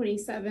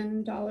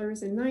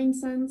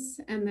 $27.09.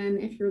 And then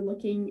if you're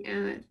looking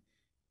at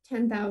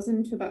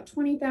 10,000 to about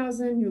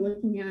 20,000, you're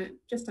looking at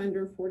just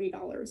under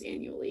 $40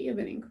 annually of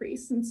an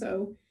increase. And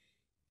so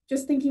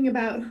just thinking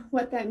about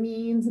what that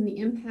means and the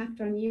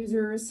impact on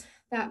users,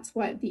 that's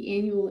what the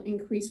annual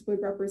increase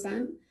would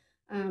represent.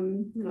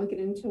 And I'll get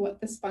into what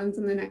this funds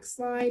in the next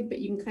slide, but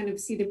you can kind of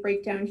see the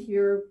breakdown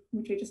here,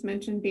 which I just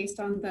mentioned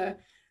based on the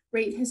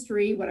rate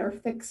history, what our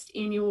fixed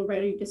annual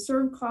ready to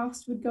serve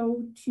cost would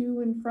go to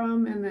and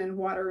from, and then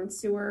water and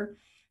sewer.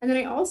 And then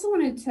I also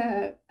wanted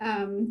to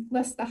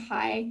list the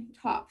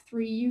top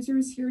 3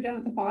 users here down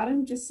at the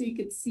bottom, just so you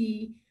could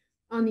see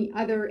on the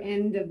other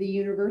end of the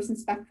universe and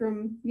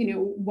spectrum,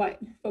 what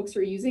folks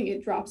are using.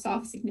 It drops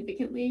off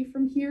significantly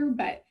from here,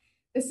 but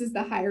this is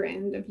the higher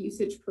end of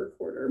usage per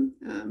quarter,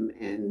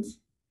 and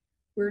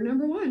we're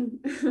number one.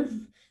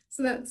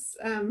 So that's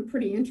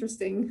pretty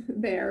interesting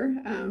there.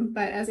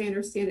 But as I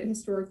understand it,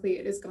 historically,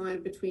 it has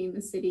gone between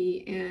the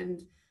city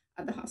and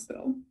the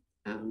hospital,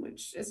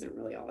 which isn't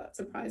really all that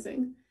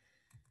surprising.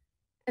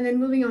 And then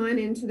moving on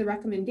into the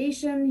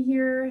recommendation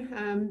here,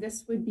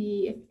 this would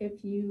be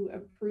if you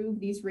approve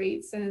these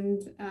rates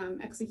and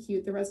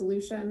execute the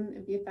resolution,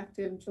 it'd be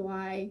effective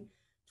July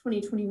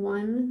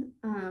 2021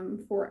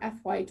 for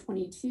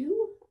FY22,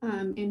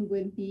 and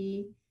would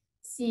be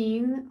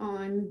seen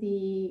on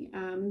the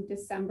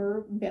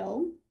December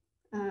bill.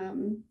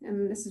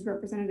 And this is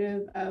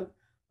representative of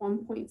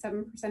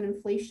 1.7%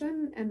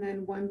 inflation and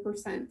then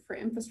 1% for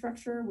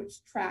infrastructure,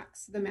 which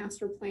tracks the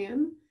master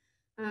plan.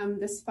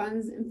 This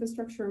funds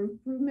infrastructure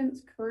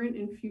improvements, current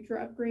and future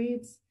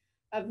upgrades.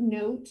 Of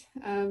note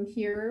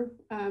here,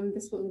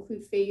 this will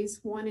include phase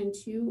 1 and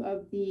 2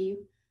 of the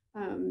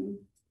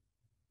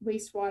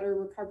wastewater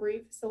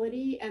recovery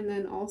facility, and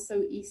then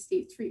also East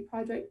State Street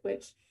project,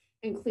 which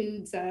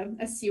includes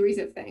a series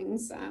of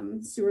things,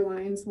 sewer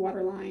lines,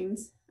 water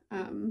lines,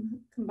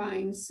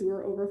 combined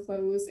sewer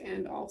overflows,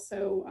 and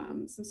also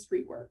some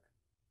street work.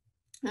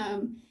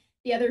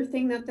 The other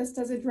thing that this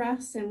does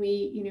address, and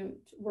we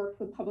work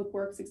with Public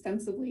Works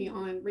extensively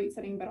on rate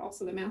setting, but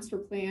also the master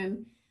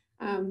plan,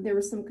 there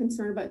was some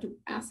concern about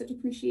asset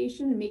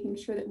depreciation and making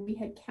sure that we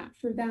had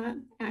captured that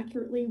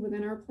accurately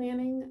within our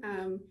planning.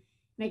 And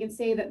I can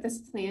say that this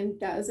plan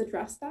does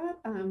address that.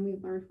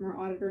 We've learned from our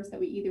auditors that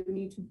we either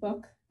need to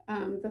book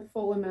the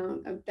full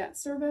amount of debt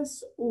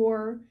service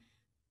or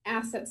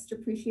assets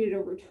depreciated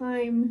over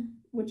time,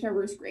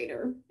 whichever is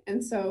greater.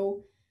 And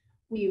so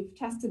we've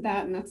tested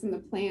that, and that's in the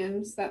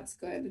plan, so that's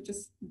good. It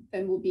just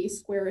then will be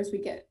square as we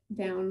get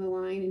down the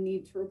line and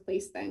need to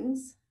replace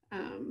things.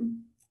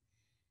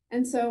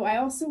 And so I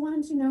also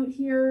wanted to note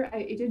here,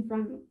 I did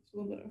run a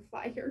little bit of a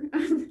fly here.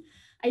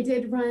 I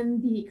did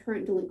run the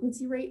current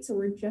delinquency rate, so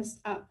we're just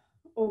up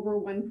over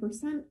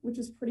 1%, which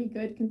is pretty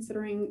good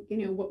considering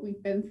what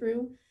we've been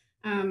through.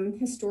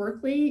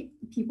 Historically,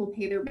 people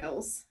pay their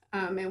bills,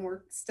 and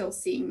we're still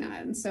seeing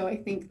that. And so I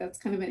think that's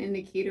kind of an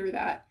indicator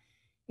that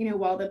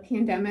while the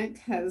pandemic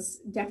has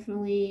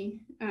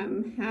definitely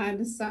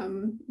had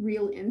some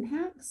real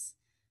impacts,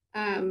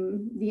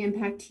 the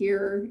impact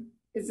here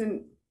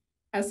isn't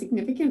as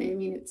significant. I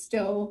mean, it's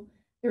still,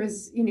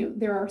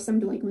 there are some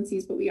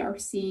delinquencies, but we are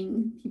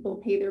seeing people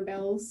pay their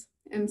bills.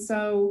 And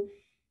so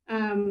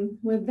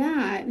with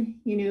that,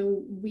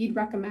 we'd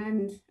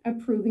recommend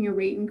approving a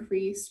rate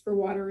increase for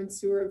water and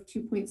sewer of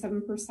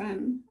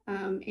 2.7%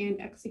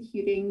 and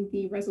executing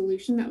the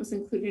resolution that was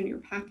included in your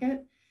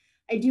packet.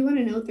 I do want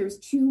to note there's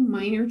 2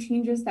 minor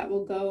changes that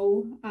will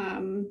go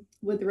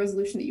with the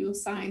resolution that you will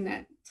sign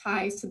that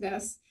ties to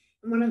this.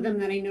 And one of them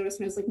that I noticed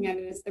when I was looking at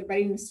it is the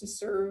readiness to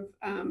serve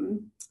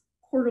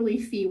quarterly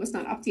fee was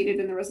not updated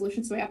in the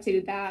resolution, so I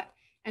updated that.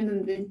 And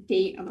then the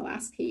date on the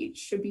last page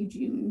should be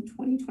June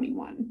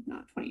 2021,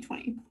 not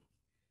 2020.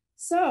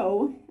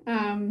 So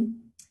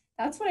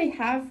that's what I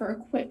have for a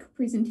quick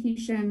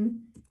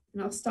presentation,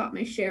 and I'll stop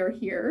my share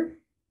here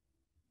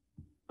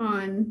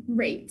on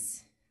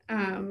rates.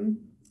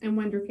 And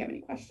wonder if you have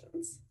any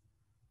questions.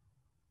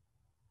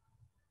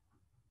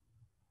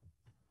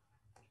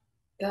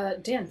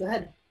 Dan, go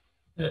ahead.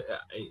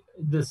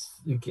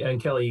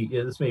 And Kelly,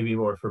 this may be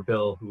more for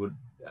Bill, who would,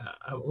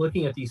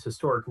 looking at these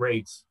historic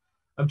rates,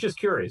 I'm just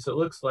curious. It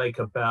looks like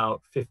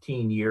about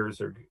 15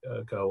 years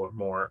ago or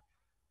more,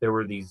 there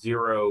were these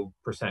 0%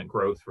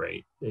 growth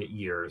rate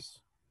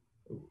years.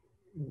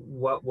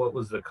 What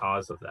was the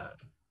cause of that?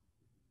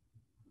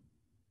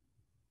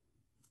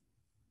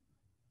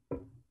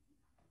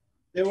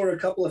 There were a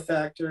couple of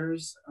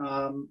factors.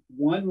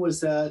 One was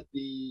that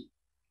the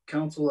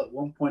council at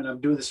one point, I'm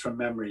doing this from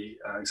memory,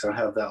 so I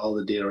have all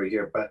the data right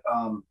here, but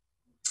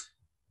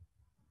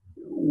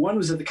one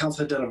was that the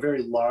council had done a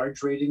very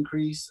large rate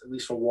increase, at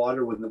least for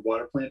water, when the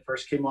water plant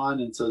first came on,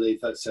 and so they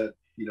said,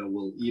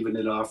 we'll even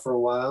it off for a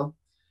while.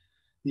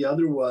 The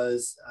other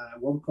was,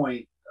 at one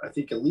point, I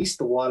think at least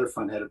the water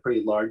fund had a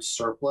pretty large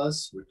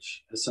surplus,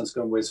 which has since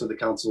gone away, so the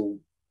council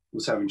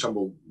was having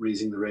trouble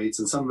raising the rates,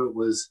 and some of it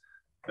was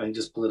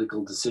just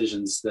political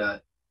decisions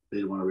that they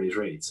didn't want to raise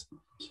rates.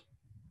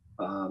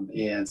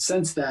 And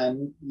since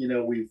then,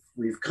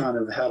 we've kind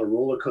of had a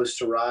roller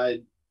coaster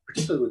ride,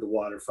 particularly with the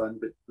water fund,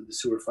 but with the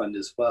sewer fund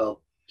as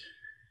well,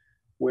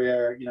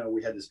 where,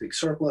 we had this big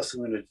surplus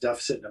and we had a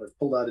deficit, and it was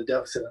pulled out of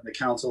deficit, and the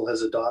council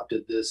has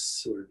adopted this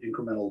sort of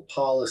incremental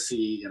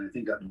policy, and I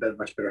think got a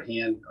much better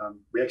hand.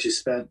 We actually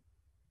spent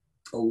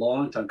a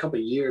long time, a couple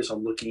of years,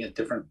 on looking at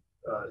different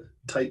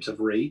types of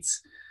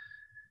rates.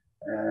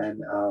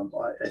 And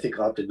I think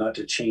opted not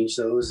to change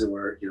those. They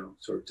were,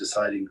 sort of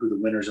deciding who the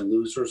winners and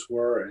losers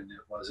were, and it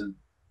wasn't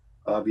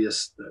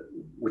obvious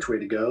which way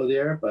to go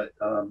there. But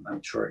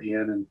I'm sure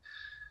Ann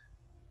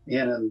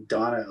and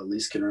Donna at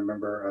least can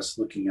remember us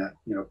looking at,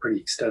 pretty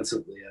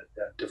extensively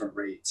at different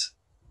rates.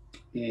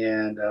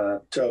 And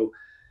so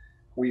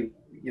we,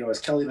 as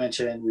Kelly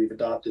mentioned, we've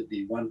adopted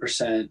the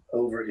 1%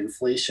 over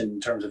inflation in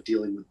terms of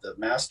dealing with the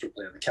master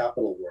plan, the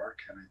capital work,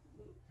 and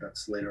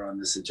that's later on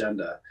this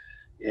agenda.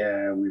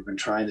 And we've been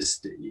trying to,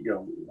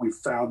 we've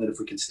found that if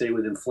we can stay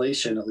with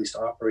inflation, at least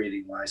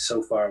operating wise,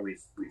 so far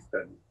we've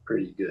been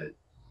pretty good.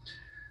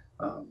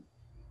 I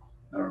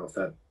don't know if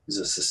that is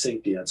a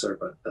succinct answer,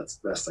 but that's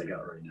the best I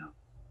got right now.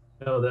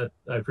 No,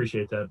 I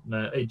appreciate that.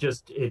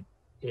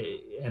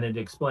 And it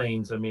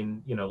explains, I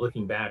mean,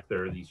 looking back,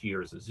 there are these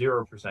years of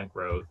 0%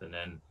 growth. And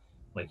then,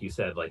 like you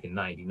said, like in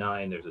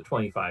 99, there's a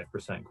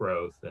 25%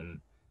 growth,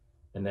 and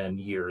then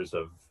years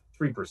of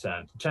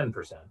 3%,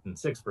 10%, and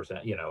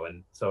 6%,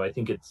 and so I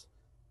think it's,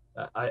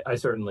 I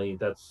certainly,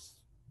 that's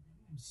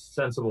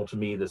sensible to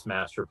me, this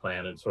master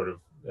plan, and sort of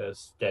a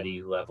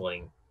steady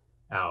leveling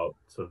out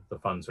so that the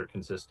funds are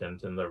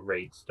consistent and the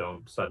rates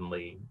don't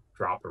suddenly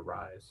drop or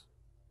rise.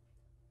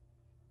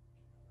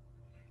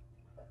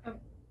 Go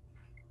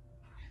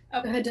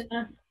ahead,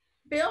 Dana.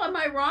 Bill, am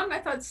I wrong? I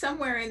thought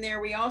somewhere in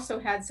there we also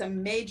had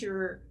some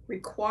major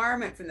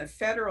requirement from the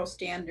federal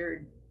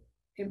standard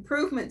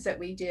improvements that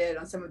we did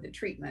on some of the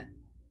treatment.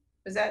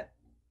 Was that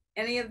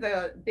any of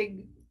the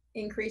big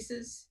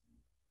increases?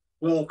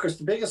 Well, of course,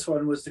 the biggest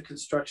one was the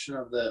construction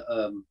of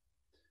the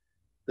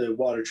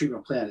water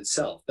treatment plant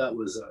itself. That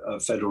was a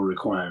federal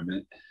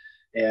requirement.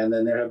 And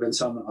then there have been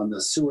some on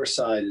the sewer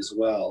side as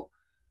well.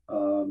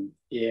 And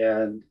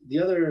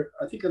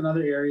I think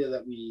another area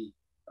that we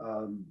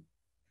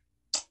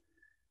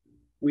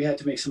had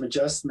to make some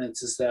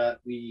adjustments is that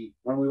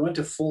when we went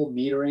to full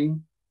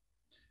metering,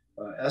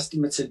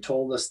 estimates had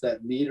told us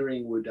that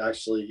metering would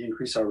actually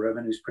increase our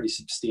revenues pretty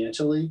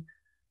substantially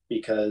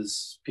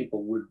because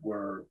people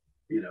were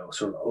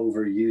sort of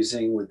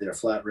overusing with their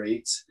flat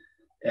rates.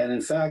 And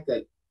in fact,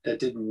 that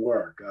didn't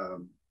work.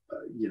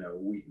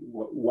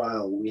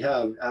 While we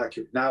have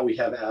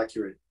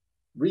accurate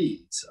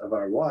reads of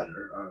our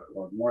water,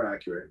 or more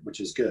accurate, which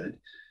is good,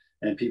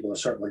 and people are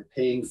certainly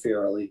paying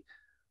fairly,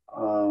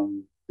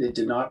 it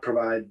did not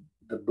provide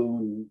the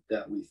boon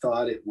that we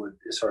thought it would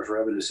as far as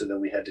revenue. So then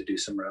we had to do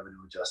some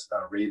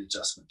rate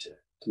adjustment to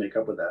make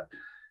up with that.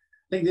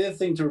 I think the other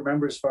thing to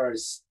remember as far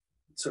as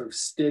sort of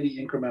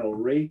steady incremental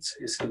rates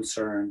is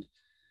concerned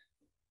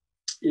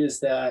is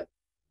that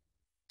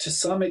to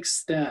some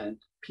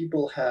extent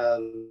people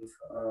have,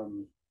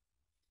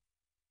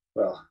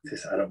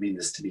 I don't mean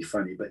this to be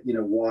funny, but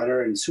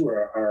water and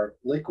sewer are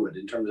liquid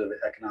in terms of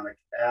economic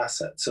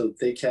assets. So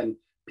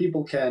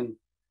people can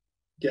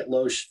get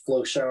low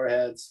flow shower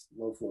heads,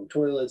 low flow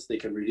toilets. They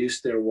can reduce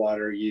their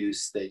water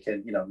use. They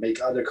can,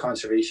 make other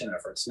conservation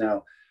efforts.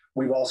 Now,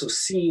 we've also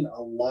seen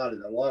a lot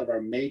of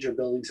our major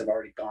buildings have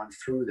already gone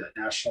through that.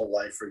 National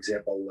Life, for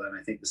example, and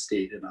I think the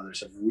state and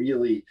others have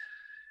really,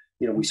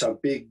 we saw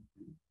big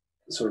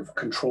sort of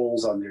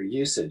controls on their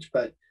usage.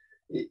 But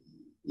it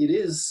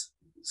is,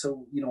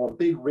 so, a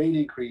big rate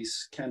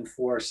increase can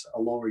force a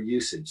lower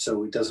usage.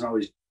 So it doesn't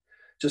always,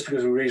 just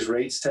because we raise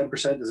rates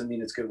 10% doesn't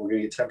mean it's good. We're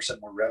going to get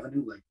 10% more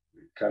revenue, like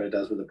it kind of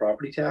does with the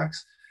property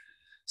tax.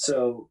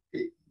 So,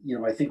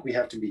 I think we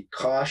have to be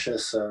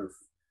cautious of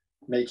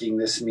making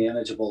this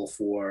manageable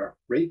for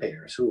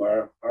ratepayers who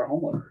are our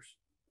homeowners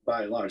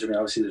by and large. I mean,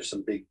 obviously there's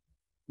some big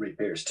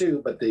ratepayers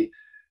too, but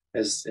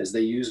as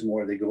they use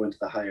more, they go into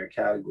the higher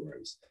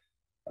categories.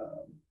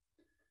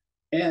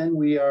 And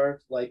we are,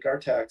 like our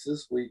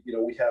taxes, we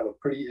have a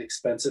pretty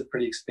expensive,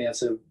 pretty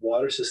expansive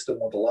water system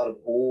with a lot of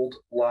old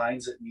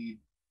lines that need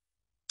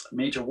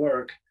major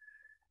work.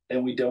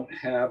 And we don't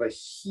have a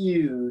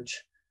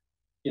huge,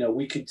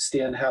 we could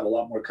stand to have a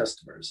lot more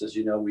customers. As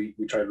you know, we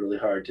tried really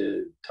hard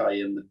to tie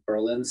in the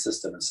Berlin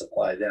system and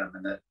supply them,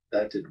 and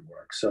that didn't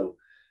work. So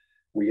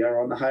we are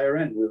on the higher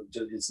end.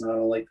 It's not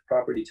unlike the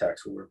property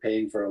tax where we're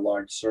paying for a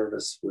large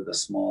service with a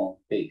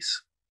small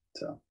base.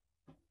 So.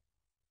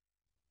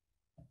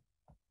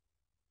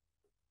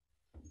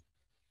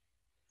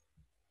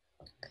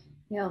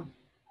 Yeah.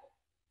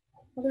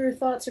 Other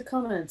thoughts or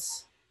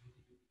comments?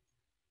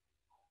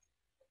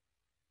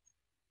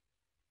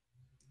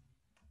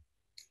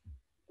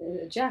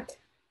 Jack.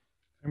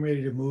 I'm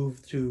ready to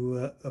move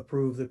to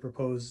approve the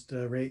proposed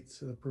rates,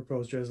 the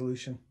proposed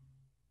resolution.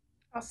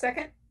 I'll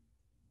second.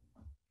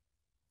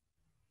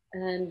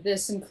 And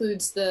this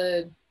includes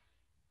the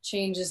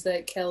changes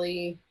that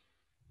Kelly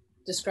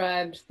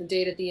described, the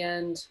date at the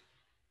end.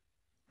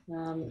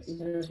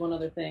 There's one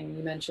other thing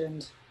you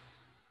mentioned.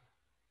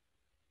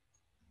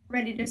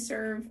 Ready to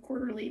serve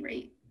quarterly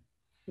rate.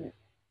 Yeah.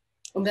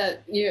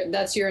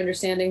 That's your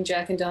understanding,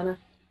 Jack and Donna?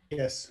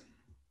 Yes.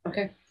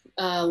 Okay.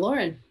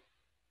 Lauren.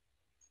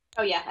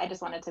 Oh yeah, I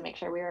just wanted to make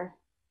sure we were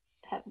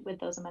with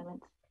those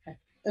amendments.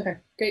 Okay,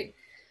 great.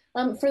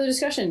 Further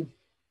discussion?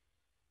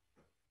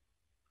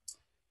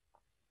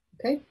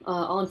 Okay,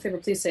 all in favor,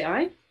 please say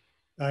aye.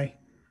 Aye.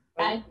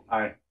 Aye.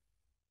 Aye.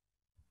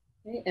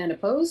 Okay, and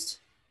opposed?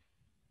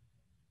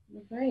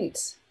 All right.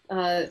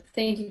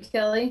 Thank you,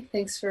 Kelly.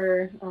 Thanks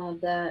for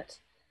that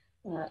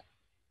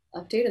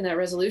update and that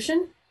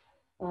resolution.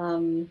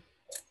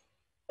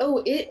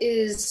 It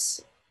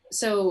is,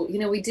 so,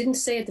 we didn't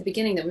say at the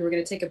beginning that we were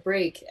going to take a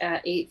break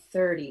at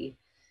 8:30.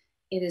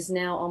 it is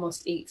now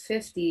almost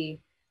 8:50.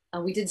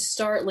 We did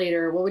start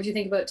later. What would you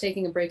think about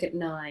taking a break at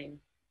 9?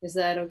 Is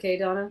that okay,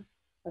 Donna?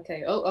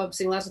 Okay. Oh, I'm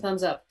seeing lots of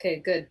thumbs up. Okay,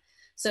 good.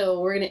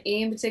 So we're going to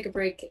aim to take a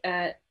break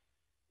at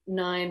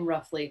 9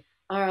 roughly.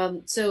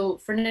 So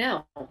for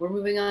now, we're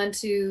moving on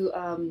to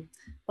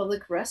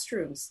public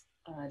restrooms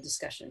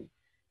discussion.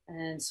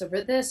 And so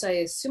for this, I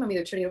assume I'm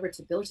either turning over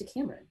to Bill or to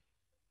Cameron.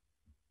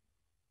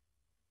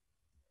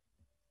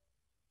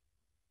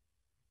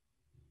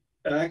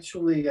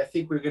 Actually, I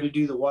think we're going to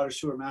do the water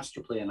sewer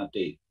master plan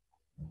update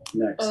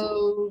next.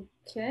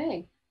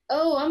 Okay.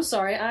 Oh, I'm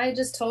sorry. I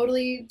just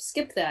totally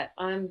skipped that.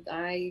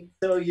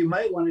 So you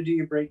might want to do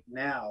your break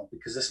now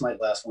because this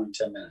might last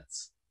 10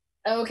 minutes.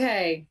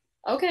 Okay.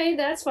 Okay,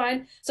 that's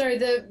fine. Sorry,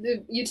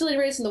 the utility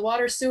rates and the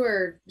water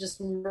sewer just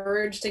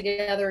merged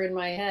together in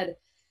my head,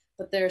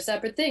 but they're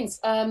separate things.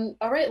 All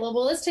right, well,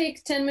 let's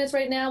take 10 minutes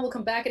right now. We'll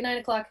come back at 9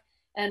 o'clock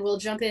and we'll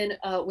jump in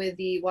with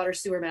the water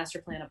sewer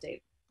master plan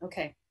update.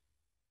 Okay.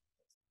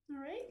 All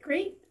right,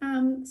 great.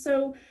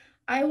 So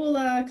I will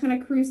kind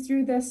of cruise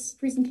through this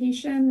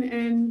presentation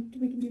and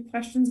we can do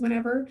questions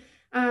whenever.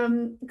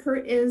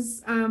 Kurt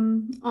is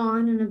on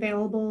and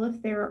available if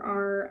there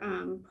are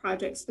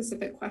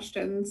project-specific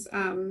questions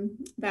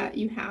that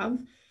you have,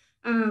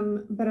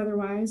 but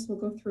otherwise we'll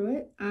go through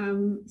it.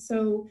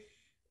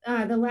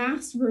 The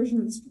last version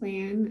of this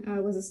plan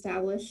was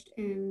established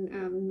in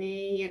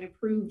May and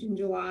approved in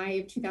July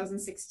of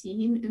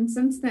 2016. And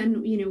since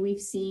then,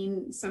 we've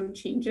seen some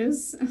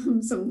changes,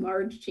 some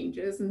large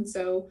changes. And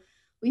so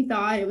we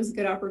thought it was a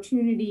good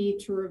opportunity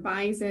to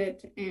revise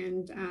it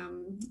and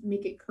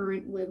make it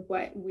current with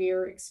what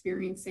we're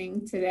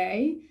experiencing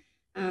today.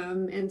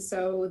 And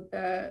so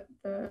the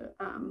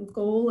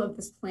goal of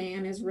this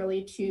plan is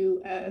really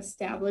to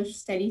establish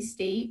steady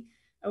state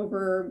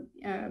over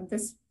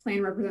this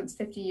plan represents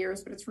 50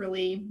 years, but it's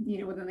really,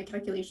 within the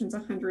calculations,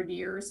 100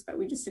 years, but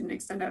we just didn't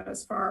extend out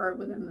as far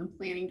within the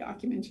planning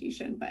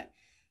documentation, but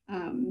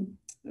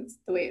that's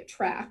the way it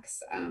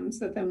tracks, so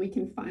that then we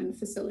can fund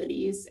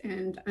facilities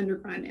and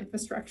underground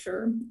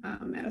infrastructure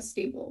at a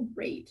stable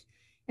rate.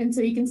 And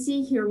so you can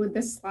see here with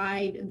this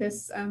slide,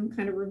 this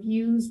kind of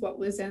reviews what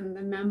was in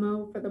the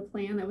memo for the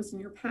plan that was in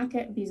your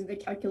packet. These are the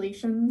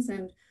calculations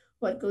and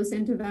what goes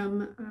into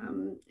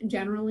them.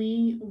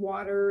 Generally,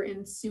 water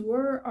and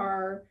sewer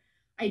are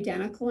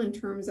identical in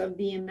terms of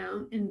the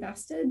amount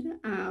invested.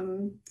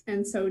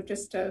 And so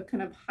just to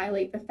kind of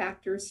highlight the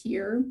factors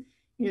here,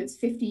 it's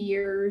 50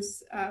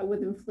 years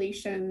with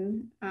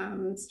inflation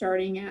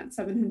starting at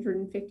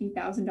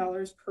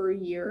 $750,000 per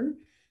year.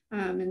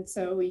 And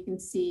so you can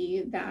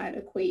see that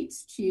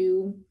equates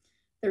to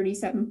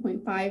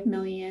 37.5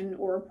 million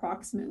or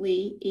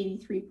approximately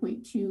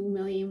 83.2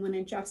 million when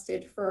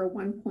adjusted for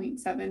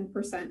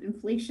 1.7%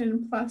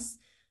 inflation plus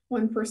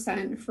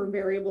 1% for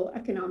variable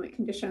economic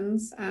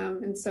conditions.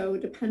 And so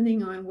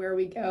depending on where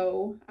we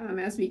go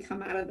as we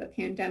come out of the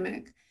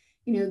pandemic,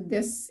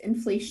 this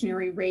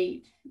inflationary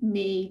rate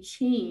may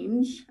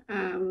change.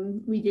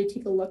 We did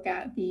take a look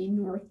at the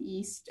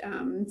Northeast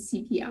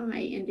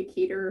CPI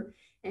indicator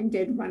and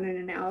did run an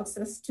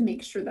analysis to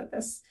make sure that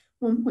this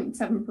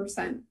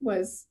 1.7%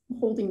 was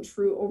holding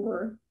true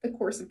over the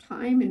course of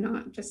time and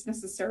not just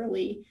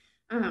necessarily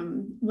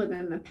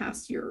within the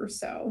past year or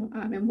so.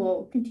 And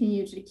we'll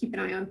continue to keep an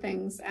eye on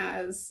things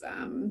as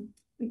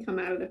we come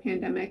out of the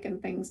pandemic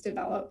and things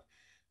develop.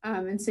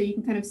 And so you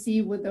can kind of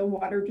see with the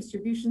water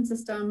distribution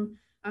system,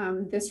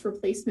 this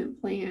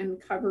replacement plan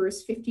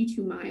covers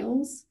 52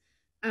 miles.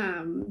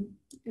 And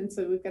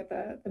so we've got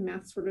the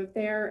math sort of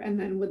there. And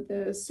then with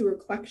the sewer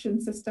collection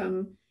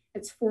system,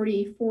 it's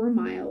 44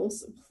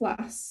 miles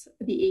plus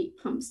the 8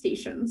 pump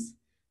stations.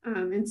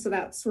 And so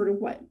that's sort of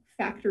what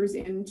factors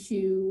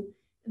into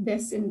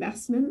this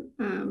investment.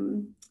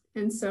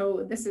 And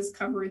so this is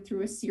covered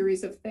through a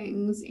series of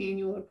things,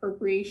 annual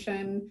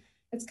appropriation,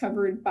 it's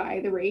covered by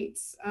the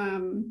rates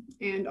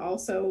and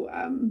also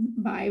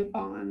by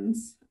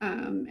bonds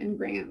and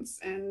grants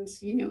and,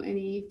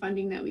 any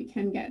funding that we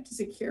can get to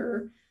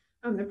secure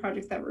the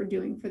projects that we're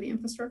doing for the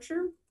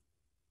infrastructure.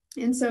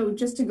 And so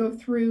just to go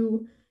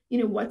through,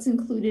 what's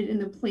included in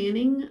the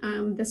planning,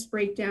 this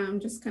breakdown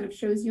just kind of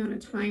shows you on a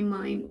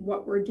timeline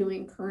what we're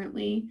doing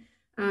currently.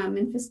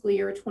 In fiscal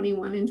year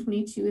 21 and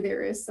 22,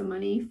 there is some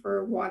money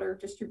for water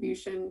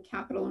distribution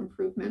capital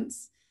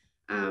improvements.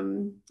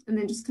 And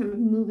then just kind of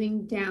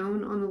moving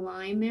down on the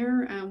line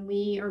there,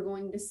 we are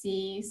going to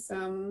see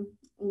some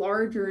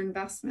larger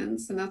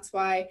investments. And that's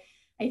why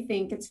I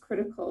think it's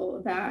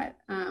critical that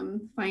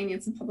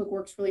Finance and Public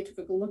Works really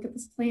took a look at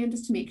this plan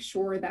just to make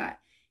sure that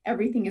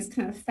everything is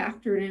kind of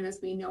factored in as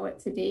we know it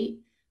to date.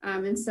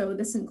 And so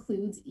this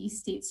includes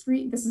East State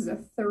Street. This is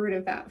a third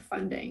of that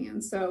funding.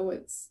 And so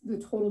it's the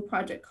total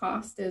project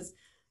cost is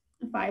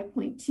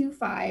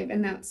 5.25,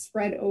 and that's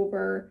spread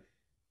over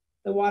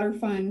the water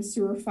fund,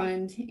 sewer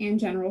fund, and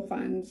general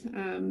fund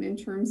in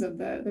terms of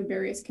the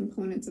various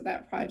components of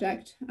that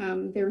project.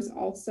 There's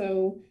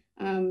also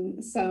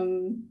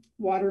some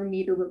water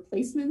meter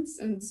replacements.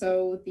 And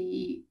so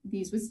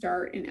these would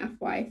start in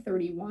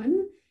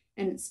FY31,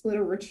 and it's split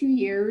over 2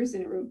 years,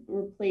 and it will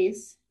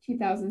replace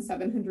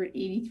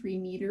 2,783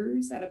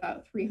 meters at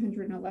about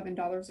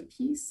 $311 a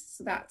piece.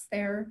 So that's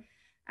there.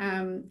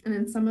 And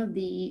then some of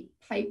the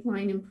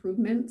pipeline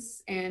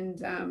improvements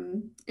and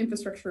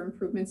infrastructure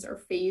improvements are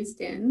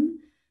phased in.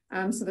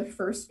 So the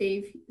first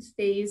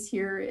phase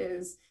here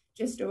is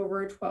just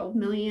over 12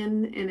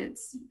 million, and it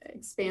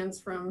expands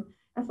from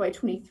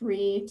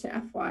FY23 to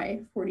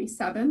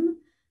FY47.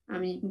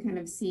 You can kind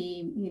of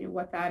see,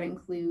 what that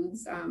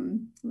includes,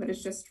 but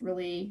it's just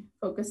really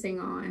focusing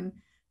on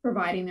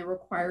providing the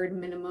required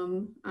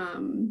minimum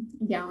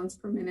gallons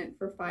per minute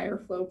for fire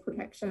flow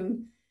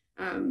protection,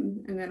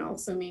 and then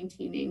also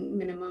maintaining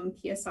minimum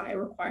PSI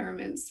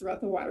requirements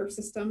throughout the water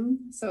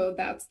system. So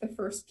that's the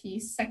first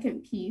piece.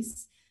 Second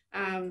piece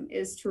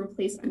is to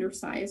replace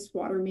undersized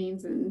water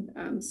mains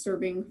and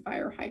serving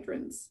fire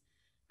hydrants.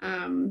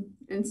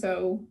 And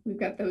so we've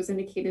got those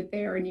indicated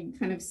there, and you can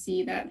kind of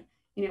see that,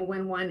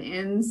 when one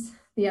ends,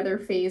 the other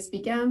phase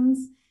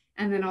begins.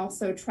 And then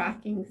also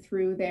tracking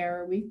through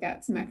there, we've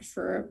got some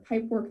extra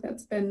pipe work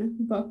that's been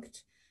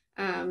booked.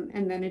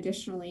 And then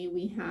additionally,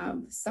 we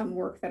have some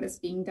work that is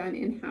being done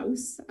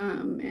in-house,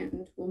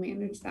 and we'll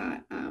manage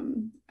that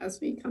as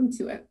we come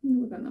to it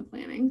within the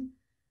planning.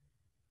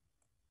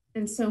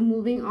 And so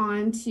moving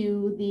on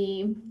to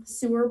the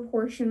sewer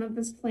portion of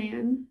this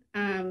plan,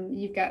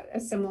 you've got a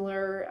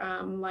similar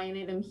line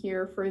item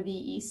here for the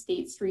East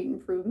State Street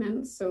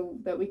improvements so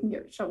that we can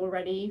get shovel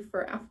ready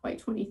for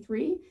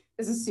FY23.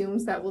 This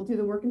assumes that we'll do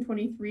the work in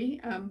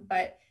 23,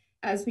 but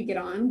as we get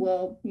on,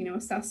 we'll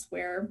assess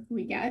where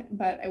we get.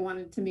 But I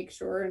wanted to make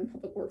sure, and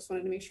Public Works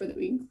wanted to make sure that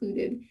we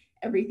included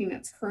everything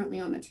that's currently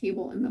on the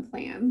table in the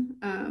plan.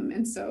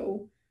 And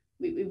so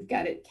we've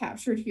got it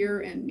captured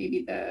here, and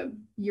maybe the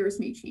years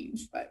may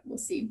change, but we'll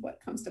see what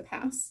comes to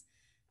pass.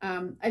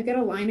 I've got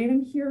a line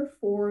item here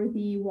for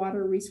the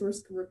water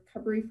resource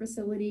recovery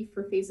facility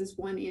for phases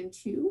 1 and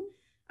 2.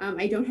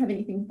 I don't have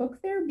anything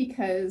booked there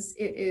because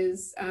it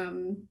is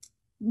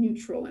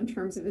neutral in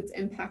terms of its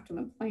impact on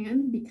the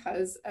plan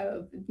because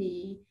of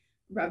the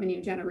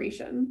revenue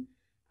generation.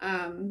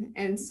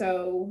 And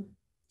so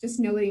just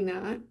noting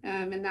that,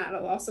 and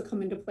that'll also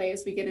come into play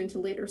as we get into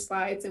later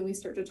slides and we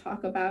start to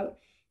talk about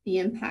the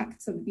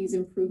impacts of these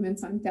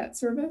improvements on debt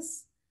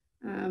service.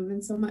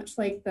 And so much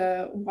like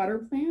the water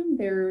plan,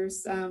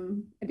 there's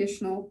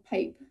additional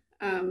pipe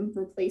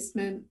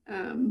replacement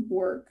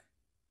work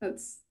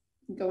that's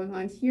going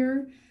on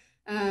here.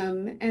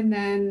 And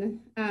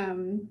then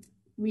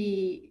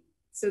the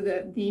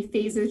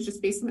phases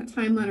just based on the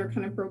timeline are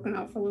kind of broken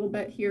out for a little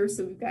bit here.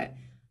 So we've got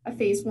a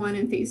phase 1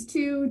 and phase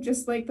 2,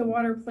 just like the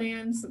water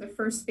plan. So the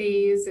first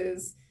phase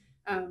is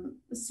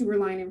sewer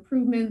line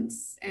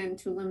improvements and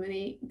to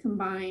eliminate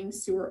combined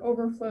sewer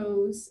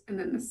overflows. And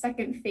then the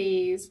second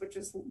phase, which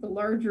is the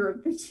larger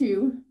of the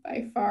two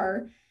by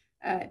far,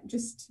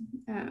 just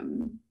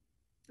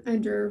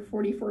under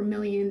 44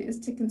 million,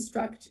 is to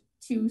construct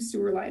 2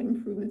 sewer line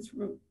improvements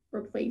to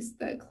replace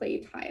the clay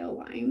tile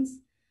lines.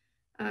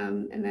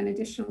 And then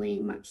additionally,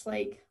 much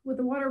like with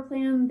the water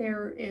plan,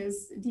 there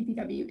is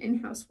DPW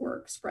in-house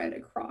work spread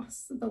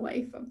across the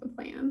life of the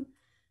plan.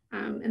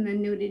 And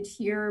then noted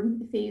here,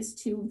 phase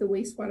 2 of the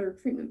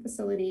wastewater treatment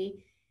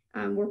facility,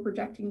 we're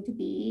projecting to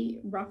be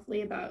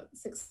roughly about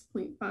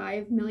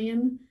 6.5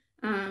 million.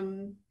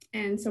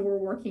 And so we're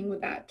working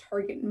with that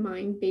target in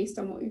mind based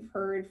on what we've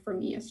heard from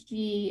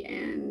ESG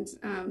and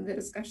the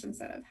discussions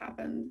that have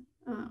happened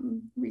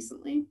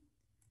recently.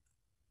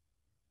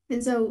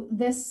 And so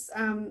this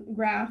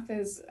graph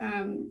is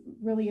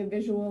really a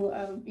visual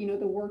of,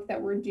 the work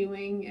that we're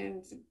doing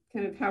and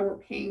kind of how we're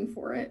paying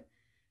for it.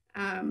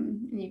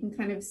 And you can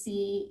kind of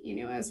see,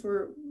 as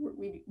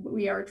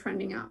we are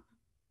trending up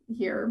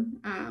here,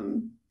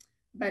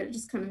 but it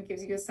just kind of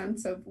gives you a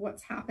sense of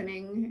what's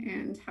happening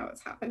and how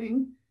it's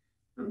happening.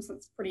 So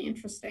it's pretty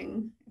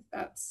interesting if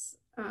that's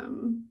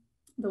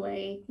the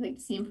way you like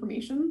to see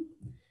information.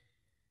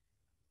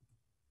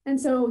 And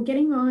so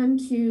getting on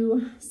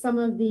to some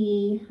of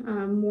the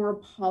more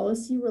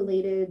policy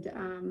related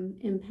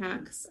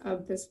impacts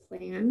of this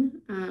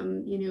plan,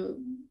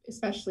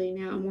 especially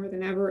now more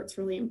than ever, it's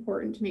really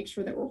important to make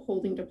sure that we're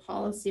holding to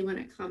policy when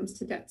it comes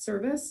to debt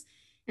service.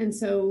 And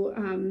so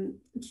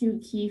 2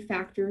 key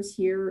factors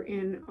here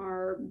in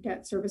our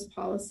debt service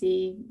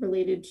policy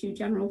related to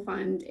general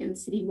fund and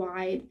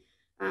citywide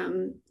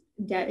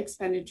debt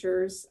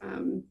expenditures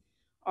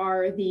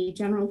are the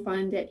general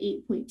fund at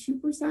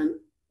 8.2%,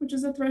 which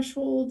is a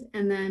threshold,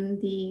 and then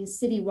the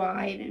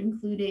citywide,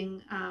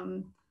 including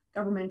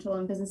governmental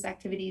and business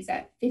activities,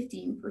 at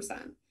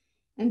 15%.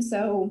 And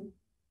so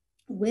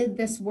with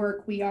this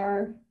work, we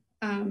are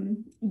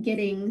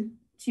getting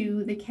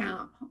to the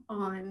cap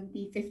on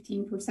the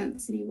 15%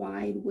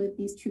 citywide with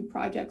these 2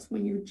 projects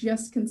when you're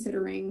just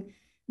considering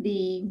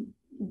the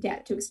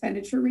debt to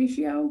expenditure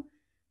ratio.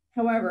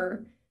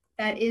 However,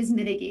 that is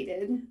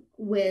mitigated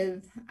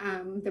with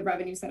the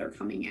revenues that are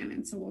coming in.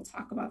 And so we'll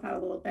talk about that a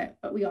little bit,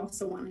 but we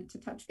also wanted to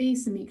touch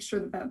base and make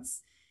sure that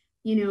that's,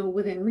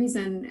 within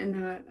reason and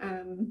that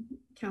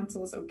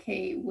council is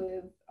okay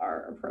with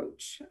our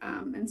approach.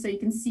 And so you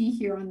can see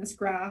here on this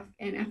graph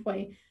in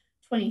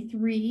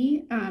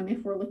 23,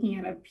 if we're looking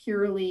at a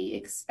purely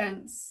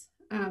expense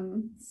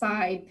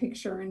side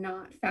picture and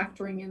not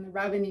factoring in the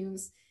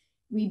revenues,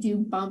 we do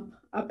bump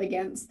up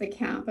against the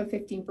cap of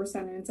 15%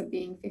 and ends up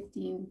being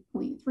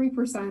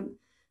 15.3%.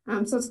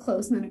 So it's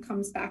close, and then it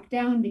comes back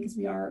down because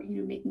we are,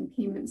 making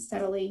payments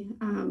steadily.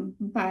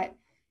 But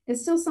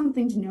it's still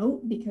something to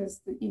note because,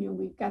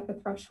 we've got the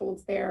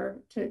thresholds there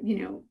to,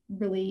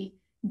 really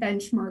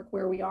benchmark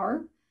where we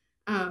are.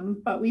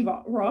 But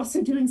we're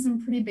also doing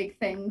some pretty big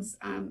things,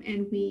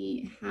 and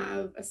we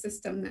have a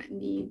system that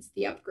needs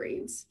the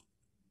upgrades.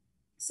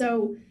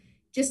 So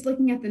just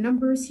looking at the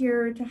numbers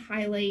here to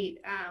highlight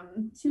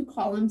two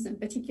columns in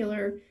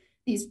particular,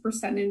 these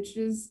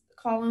percentages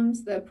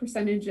columns, the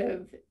percentage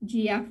of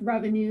GF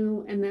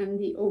revenue and then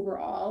the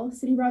overall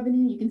city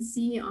revenue. You can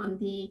see on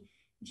the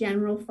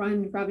general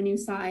fund revenue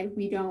side,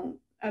 we don't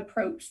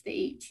approach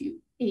the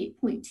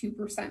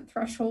 8.2%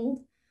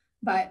 threshold,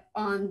 but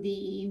on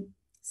the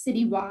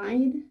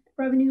citywide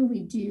revenue, we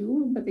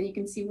do, but then you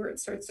can see where it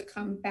starts to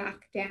come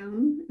back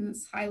down, and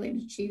it's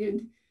highlighted,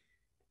 shaded.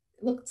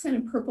 It looks kind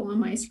of purple on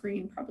my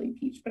screen, probably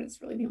peach, but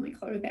it's really the only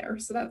color there.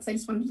 So I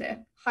just wanted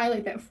to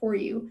highlight that for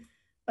you.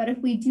 But if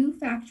we do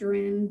factor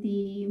in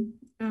the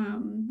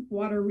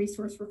water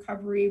resource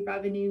recovery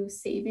revenue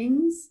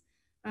savings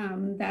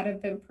that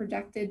have been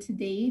projected to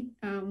date,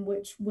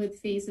 which with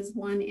phases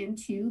 1 and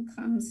 2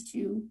 comes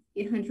to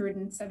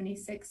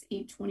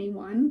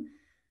 876,821.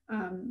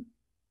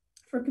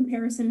 For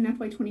comparison, in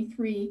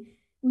FY23,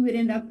 we would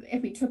end up,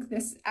 if we took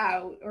this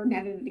out or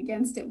netted it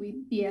against it,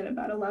 we'd be at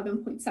about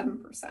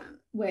 11.7%,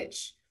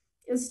 which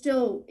is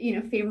still,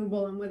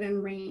 favorable and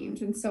within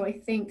range. And so I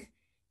think,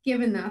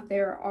 given that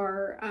there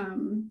are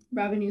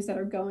revenues that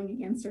are going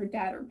against our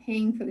debt or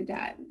paying for the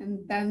debt,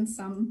 and then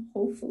some,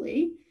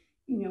 hopefully,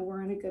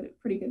 we're in a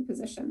pretty good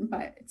position,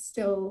 but it's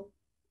still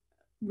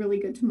really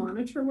good to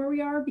monitor where we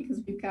are because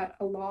we've got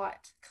a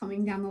lot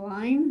coming down the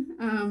line,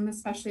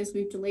 especially as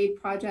we've delayed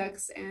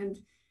projects and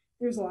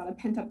there's a lot of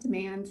pent up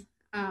demand,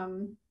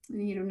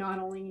 not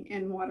only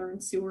in water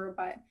and sewer,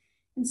 but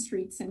in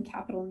streets and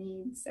capital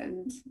needs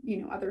and,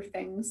 other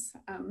things.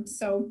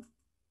 So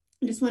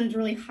I just wanted to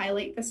really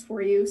highlight this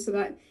for you so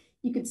that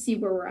you could see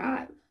where we're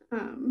at.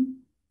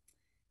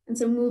 And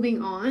so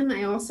moving on,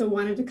 I also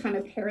wanted to kind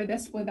of pair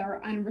this with our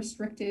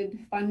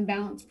unrestricted fund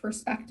balance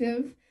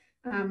perspective,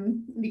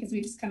 because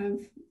we just kind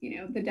of,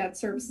 the debt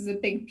service is a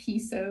big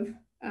piece of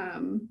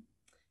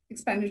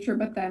expenditure,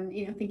 but then,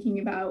 thinking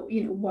about,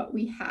 what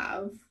we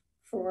have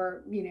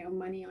for,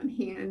 money on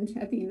hand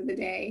at the end of the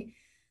day.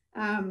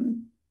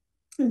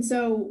 And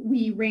so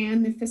we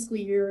ran the fiscal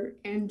year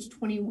end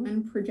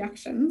 21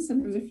 projections,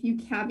 and there's a few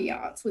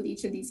caveats with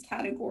each of these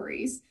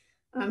categories.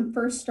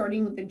 First,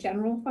 starting with the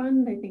general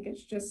fund, I think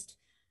it's just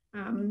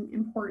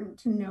important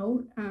to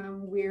note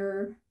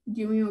we're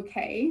doing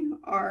okay.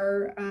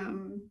 Our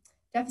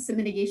deficit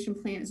mitigation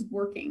plan is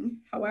working.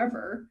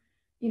 However,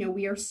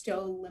 we are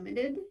still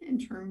limited in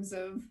terms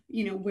of,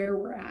 where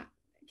we're at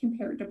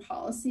compared to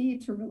policy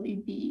to really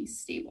be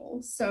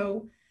stable.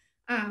 So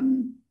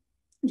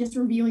just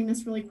reviewing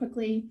this really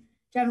quickly,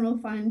 general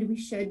fund, we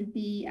should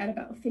be at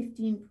about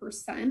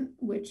 15%,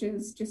 which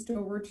is just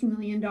over $2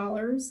 million.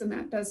 And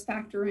that does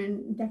factor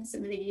in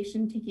deficit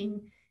mitigation,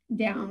 taking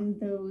down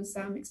those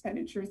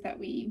expenditures that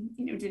we,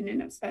 didn't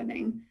end up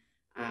spending.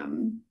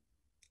 And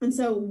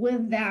so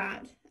with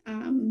that,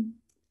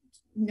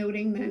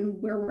 noting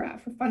then where we're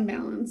at for fund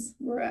balance,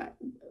 we're at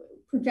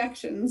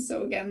projections.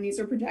 So again, these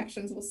are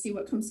projections. We'll see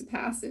what comes to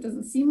pass. It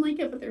doesn't seem like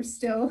it, but there's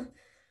still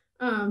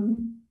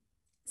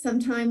some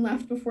time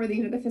left before the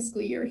end of the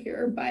fiscal year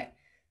here. But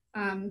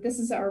this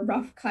is our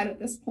rough cut at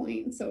this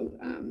point. So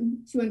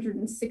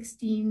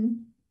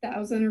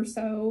 216,000 or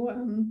so,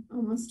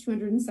 almost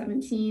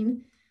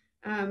 217.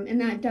 And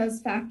that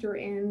does factor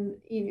in,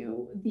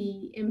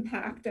 the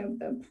impact of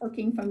the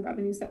parking fund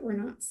revenues that we're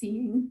not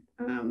seeing,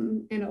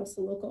 and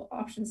also local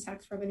options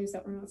tax revenues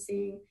that we're not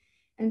seeing.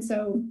 And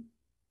so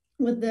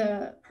with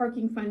the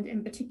parking fund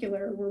in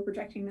particular, we're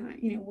projecting that,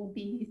 will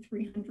be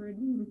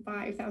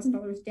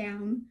 $305,000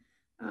 down.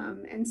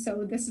 And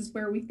so this is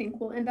where we think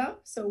we'll end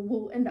up. So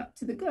we'll end up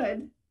to the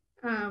good,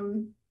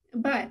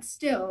 but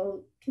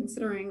still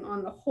considering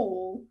on the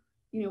whole,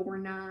 we're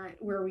not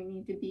where we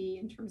need to be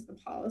in terms of the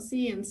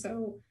policy. And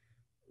so,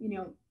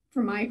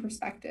 from my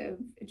perspective,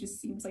 it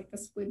just seems like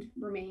this would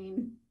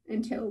remain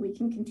until we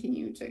can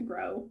continue to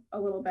grow a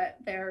little bit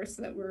there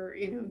so that we're,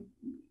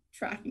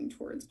 tracking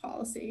towards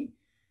policy.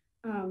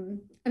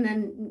 And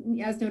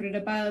then as noted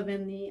above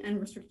in the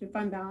unrestricted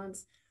fund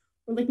balance,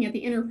 we're looking at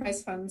the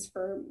enterprise funds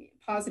for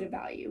positive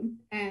value,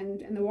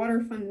 and in the water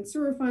fund and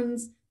sewer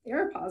funds, they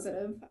are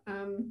positive,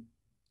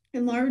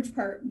 in large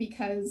part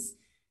because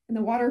in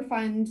the water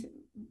fund,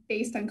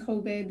 based on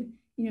COVID,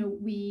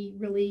 we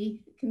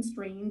really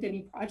constrained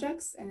any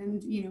projects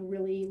and,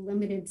 really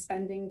limited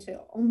spending to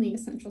only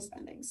essential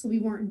spending. So we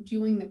weren't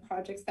doing the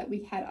projects that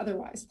we had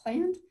otherwise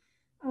planned.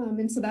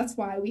 And so that's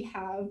why we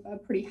have a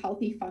pretty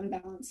healthy fund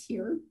balance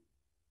here.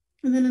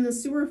 And then in the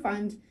sewer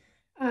fund,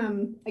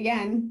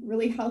 again,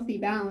 really healthy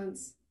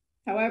balance.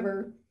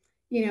 However,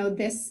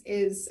 this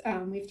is,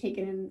 we've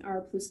taken in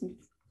our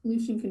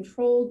pollution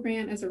control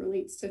grant as it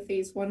relates to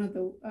phase 1 of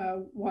the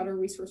water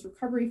resource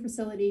recovery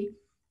facility.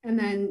 And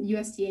then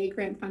USDA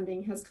grant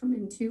funding has come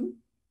in too.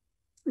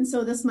 And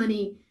so this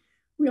money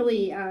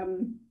really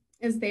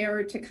is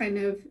there to kind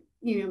of,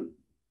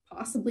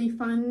 possibly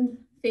fund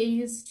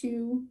phase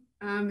 2.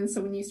 And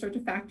so when you start to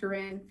factor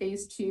in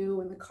phase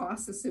 2 and the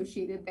costs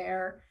associated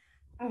there,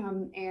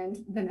 and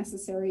the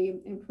necessary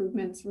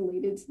improvements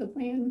related to the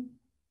plan,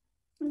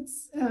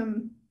 it's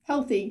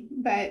healthy,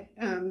 but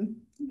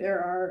there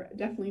are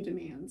definitely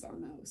demands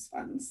on those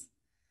funds.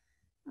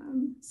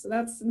 So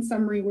that's in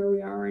summary where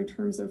we are in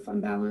terms of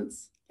fund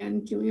balance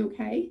and doing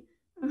okay.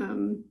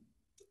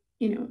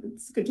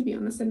 It's good to be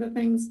on this end of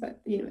things, but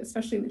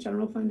especially in the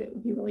general fund, it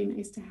would be really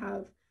nice to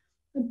have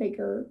a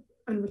bigger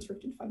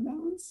unrestricted fund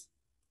balance.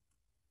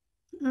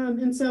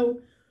 And so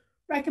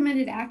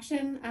recommended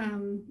action,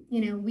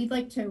 we'd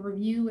like to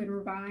review and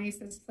revise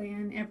this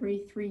plan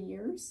every 3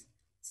 years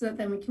so that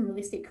then we can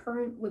really stay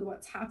current with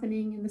what's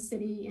happening in the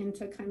city and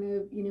to kind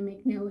of,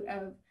 make note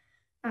of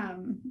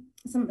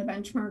some of the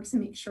benchmarks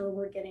and make sure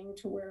we're getting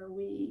to where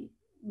we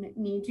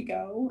need to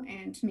go,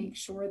 and to make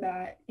sure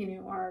that,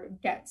 our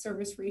debt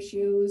service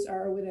ratios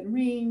are within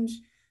range,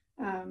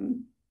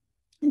 and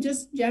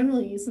just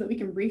generally so that we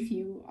can brief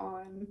you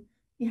on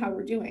how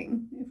we're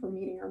doing, if we're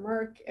meeting our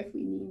mark, if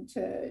we need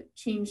to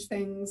change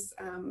things.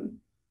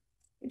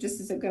 It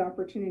just is a good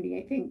opportunity,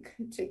 I think,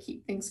 to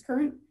keep things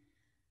current.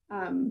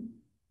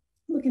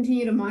 We'll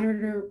continue to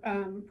monitor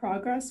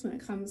progress when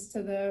it comes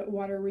to the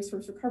water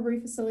resource recovery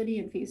facility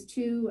in phase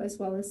 2, as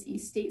well as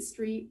East State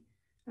Street.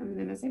 And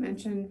then, as I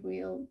mentioned,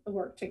 we'll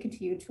work to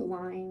continue to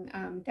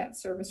align debt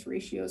service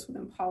ratios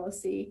within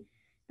policy.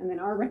 And then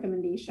our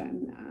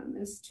recommendation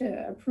is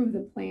to approve the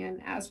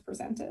plan as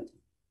presented.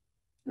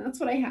 And that's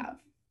what I have.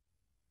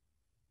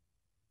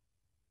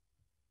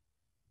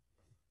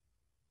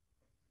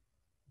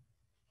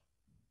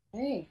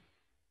 Hey,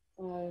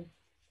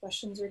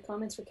 questions or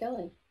comments for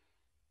Kelly?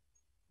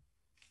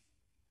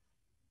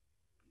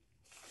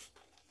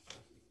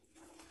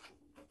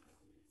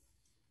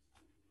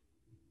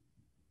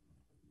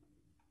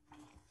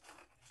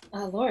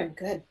 Lauren,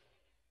 good.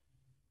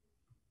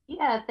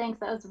 Yeah, thanks.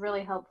 That was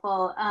really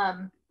helpful.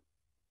 I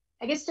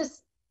guess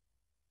just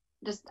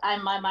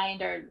on my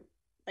mind are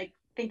like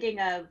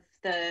thinking of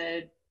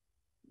I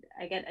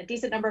get a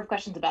decent number of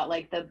questions about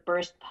like the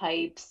burst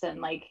pipes and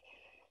like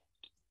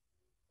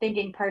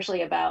thinking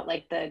partially about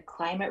like the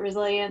climate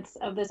resilience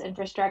of this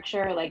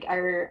infrastructure. Like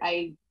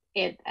I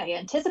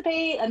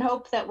anticipate and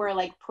hope that we're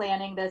like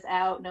planning this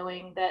out,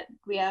 knowing that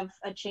we have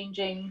a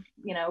changing,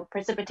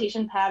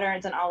 precipitation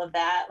patterns and all of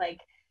that.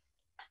 Like,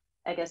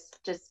 I guess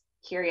just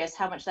curious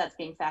how much that's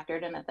being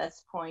factored in at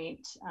this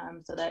point,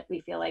 so that we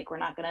feel like we're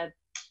not going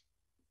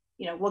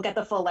to, we'll get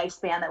the full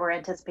lifespan that we're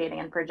anticipating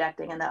and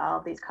projecting, and that all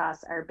of these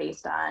costs are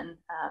based on,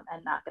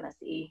 and not going to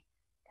see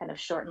kind of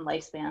shortened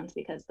lifespans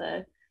because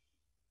the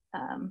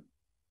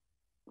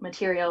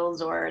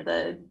materials or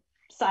the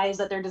size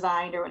that they're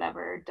designed or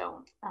whatever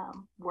don't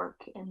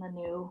work in the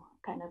new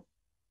kind of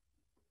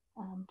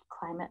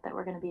climate that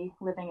we're going to be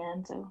living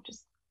in. So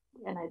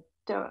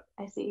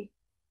I see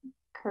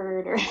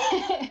Kurt or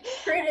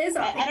Kurt is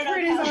on.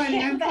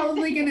 I'm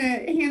probably gonna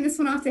hand this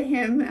one off to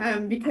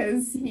him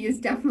because he is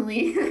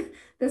definitely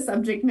the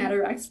subject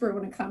matter expert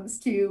when it comes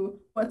to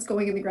what's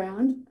going in the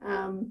ground.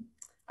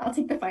 I'll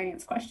take the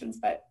finance questions,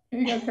 but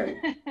here you go,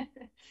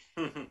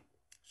 Kurt.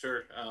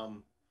 Sure.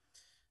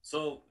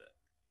 So,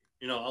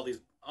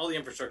 all the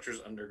infrastructure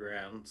is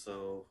underground,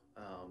 so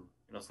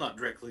it's not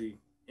directly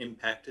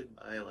impacted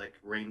by like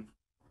rain.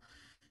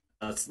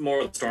 It's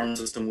more the storm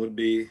system would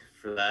be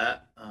for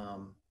that.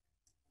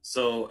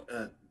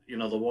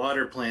 The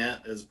water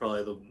plant is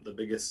probably the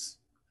biggest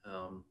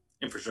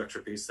infrastructure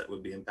piece that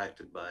would be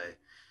impacted by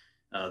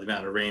the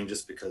amount of rain,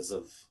 just because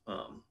of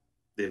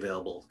the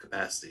available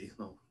capacity,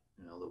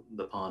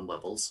 the pond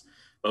levels.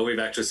 But we've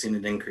actually seen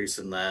an increase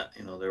in that.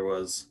 There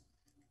was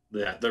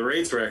the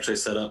rates were actually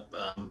set up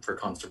for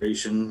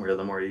conservation, where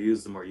the more you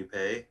use, the more you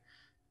pay.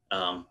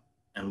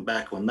 And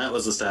back when that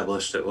was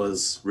established, it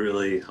was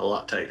really a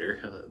lot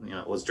tighter.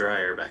 It was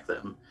drier back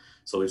then.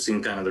 So we've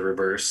seen kind of the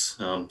reverse.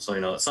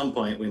 At some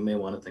point we may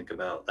want to think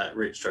about that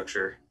rate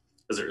structure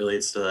as it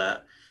relates to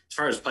that. As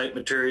far as pipe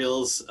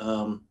materials,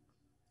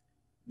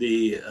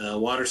 the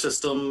water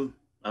system,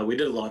 we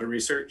did a lot of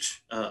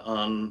research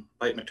on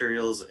pipe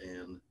materials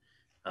and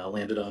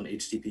landed on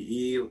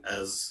HDPE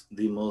as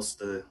the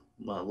most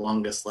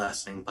longest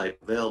lasting pipe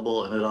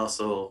available. And it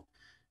also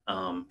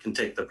can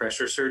take the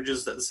pressure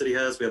surges that the city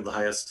has. We have the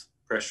highest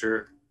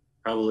pressure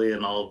probably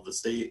in all of the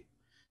state,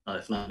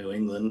 if not New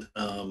England.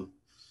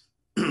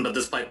 But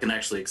this pipe can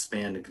actually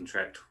expand and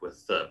contract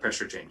with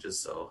pressure changes.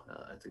 So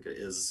I think it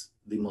is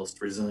the most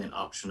resilient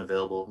option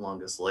available,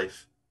 longest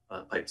life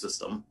pipe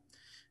system.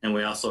 And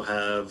we also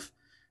have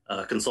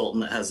a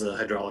consultant that has a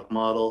hydraulic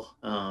model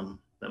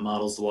that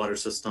models the water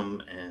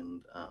system,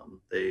 and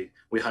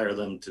we hire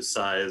them to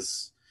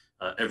size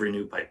every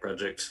new pipe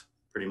project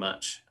pretty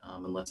much,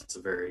 unless it's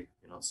a very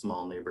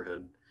small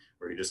neighborhood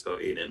where you just go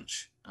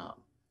 8-inch.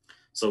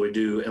 So we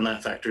do, and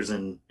that factors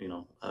in,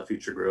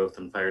 future growth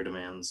and fire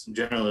demands.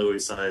 Generally, we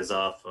size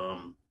off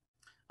from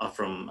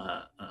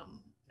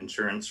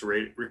insurance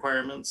rate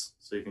requirements,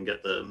 so you can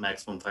get the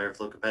maximum fire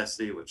flow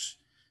capacity, which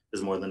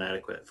is more than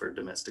adequate for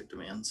domestic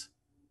demands.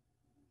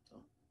 So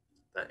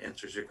that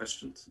answers your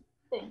questions.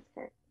 Thanks,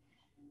 Kurt.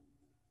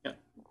 Yeah.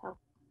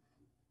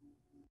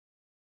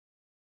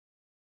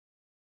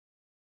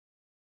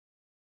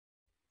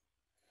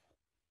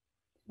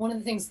 One of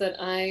the things that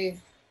I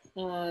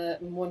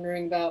am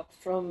wondering about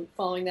from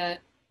following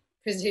that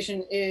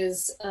presentation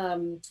is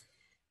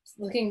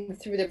looking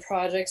through the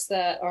projects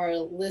that are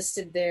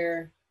listed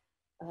there.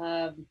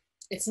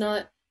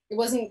 It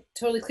wasn't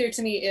totally clear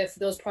to me if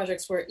those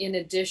projects were in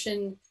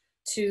addition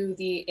to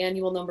the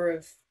annual number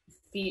of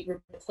feet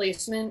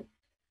replacement,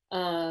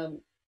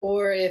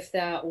 or if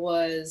that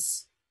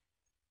was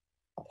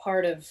a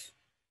part of,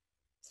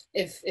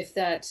 if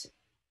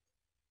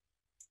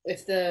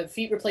the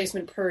feet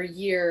replacement per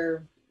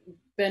year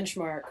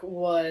benchmark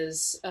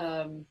was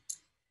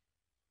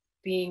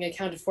being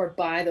accounted for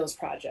by those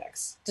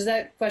projects. Does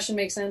that question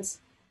make sense?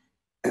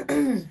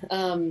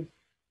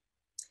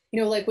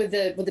 Like with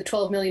the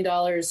 $12 million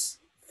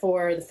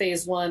for the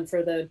phase one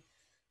for the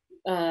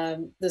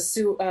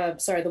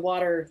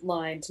water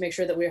line to make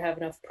sure that we have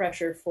enough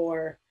pressure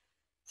for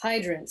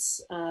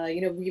hydrants.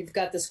 We've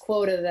got this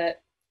quota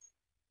that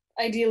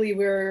ideally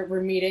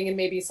we're meeting, and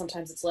maybe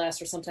sometimes it's less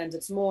or sometimes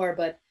it's more,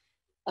 but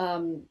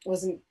it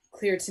wasn't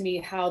clear to me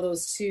how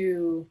those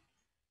two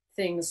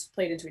things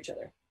played into each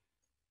other.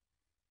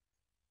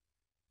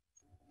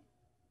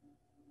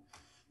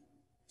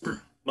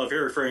 Well, if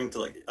you're referring to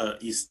like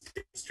East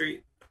State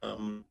Street,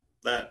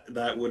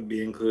 that would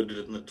be included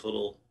in the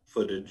total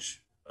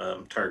footage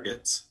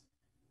targets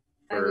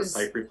for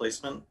pipe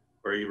replacement.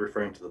 Or are you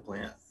referring to the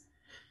plant?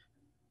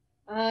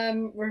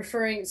 I'm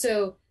referring,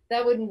 so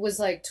that one was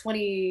like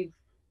 20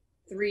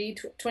 or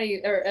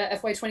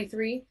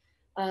FY23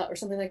 or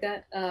something like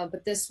that.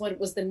 But this one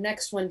was the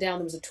next one down.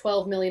 There was a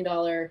 $12 million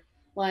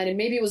line, and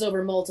maybe it was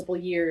over multiple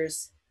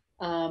years.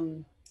 But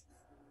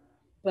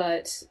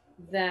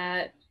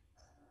that,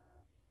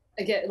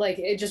 again, like,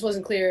 it just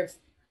wasn't clear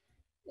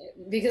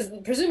because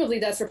presumably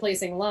that's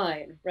replacing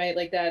line, right?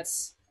 Like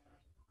that's,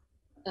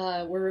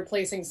 we're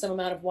replacing some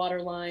amount of water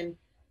line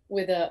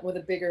with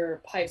a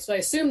bigger pipe. So I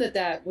assume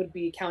that would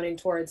be counting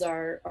towards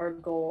our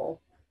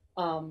goal,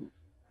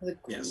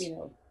 yes.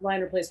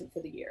 Line replacement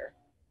for the year.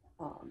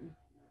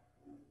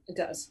 It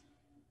does.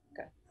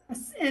 Okay.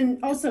 And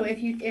also, if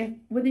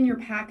within your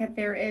packet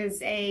there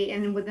is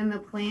and within the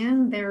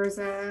plan there's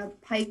a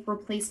pipe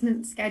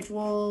replacement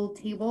schedule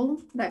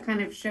table that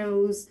kind of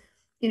shows,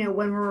 when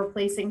we're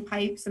replacing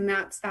pipes, and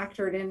that's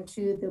factored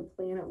into the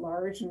plan at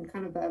large, and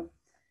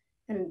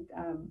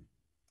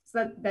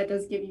so that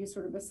does give you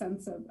sort of a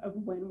sense of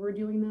when we're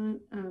doing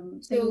that.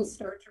 Things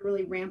start to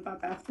really ramp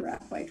up after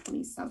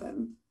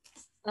FY27.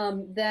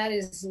 That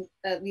is,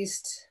 at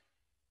least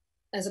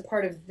as a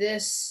part of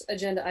this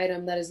agenda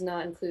item, that is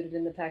not included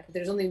in the packet.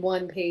 There's only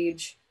one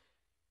page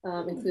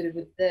included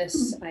with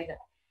this item.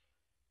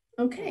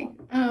 Okay.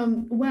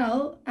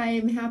 Well, I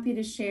am happy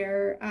to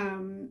share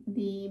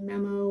the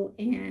memo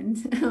and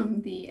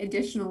the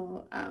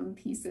additional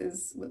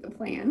pieces with the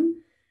plan.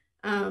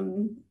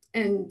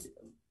 And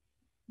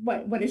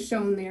what is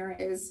shown there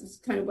is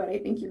kind of what I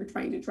think you're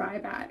trying to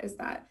drive at, is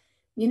that,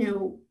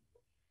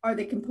 are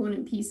the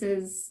component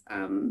pieces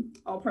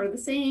all part of the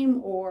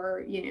same,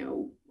 or,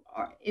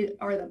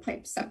 are the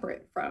pipes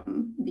separate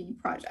from the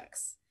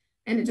projects?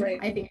 And it, right.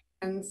 I think it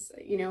depends,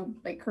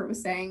 like Kurt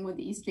was saying with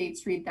the East State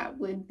Street, that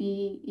would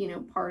be,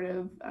 part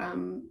of,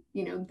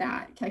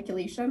 that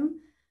calculation.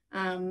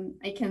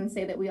 I can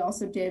say that we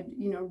also did,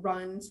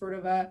 run sort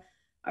of a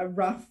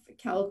rough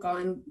calc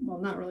on, well,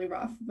 not really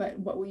rough, but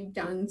what we've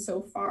done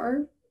so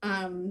far,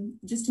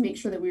 just to make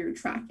sure that we were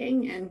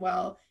tracking. And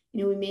while,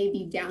 we may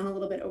be down a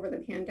little bit over the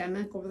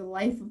pandemic, over the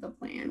life of the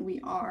plan,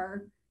 we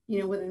are,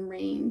 within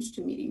range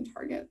to meeting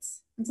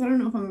targets. And so I don't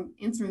know if I'm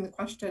answering the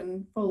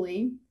question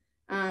fully,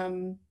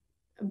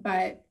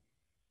 but,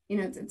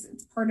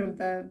 it's part of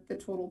the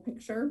total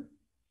picture.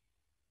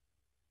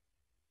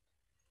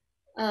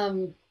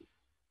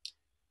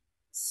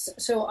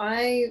 So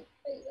I,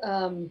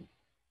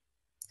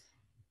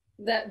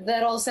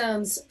 that all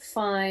sounds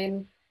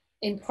fine.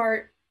 In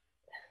part,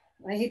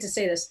 I hate to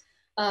say this,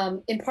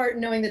 in part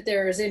knowing that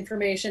there is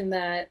information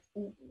that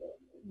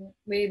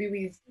maybe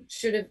we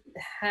should have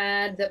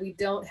had that we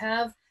don't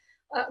have.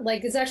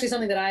 Like, it's actually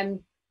something that I'm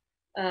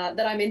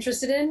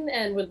interested in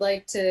and would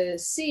like to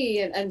see.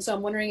 And so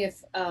I'm wondering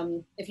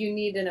if you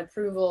need an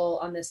approval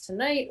on this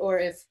tonight, or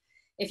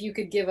if you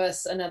could give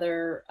us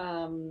another,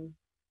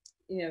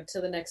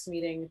 to the next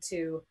meeting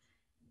to.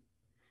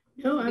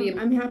 No,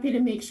 I'm happy to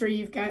make sure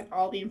you've got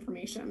all the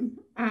information.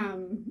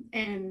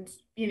 And,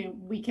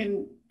 we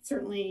can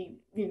certainly,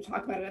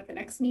 talk about it at the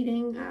next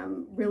meeting.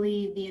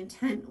 Really, the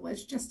intent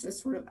was just to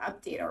sort of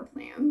update our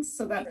plans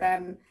so that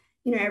then,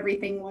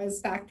 everything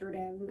was factored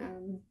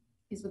in.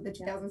 Because with the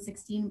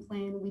 2016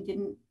 plan, we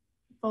didn't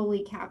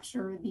fully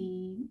capture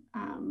the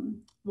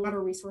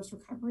water resource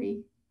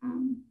recovery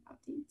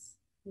updates.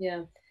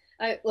 Yeah,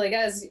 I like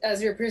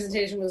as your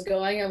presentation was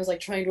going, I was like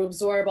trying to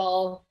absorb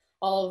all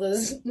of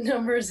those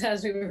numbers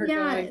as we were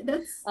going. Yeah,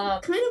 that's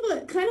kind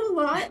of a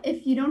lot.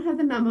 If you don't have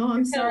the memo,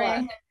 I'm sorry.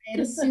 I had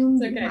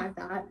assumed okay. you had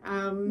that.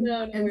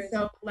 No and worries.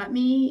 so let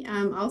me,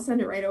 I'll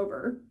send it right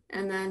over,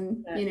 and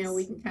then Nice.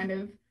 we can kind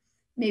of,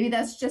 maybe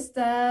that's just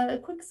a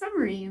quick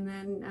summary, and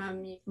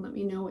then you can let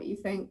me know what you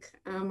think,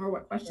 or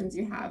what questions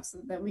you have, so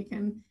that we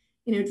can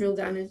drill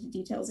down into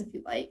details if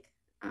you'd like.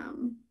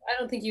 I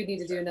don't think you need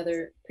to do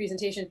another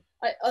presentation.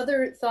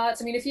 Other thoughts?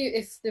 I mean,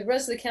 if the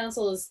rest of the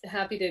council is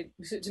happy to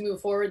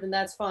move forward, then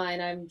that's fine.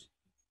 I'm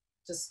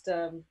just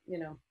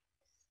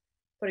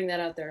putting that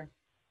out there.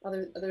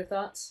 Other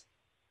thoughts?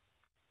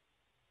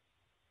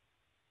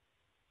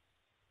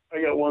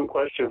 I got one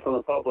question from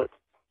the public.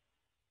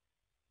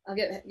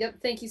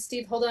 Yep. Thank you,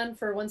 Steve. Hold on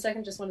for 1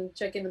 second. Just want to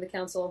check in with the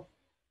council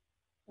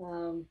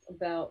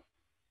about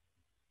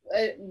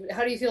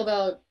how do you feel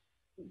about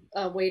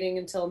waiting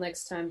until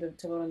next time to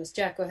vote on this.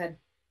 Jack, go ahead.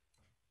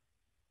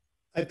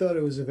 I thought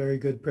it was a very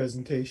good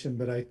presentation,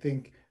 but I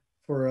think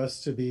for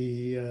us to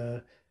be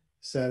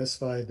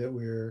satisfied that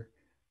we're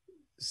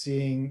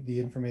seeing the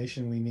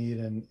information we need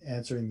and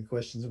answering the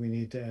questions we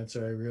need to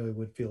answer, I really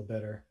would feel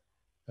better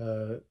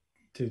to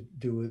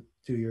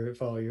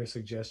follow your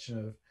suggestion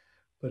of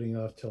putting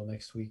off till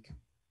next week.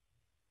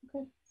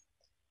 Okay.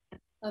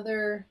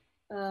 Other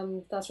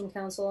thoughts from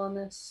council on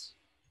this?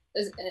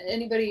 Does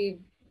anybody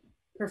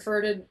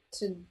prefer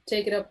to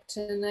take it up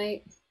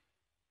tonight?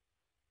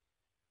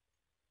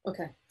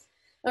 Okay.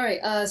 All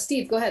right.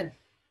 Steve, go ahead.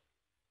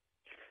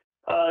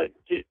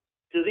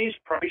 Do these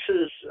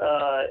prices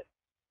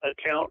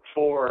account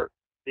for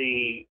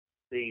the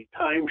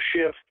time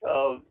shift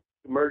of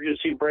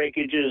emergency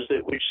breakages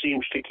which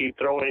seems to keep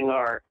throwing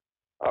our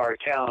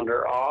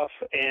calendar off?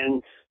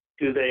 And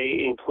do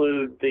they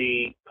include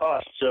the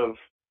costs of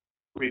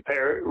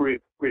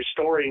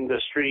restoring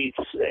the streets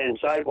and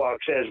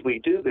sidewalks as we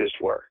do this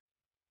work?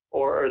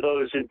 Or are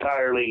those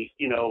entirely,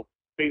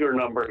 bigger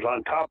numbers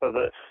on top of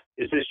it?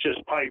 Is this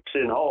just pipes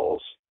in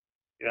holes,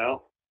 Yeah,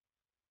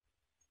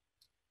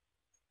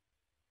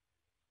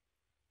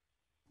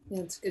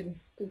 it's a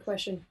good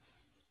question.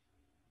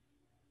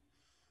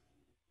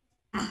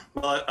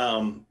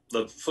 Well,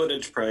 the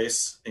footage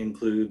price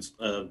includes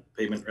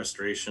pavement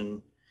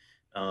restoration,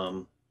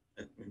 the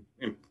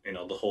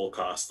whole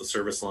cost, the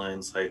service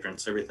lines,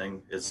 hydrants,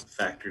 everything is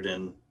factored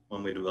in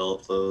when we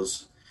develop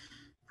those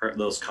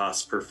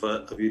costs per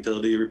foot of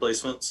utility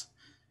replacements.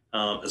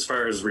 As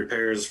far as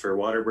repairs for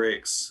water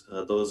breaks,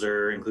 those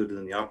are included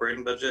in the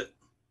operating budget.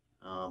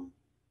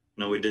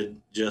 We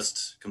did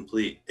just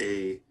complete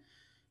a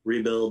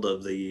rebuild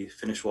of the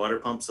finished water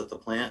pumps at the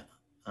plant,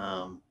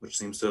 which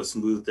seems to have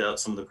smoothed out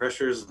some of the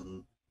pressures,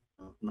 and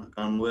knock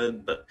on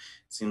wood, but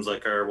it seems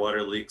like our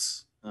water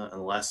leaks in the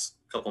last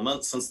couple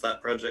months since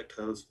that project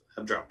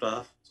have dropped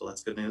off, so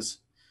that's good news.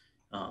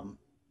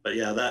 But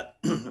yeah, that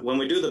when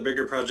we do the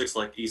bigger projects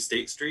like East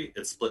State Street,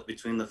 it's split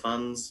between the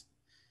funds.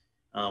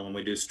 When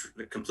we do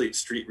complete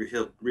street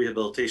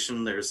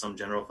rehabilitation, there's some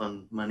general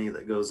fund money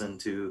that goes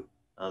into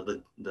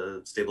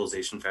the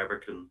stabilization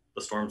fabric and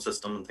the storm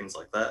system and things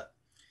like that.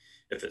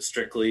 If it's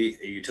strictly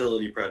a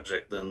utility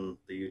project, then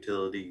the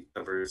utility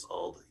covers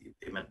all the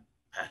pavement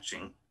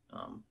patching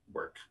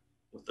work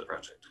with the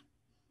project.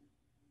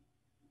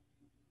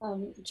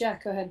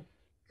 Jack, go ahead.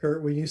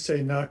 Kurt, when you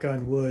say knock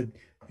on wood,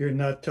 you're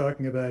not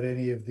talking about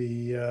any of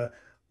the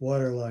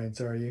water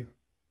lines, are you?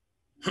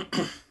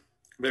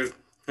 There's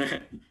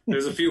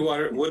a few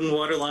wooden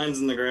water lines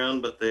in the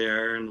ground, but they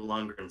are no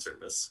longer in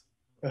service.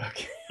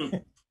 Okay.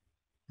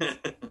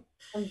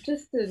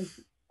 Just to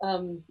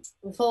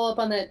follow up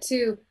on that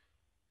too.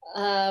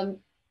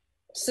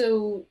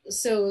 So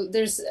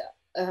there's,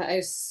 I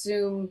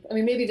assume,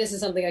 maybe this is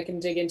something I can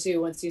dig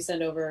into once you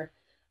send over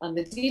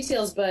the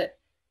details, but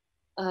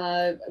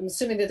I'm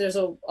assuming that there's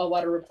a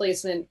water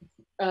replacement,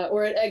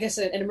 or I guess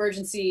an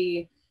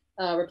emergency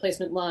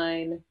replacement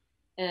line.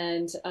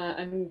 And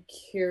I'm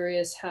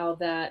curious how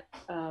that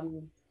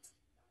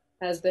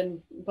has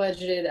been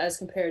budgeted as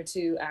compared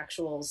to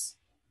actuals.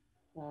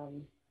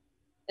 And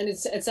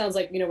it sounds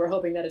like, we're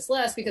hoping that it's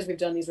less because we've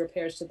done these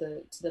repairs to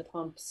the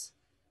pumps.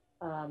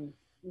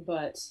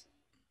 But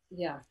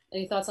yeah,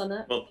 any thoughts on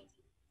that? Well,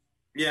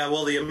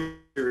 the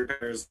emergency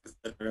repairs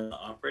that are in the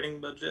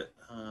operating budget.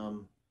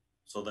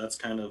 So that's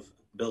kind of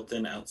built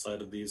in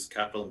outside of these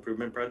capital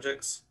improvement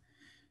projects.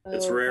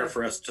 It's rare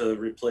for us to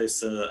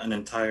replace an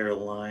entire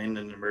line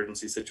in an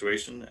emergency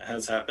situation. It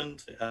has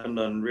happened. It happened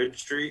on Ridge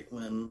Street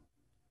when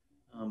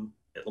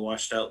it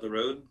washed out the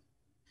road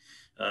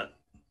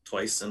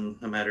twice in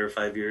a matter of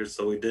 5 years.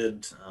 So we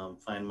did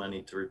find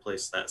money to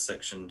replace that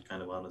section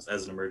kind of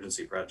as an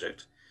emergency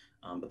project.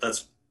 But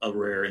that's a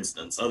rare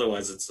instance.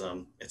 Otherwise,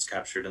 it's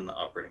captured in the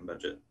operating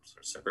budget,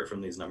 sort of separate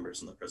from these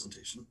numbers in the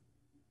presentation.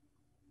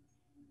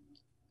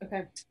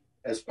 Okay.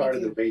 As part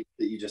of the rate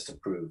that you just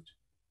approved.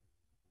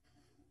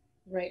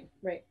 Right.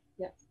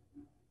 Yeah.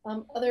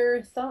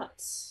 Other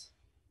thoughts?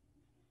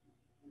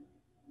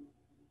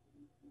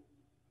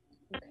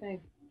 Okay.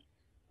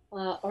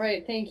 All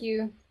right. Thank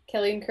you,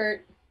 Kelly and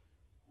Kurt,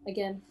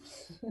 again.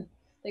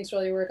 Thanks for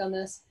all your work on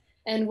this.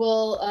 And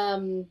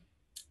we'll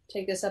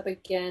take this up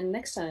again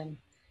next time,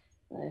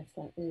 if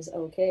that is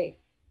okay.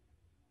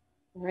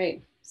 All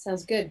right.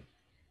 Sounds good.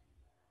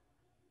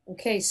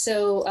 Okay,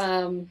 so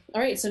all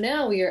right, so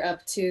now we are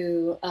up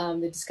to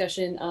the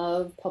discussion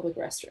of public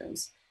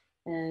restrooms,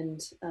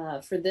 and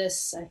for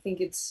this, I think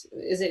is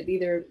it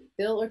either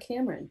Bill or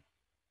Cameron?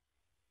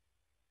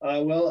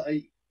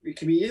 It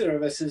can be either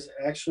of us.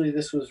 Actually,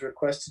 this was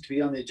requested to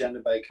be on the agenda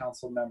by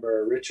Council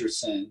Member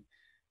Richardson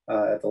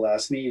at the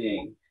last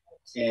meeting,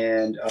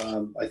 and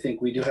I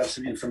think we do have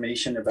some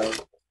information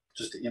about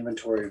just the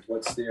inventory of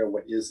what's there,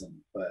 what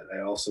isn't. But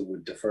I also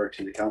would defer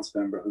to the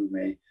council member who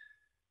may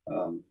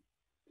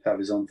have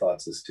his own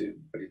thoughts as to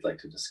what he'd like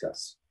to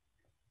discuss.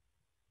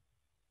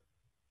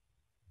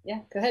 Yeah,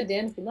 go ahead,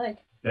 Dan, if you'd like.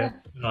 Yeah.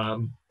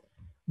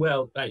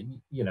 Well,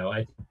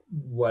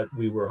 what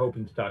we were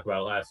hoping to talk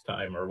about last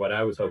time, or what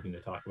I was hoping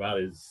to talk about,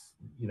 is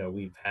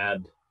we've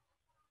had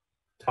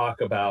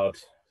talk about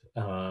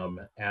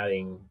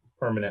adding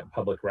permanent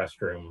public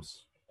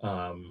restrooms,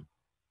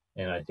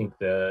 and I think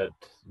that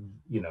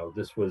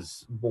this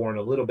was born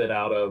a little bit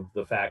out of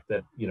the fact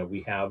that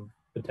we have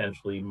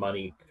potentially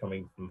money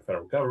coming from the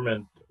federal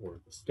government or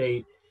the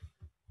state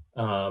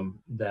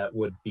that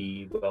would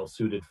be well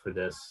suited for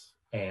this,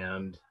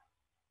 and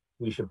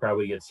we should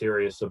probably get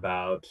serious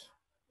about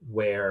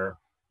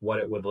what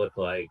it would look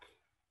like,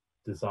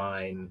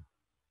 design,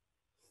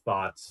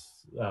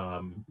 thoughts,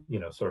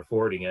 sort of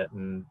forwarding it,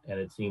 and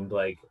it seemed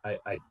like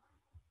I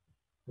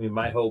mean,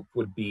 my hope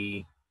would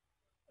be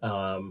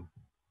like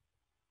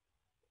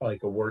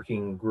a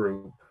working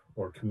group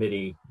or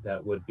committee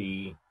that would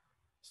be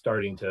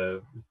starting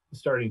to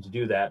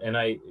do that. And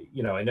I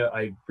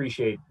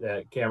appreciate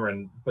that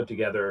Cameron put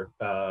together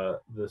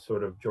the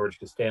sort of George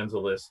Costanza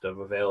list of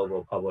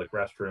available public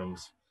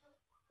restrooms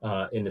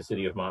in the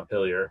city of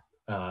Montpelier.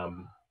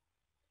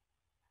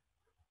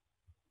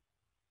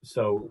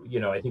 So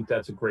I think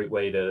that's a great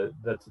way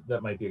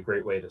that might be a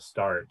great way to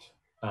start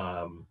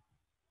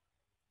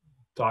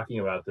talking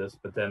about this.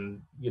 But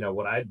then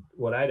what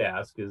I'd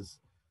ask is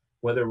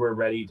whether we're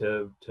ready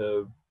to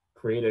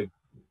create a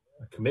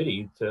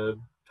committee to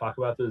talk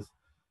about this,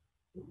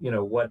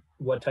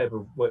 what type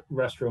of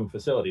restroom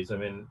facilities. I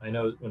mean, I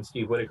know when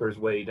Steve Whitaker's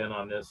weighed in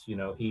on this,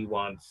 he's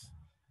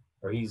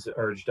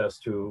urged us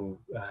to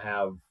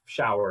have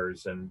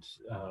showers and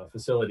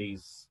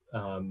facilities,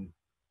 and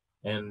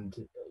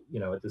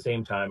at the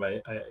same time,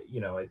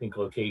 I think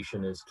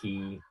location is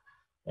key,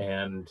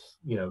 and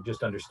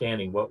just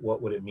understanding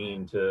what would it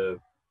mean to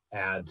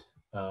add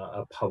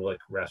a public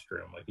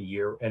restroom, like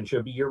and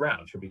should be year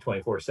round, should be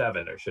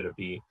 24/7, or should it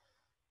be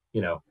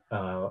or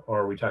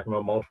are we talking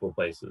about multiple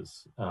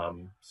places?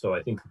 So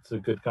I think it's a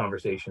good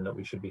conversation that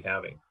we should be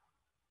having.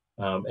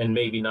 And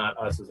maybe not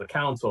us as a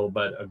council,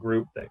 but a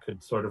group that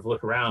could sort of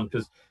look around,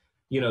 because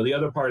the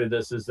other part of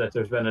this is that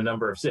there's been a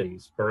number of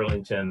cities,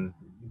 Burlington,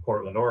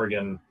 Portland,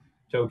 Oregon,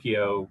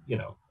 Tokyo,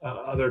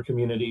 other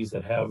communities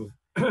that have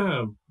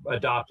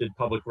adopted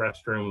public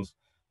restrooms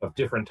of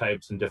different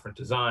types and different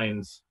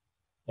designs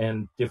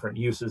and different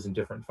uses and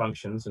different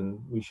functions. And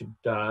we should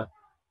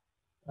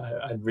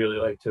I'd really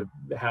like to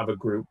have a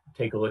group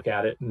take a look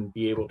at it and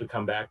be able to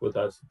come back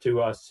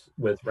to us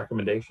with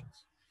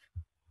recommendations.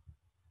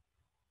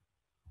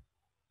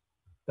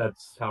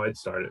 That's how I'd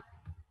start it.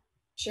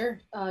 Sure.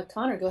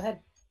 Connor, go ahead.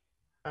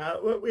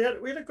 We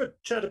had a good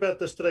chat about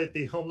this today at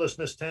the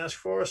Homelessness Task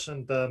Force,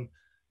 and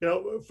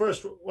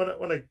first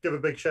want to give a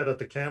big shout out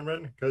to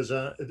Cameron, because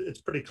it's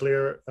pretty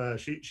clear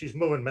she's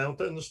moving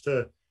mountains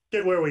to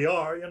get where we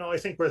are. I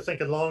think we're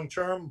thinking long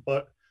term,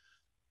 but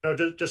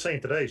just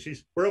saying today,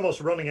 we're almost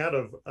running out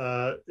of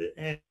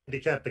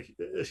handicapped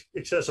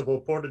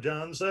accessible porta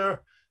johns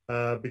there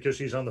because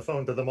she's on the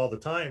phone to them all the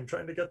time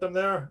trying to get them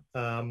there.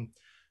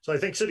 So I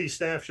think city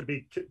staff should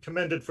be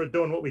commended for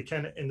doing what we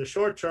can in the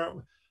short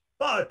term.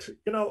 But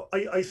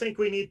I think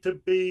we need to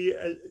be,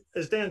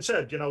 as Dan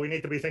said, we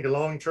need to be thinking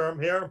long term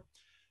here.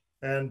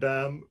 And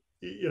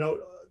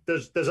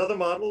there's other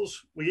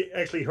models. We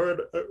actually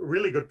heard a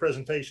really good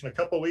presentation a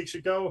couple of weeks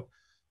ago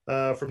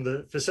from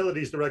the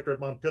facilities director at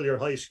Montpelier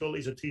High School.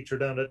 He's a teacher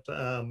down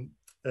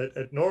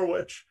at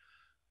Norwich,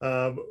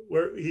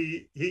 where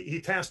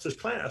he tasked his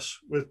class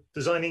with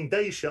designing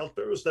day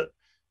shelters that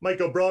might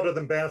go broader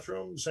than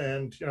bathrooms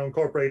and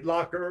incorporate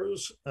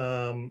lockers,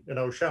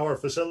 shower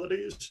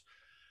facilities.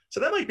 So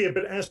that might be a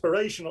bit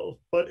aspirational,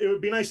 but it would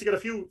be nice to get a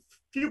few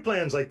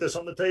plans like this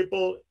on the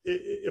table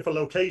if a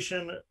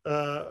location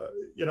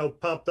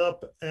popped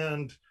up,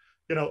 and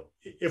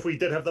if we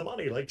did have the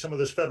money, like some of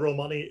this federal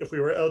money, if we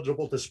were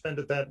eligible to spend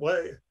it that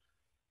way.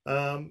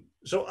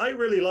 So I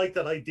really like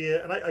that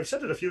idea. And I've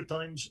said it a few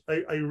times.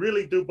 I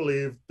really do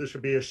believe there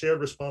should be a shared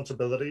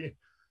responsibility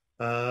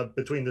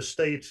between the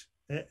state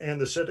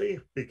and the city,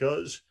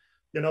 because,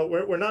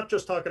 we're not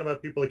just talking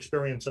about people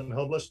experiencing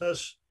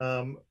homelessness.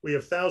 We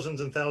have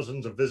thousands and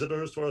thousands of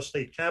visitors to our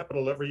state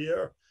capital every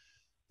year.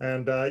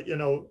 And,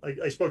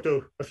 I spoke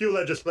to a few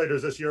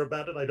legislators this year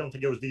about it. I don't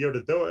think it was the year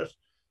to do it.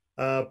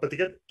 But to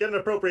get an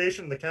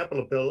appropriation in the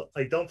capital bill,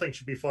 I don't think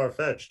should be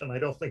far-fetched, and I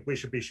don't think we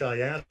should be shy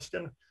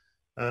asking.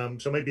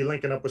 So maybe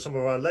linking up with some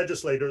of our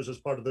legislators as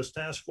part of this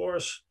task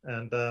force.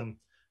 And,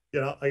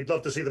 I'd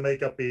love to see the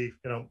makeup be,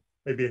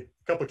 maybe a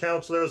couple of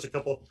councillors, a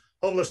couple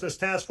homelessness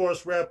task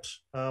force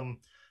reps. And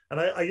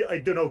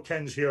I do know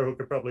Ken's here who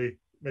could probably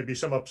maybe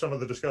sum up some of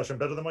the discussion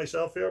better than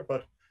myself here,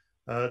 but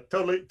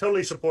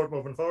totally support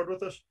moving forward with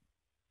this.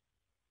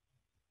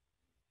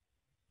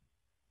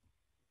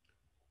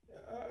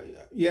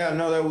 Yeah,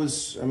 no, that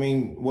was,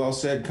 well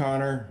said,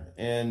 Connor.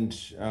 And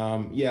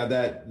yeah,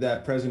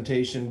 that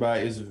presentation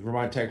is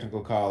Vermont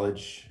Technical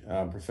College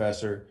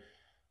professor.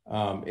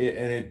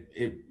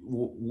 It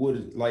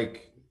would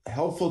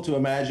helpful to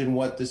imagine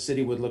what the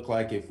city would look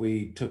like if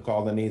we took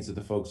all the needs of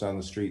the folks on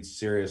the streets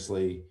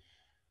seriously.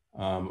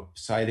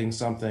 Citing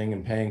something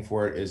and paying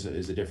for it is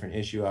a different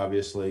issue,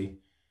 obviously.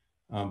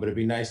 But it'd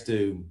be nice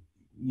to,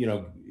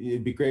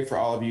 it'd be great for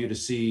all of you to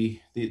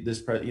see it'd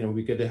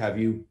be good to have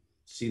you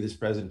see this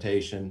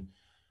presentation.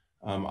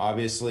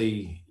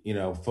 Obviously,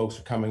 folks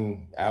are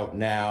coming out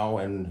now,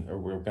 and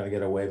we're going to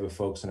get a wave of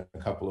folks in a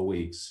couple of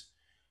weeks.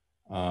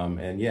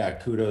 And yeah,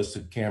 kudos to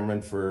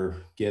Cameron for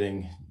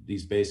getting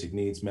these basic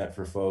needs met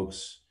for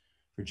folks,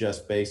 for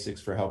Just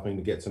Basics for helping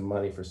to get some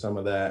money for some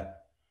of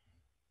that.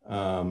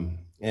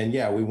 And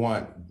yeah, we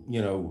want,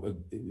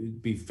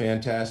 it'd be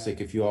fantastic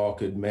if you all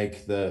could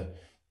make the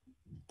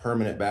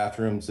permanent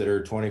bathrooms that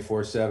are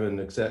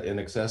 24/7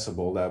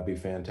 inaccessible. That would be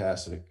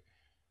fantastic.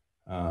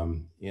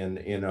 And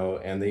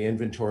the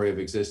inventory of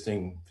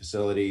existing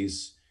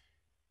facilities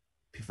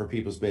for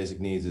people's basic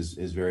needs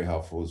is very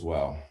helpful as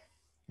well.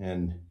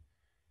 And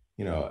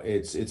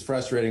it's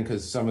frustrating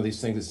because some of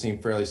these things that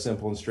seem fairly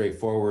simple and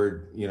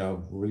straightforward,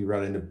 we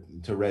run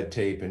into red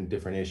tape and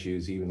different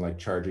issues, even like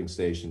charging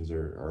stations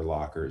or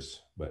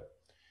lockers. But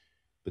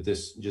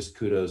this, just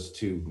kudos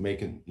to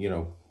making,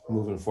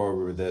 moving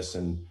forward with this.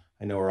 And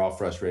I know we're all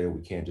frustrated.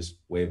 We can't just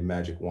wave a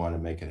magic wand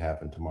and make it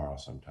happen tomorrow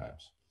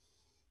sometimes.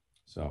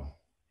 So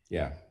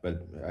yeah,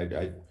 but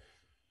I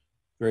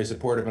very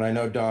supportive, and I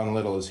know Don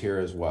Little is here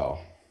as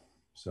well.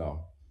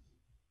 So.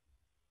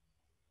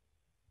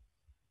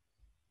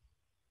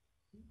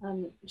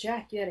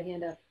 Jack, you had a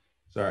hand up.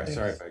 Sorry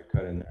if I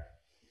cut in there.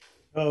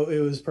 Oh, it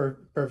was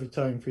perfect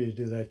time for you to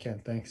do that,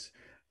 Ken. Thanks.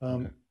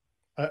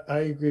 I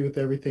agree with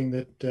everything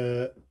that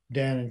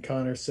Dan and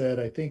Connor said.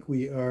 I think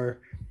we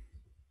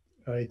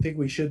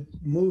should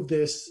move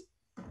this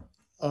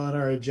on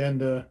our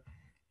agenda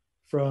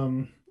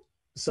from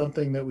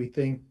something that we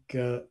think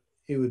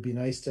it would be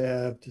nice to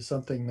have to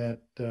something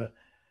that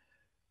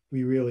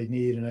we really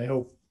need. And I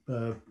hope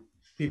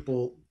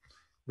people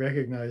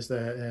recognize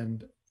that.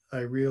 And I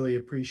really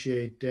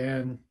appreciate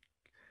Dan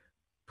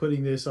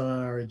putting this on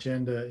our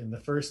agenda in the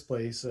first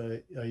place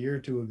a year or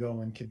two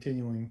ago and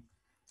continuing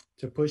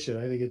to push it.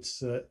 I think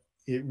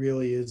it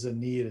really is a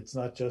need. It's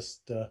not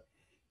just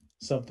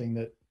something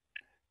that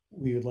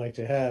we would like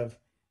to have.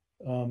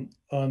 On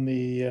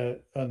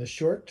the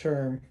short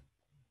term,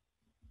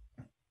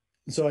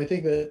 so I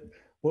think that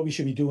what we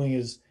should be doing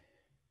is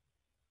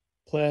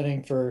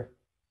planning for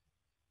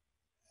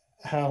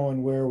how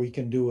and where we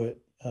can do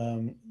it,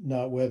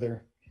 not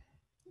whether.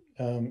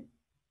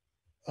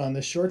 On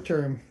the short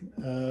term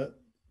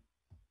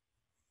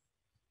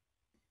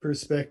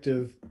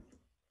perspective,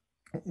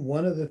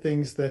 one of the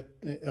things that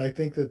I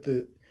think that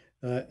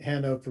the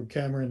handout from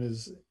Cameron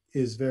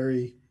is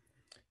very,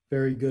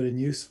 very good and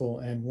useful.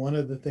 And one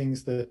of the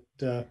things that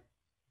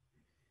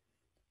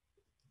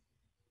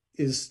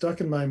is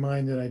stuck in my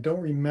mind, and I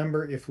don't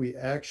remember if we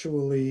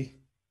actually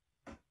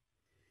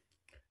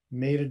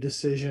made a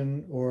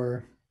decision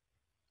or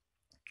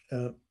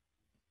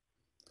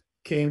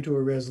came to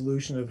a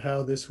resolution of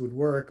how this would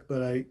work,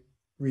 but I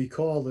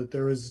recall that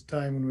there was a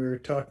time when we were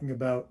talking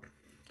about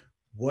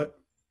what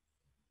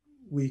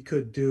we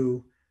could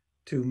do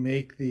to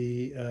make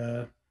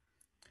the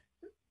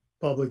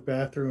public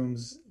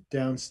bathrooms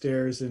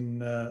downstairs on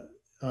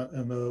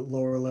the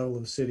lower level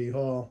of City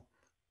Hall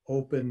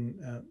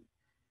open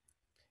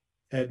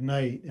at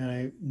night. And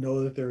I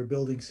know that there are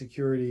building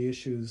security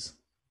issues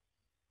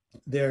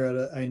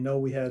there. I know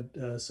we had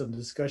some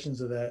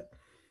discussions of that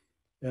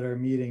at our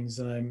meetings,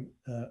 and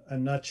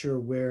I'm not sure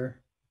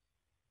where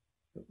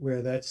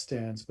that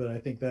stands, but I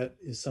think that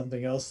is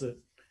something else that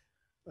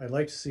I'd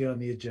like to see on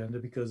the agenda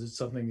because it's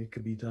something that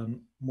could be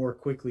done more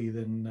quickly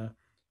than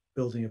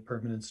building a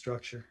permanent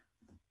structure.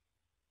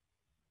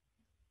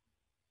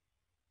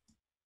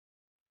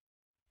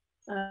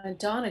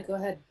 Donna, go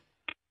ahead.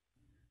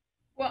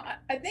 Well,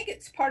 I think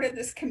it's part of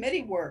this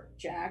committee work,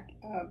 Jack,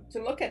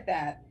 to look at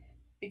that,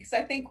 because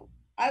I think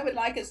I would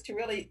like us to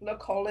really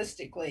look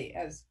holistically,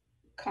 as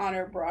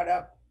Connor brought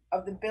up,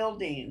 of the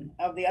building,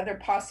 of the other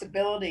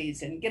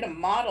possibilities, and get a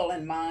model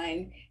in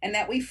mind, and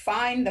that we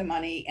find the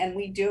money and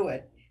we do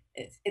it.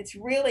 It's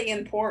really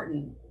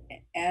important,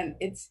 and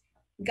it's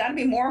got to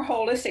be more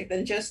holistic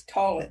than just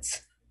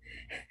toilets.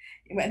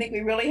 I think we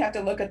really have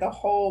to look at the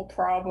whole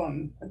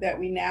problem that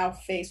we now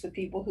face with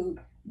people who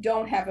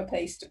don't have a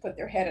place to put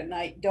their head at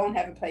night, don't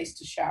have a place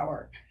to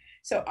shower.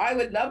 So I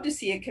would love to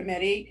see a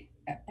committee,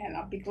 and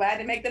I'll be glad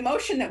to make the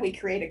motion that we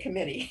create a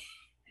committee.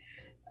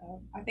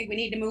 I think we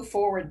need to move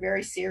forward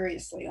very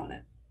seriously on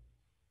it.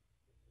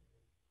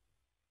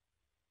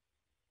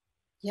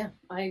 Yeah,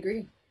 I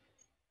agree.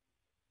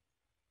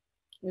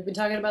 We've been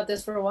talking about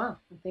this for a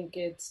while. I think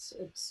it's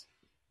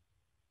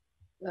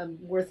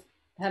worth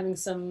having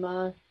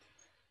some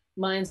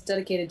minds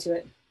dedicated to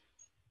it.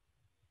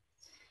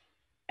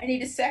 I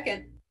need a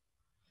second.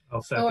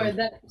 I'll second.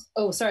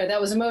 Sorry,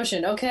 that was a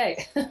motion.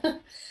 Okay.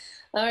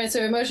 All right,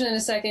 so a motion and a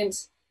second.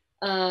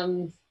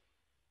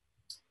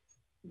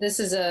 This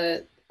is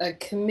a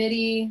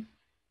committee.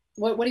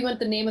 What do you want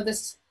the name of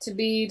this to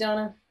be,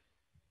 Donna?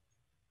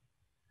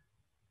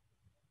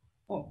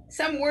 Well,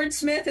 some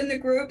wordsmith in the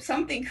group,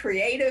 something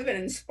creative and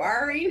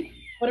inspiring.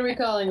 What are we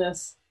calling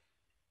this?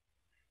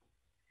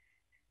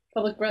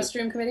 Public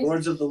Restroom Committee?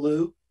 Lords of the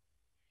Loo.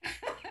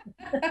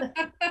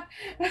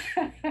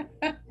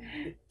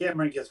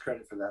 Cameron gets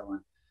credit for that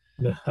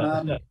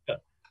one.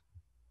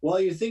 While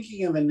you're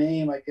thinking of a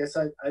name, I guess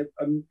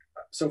I'm.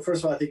 So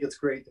first of all, I think it's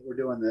great that we're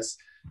doing this,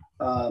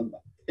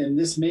 and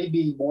this may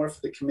be more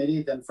for the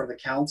committee than for the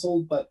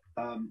council. But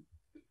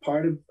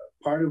part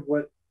of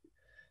what,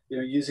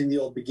 using the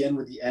old begin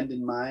with the end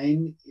in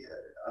mind,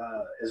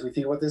 as we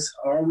think about this,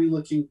 are we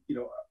looking?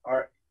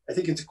 I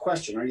think it's a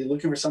question. Are you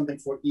looking for something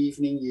for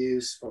evening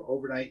use, for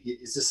overnight?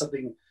 Is this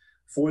something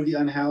for the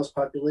unhoused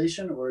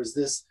population, or is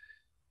this,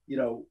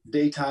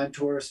 daytime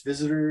tourist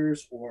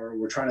visitors, or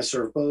we're trying to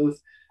serve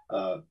both?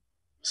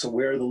 So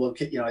where the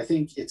location? I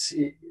think it's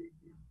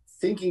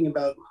thinking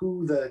about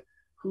who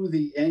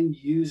the end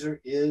user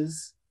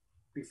is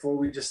before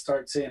we just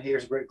start saying, hey,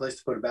 here's a great place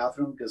to put a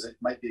bathroom, because it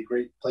might be a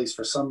great place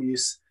for some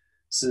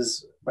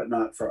uses, but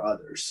not for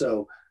others.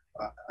 So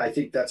I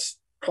think that's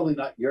probably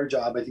not your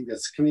job. I think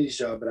that's the committee's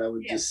job, but I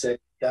would just say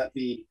that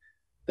be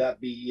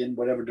in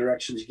whatever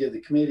directions you give the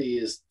committee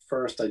is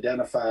first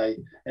identify,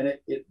 and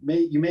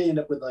you may end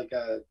up with like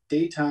a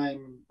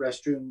daytime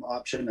restroom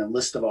option, a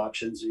list of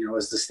options,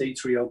 as the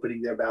state's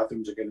reopening, their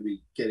bathrooms are going to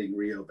be getting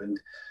reopened.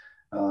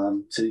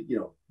 So,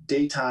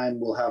 daytime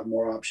will have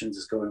more options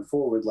as going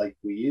forward like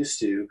we used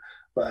to,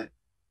 but,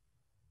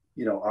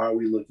 are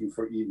we looking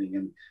for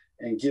evening?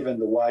 And given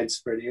the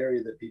widespread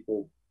area that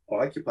people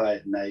occupy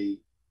at night,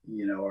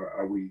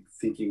 are we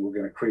thinking we're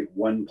going to create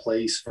one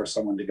place for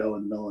someone to go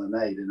in the middle of the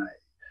night? And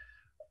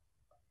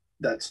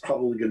that's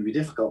probably going to be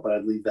difficult, but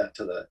I'd leave that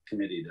to the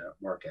committee to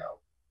work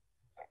out.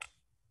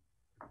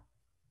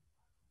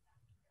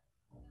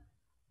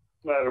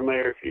 Madam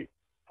Mayor, if you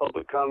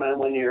public comment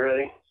when you're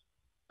ready.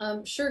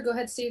 Sure, go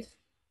ahead, Steve.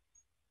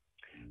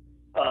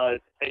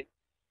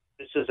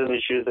 This is an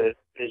issue that,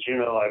 as you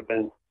know, I've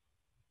been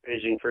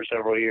raising for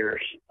several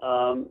years.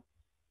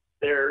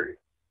 There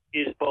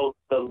is both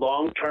the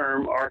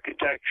long-term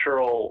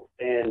architectural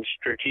and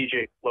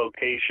strategic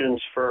locations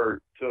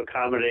to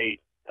accommodate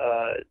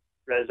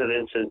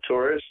residents and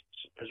tourists,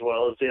 as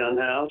well as the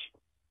unhoused,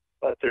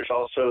 but there's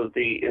also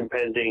the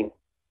impending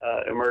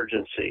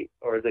emergency,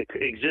 or the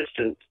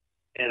existent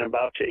and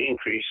about to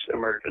increase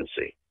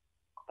emergency.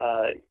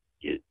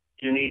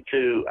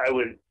 I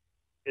would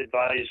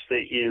advise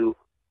that you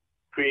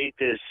create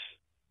this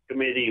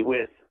committee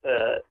with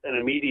an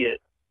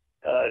immediate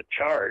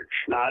charge,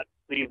 not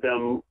leave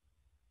them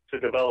to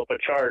develop a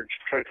charge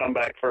to come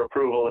back for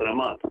approval in a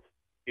month.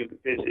 It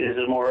is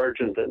more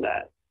urgent than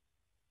that.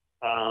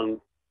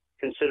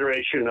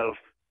 Consideration of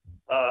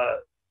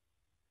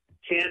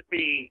can't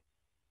be,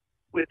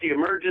 with the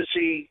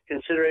emergency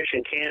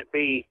consideration, can't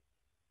be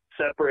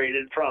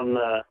separated from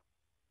the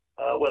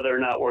whether or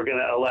not we're going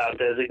to allow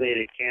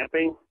designated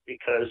camping,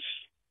 because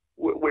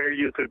where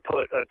you could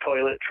put a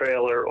toilet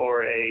trailer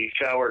or a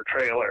shower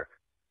trailer,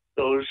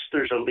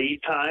 there's a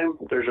lead time,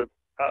 there's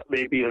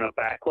maybe even a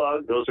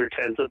backlog. Those are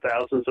tens of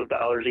thousands of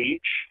dollars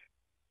each,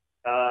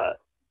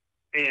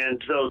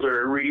 and those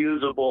are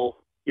reusable,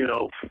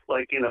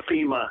 like in a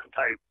FEMA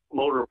type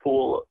motor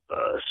pool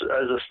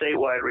as a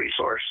statewide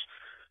resource.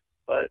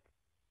 But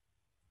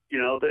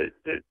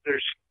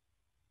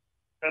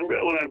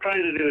what I'm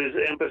trying to do is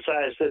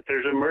emphasize that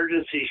there's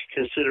emergency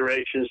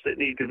considerations that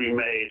need to be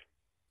made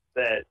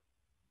that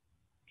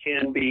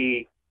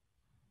need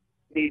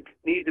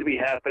to be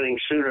happening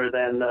sooner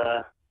than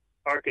the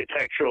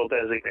architectural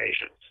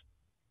designations.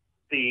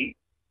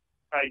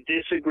 I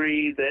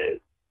disagree that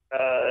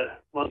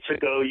months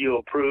ago you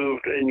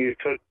approved and you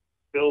took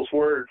Bill's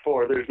word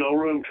for there's no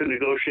room to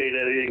negotiate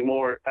anything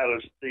more out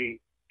of the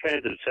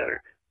transit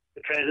center.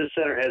 The transit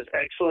center has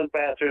excellent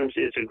bathrooms.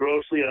 It's a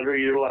grossly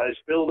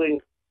underutilized building.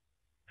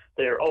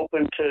 They're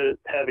open to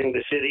having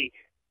the city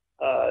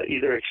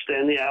either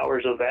extend the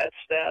hours of that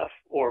staff,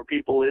 or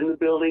people in the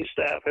building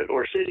staff it,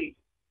 or city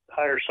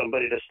hire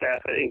somebody to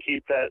staff it and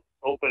keep that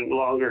open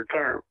longer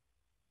term.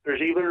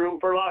 There's even room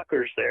for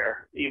lockers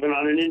there, even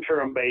on an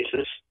interim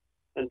basis,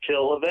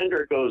 until a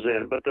vendor goes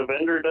in. But the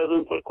vendor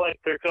doesn't look like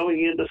they're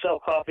coming in to sell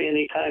coffee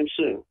anytime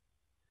soon.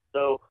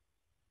 So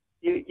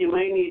you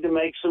may need to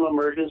make some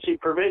emergency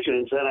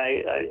provisions. And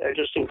I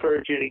just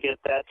encourage you to get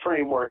that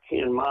framework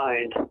in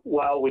mind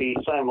while we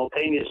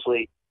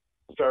simultaneously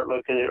start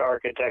looking at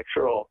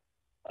architectural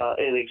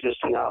and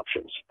existing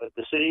options. But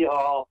the city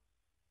hall,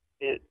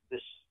 the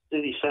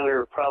city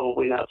center,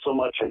 probably not so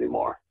much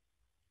anymore.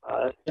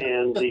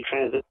 And the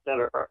transit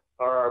center are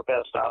our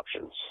best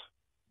options.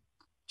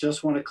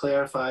 Just want to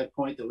clarify a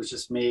point that was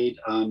just made.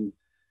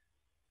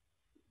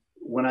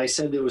 When I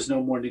said there was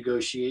no more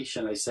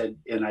negotiation, I said,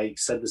 and I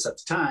said this at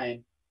the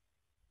time,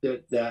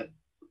 that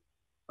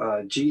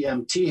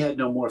GMT had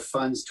no more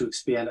funds to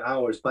expand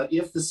hours, but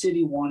if the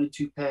city wanted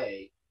to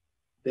pay,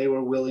 they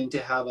were willing to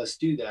have us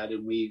do that,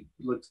 and we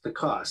looked at the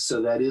cost.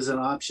 So that is an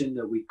option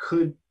that we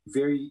could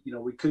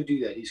we could do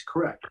that. He's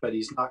correct, but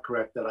he's not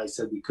correct that I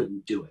said we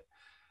couldn't do it.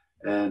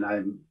 And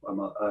I'm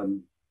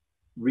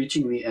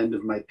reaching the end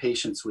of my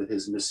patience with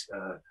his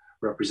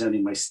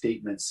misrepresenting my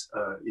statements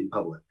in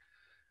public.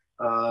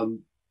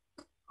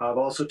 I've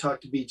also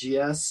talked to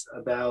BGS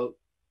about,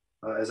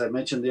 as I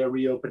mentioned, they're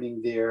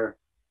reopening their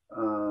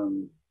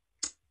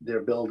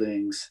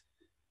buildings.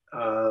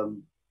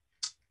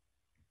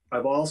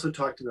 I've also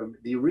talked to them.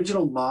 The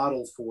original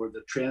model for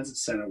the transit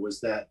center was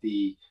that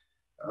the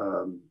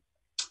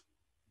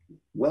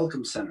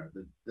welcome center,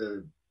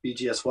 the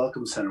BGS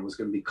Welcome Center, was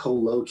going to be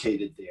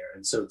co-located there.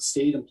 And so the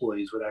state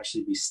employees would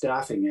actually be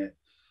staffing it.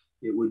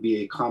 It would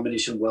be a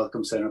combination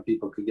welcome center.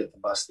 People could get the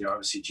bus there.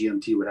 Obviously,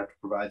 GMT would have to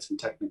provide some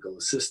technical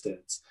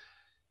assistance.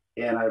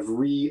 And I've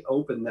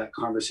reopened that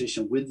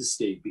conversation with the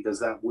state because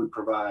that would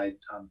provide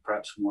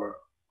perhaps more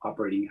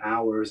operating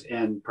hours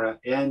and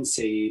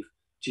save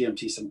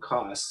GMT some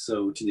costs.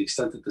 So to the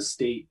extent that the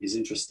state is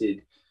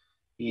interested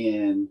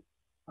in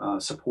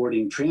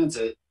supporting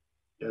transit,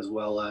 as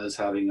well as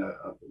having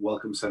a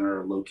welcome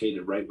center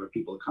located right where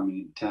people are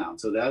coming into town.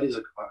 So that is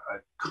a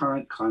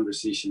current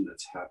conversation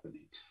that's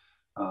happening.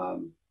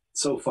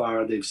 So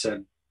far, they've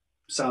said,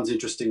 sounds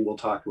interesting, we'll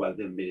talk about it.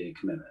 They haven't made any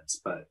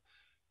commitments, but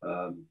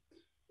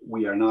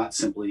we are not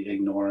simply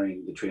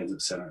ignoring the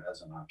transit center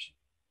as an option.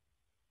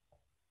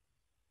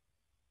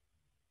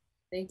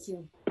 Thank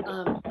you.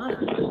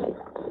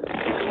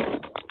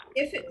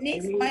 If it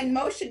needs, my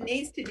motion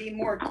needs to be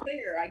more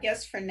clear. I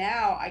guess for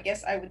now,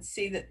 I would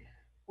see that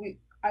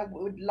I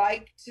would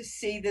like to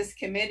see this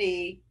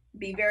committee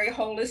be very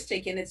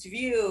holistic in its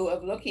view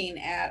of looking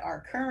at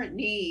our current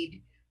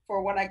need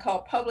for what I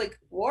call public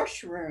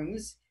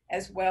washrooms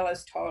as well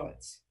as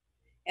toilets.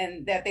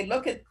 And that they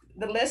look at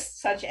the list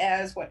such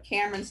as what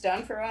Cameron's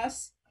done for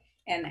us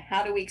and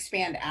how do we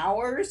expand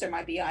hours. There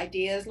might be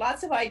ideas,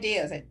 lots of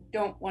ideas. I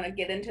don't want to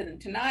get into them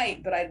tonight,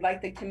 but I'd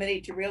like the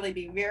committee to really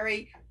be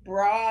very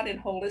broad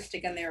and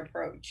holistic in their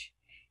approach.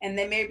 And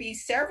there may be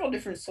several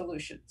different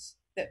solutions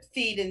that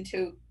feed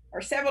into,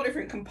 or several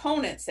different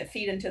components that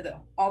feed into the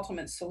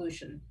ultimate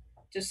solution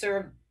to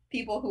serve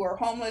people who are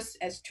homeless,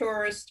 as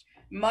tourists,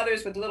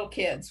 mothers with little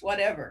kids,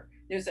 whatever.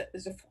 There's a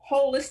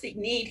holistic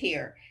need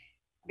here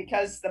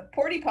because the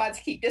porta pots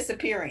keep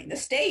disappearing. The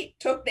state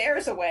took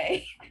theirs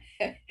away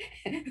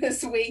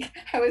this week.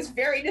 I was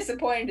very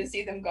disappointed to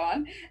see them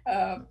gone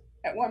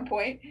at one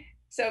point.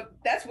 So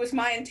that was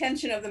my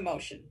intention of the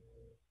motion.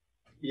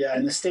 Yeah,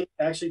 and the state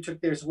actually took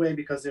theirs away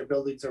because their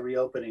buildings are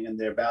reopening and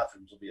their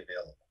bathrooms will be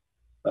available.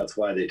 That's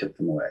why they took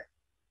them away.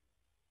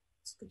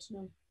 That's good to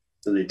know.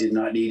 So they did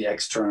not need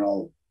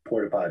external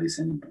porta potties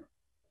anymore.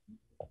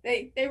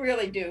 They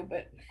really do,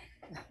 but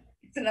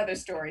it's another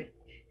story.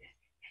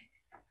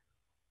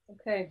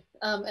 Okay,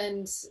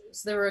 and so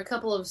there were a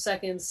couple of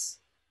seconds.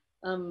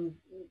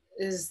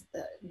 Is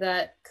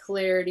that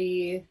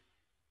clarity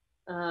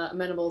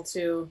amenable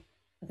to,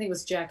 I think it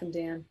was Jack and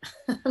Dan.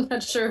 I'm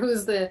not sure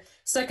who's the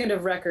second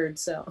of record,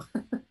 so.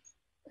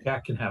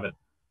 Jack can have it.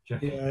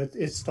 Jack. Yeah,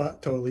 it's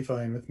totally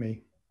fine with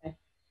me. Okay.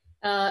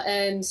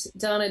 And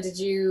Donna, did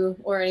you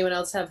or anyone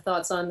else have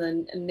thoughts on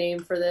the name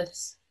for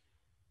this?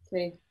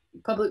 Okay.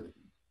 Public,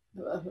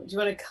 do you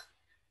want to?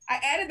 I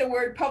added the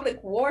word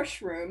public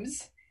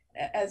washrooms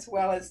as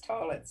well as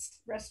toilets,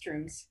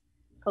 restrooms.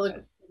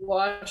 Public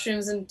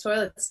washrooms and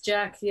toilets,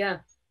 Jack,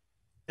 yeah.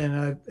 And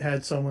I've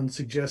had someone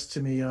suggest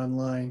to me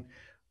online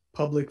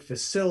public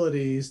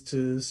facilities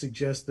to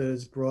suggest that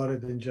it's broader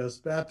than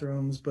just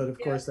bathrooms, but of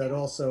course that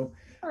also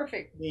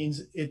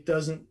means it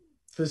doesn't,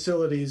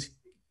 facilities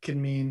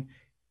can mean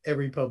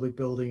every public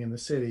building in the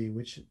city,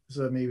 which is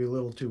maybe a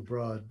little too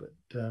broad,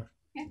 but.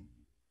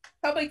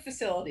 Public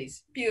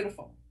facilities,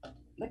 beautiful.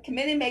 The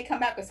committee may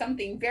come up with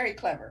something very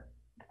clever.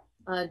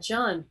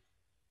 John.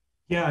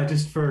 Yeah,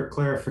 just for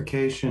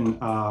clarification,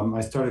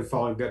 I started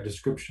following that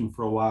description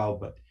for a while,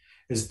 but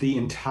is the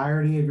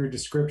entirety of your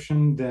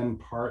description then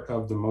part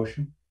of the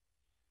motion?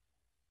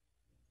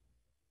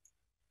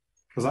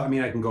 Because I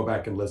mean, I can go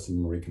back and listen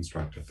and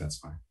reconstruct it. That's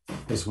fine. I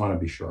just want to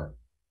be sure.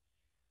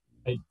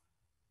 I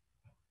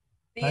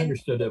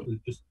understood it was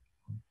just.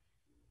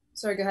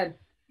 Sorry, go ahead.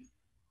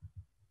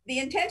 The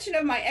intention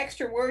of my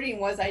extra wording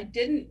was I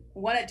didn't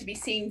want it to be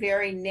seen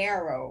very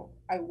narrow.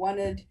 I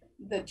wanted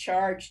the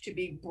charge to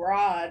be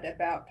broad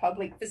about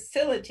public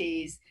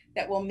facilities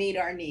that will meet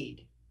our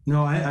need.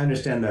 No, I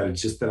understand that.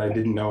 It's just that I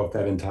didn't know if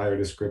that entire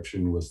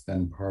description was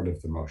then part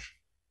of the motion.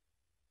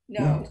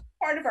 No, it's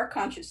part of our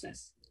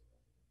consciousness.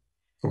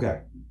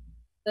 Okay.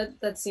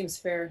 That seems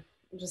fair.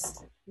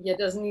 Just yeah, it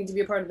doesn't need to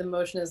be a part of the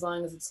motion as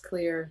long as it's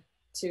clear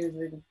to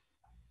the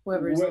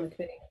whoever's on the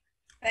committee.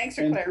 Thanks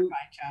for clarifying,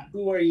 John.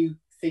 Who are you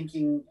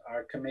thinking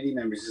are committee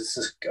members? Is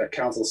this a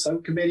council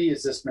subcommittee?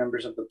 Is this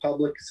members of the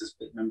public? Is this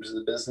members of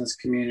the business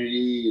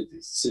community,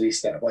 city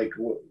staff? Like,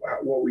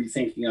 what were you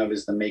thinking of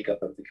as the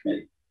makeup of the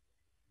committee?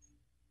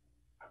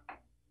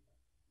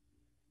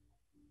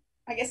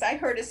 I guess I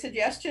heard a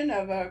suggestion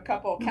of a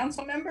couple of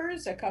council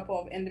members, a couple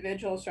of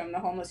individuals from the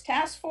homeless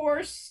task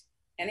force.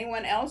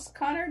 Anyone else,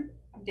 Connor?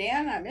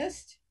 Dan, I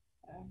missed?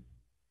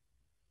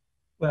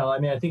 Well, I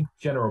mean, I think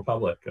general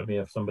public. I mean,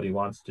 if somebody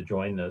wants to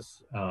join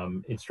this,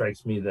 it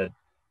strikes me that,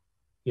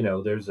 you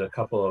know, there's a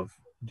couple of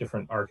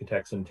different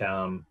architects in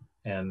town,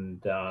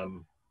 and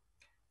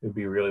it would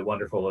be really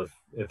wonderful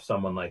if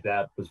someone like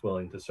that was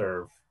willing to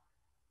serve.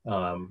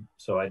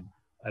 So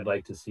I'd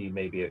like to see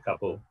maybe a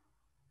couple,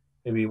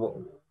 maybe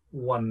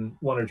one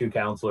or two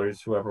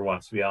counselors, whoever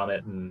wants to be on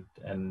it,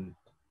 and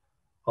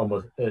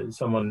homeless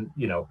someone,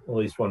 you know, at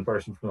least one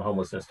person from the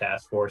homelessness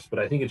task force. But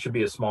I think it should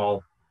be a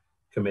small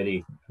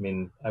committee. I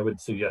mean, I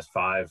would suggest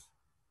 5.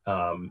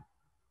 Well,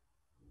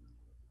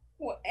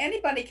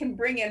 anybody can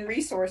bring in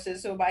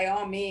resources, so by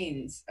all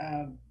means,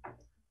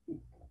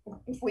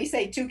 if we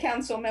say 2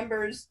 council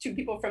members, 2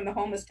 people from the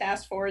homeless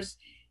task force,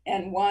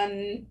 and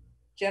 1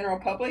 general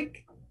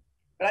public.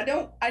 But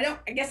I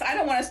guess I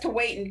don't want us to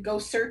wait and go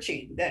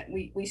searching, that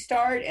we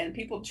start and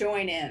people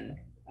join in,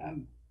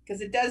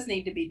 because it does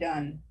need to be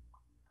done.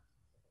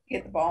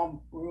 Get the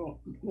ball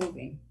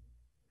moving.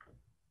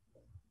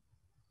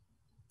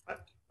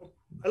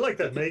 I like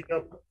that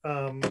makeup.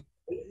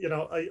 You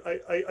know,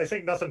 I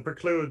think nothing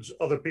precludes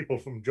other people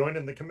from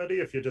joining the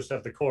committee if you just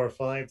have the core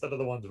 5 that are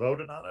the ones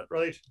voting on it,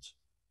 right?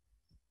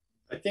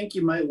 I think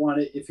you might want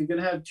to, if you're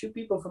going to have 2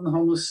 people from the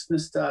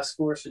homelessness task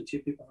force and 2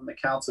 people from the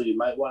council, you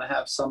might want to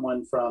have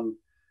someone from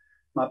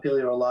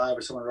Montpelier Alive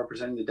or someone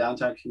representing the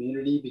downtown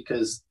community,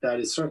 because that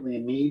is certainly a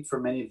need for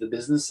many of the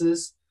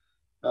businesses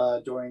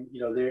during,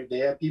 you know, they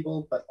have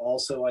people, but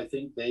also I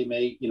think they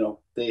may, you know,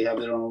 they have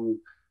their own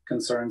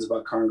concerns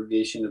about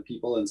congregation of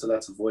people. And so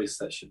that's a voice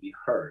that should be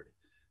heard,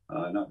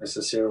 not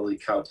necessarily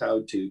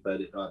kowtowed to,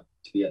 but it ought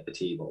to be at the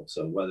table.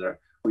 So whether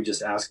we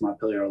just ask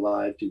Montpelier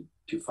Alive to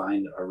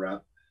find a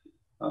rep,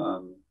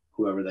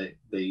 whoever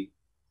they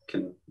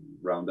can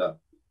round up.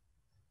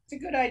 It's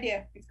a good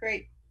idea. It's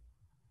great.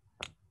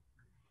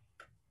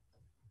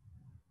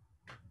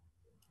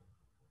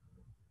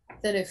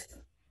 Then if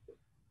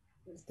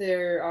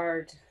there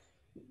are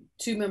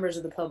 2 members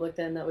of the public,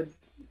 then that would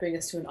bring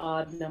us to an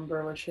odd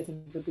number, which I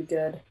think would be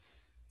good.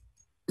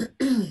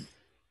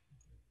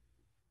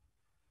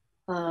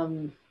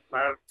 Madam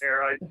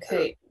Chair,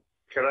 okay.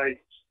 Can I?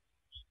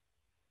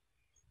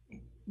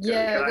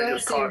 Yeah, can go I ahead,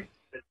 just caution?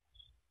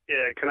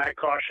 Yeah, can I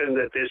caution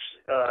that this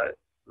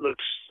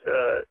looks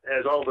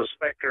has all the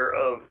specter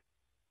of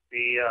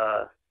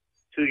the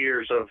 2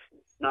 years of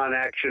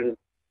non-action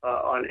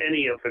on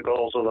any of the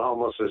goals of the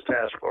homelessness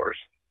task force.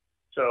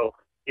 So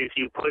if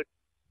you put,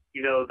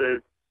 you know,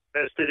 the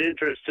vested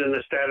interest in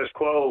the status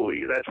quo,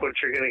 that's what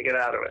you're going to get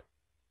out of it,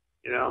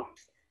 you know?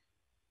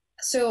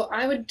 So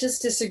I would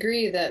just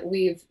disagree that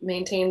we've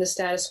maintained the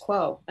status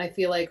quo. I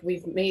feel like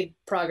we've made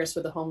progress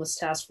with the homeless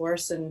task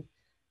force, and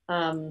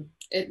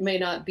it may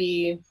not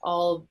be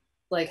all,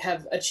 like,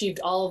 have achieved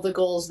all of the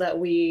goals that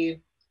we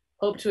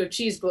hope to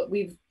achieve, but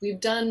we've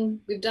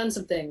done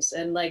some things,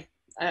 and like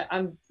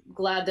I'm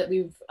glad that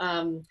we've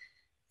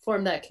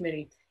formed that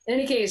committee. In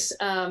any case,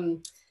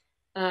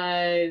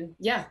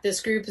 yeah,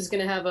 this group is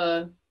going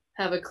to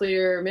have a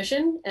clear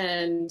mission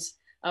and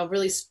a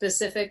really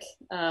specific,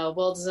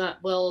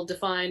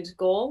 well-defined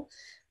goal,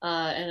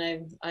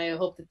 and I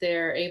hope that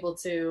they're able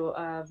to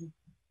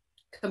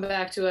come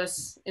back to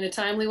us in a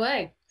timely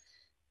way.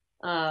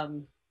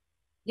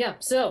 Yeah.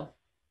 So,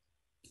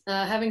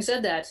 having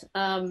said that,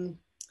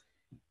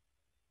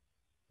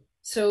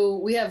 so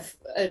we have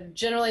a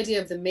general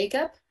idea of the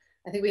makeup.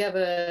 I think we have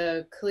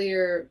a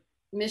clear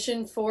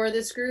mission for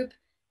this group,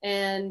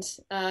 and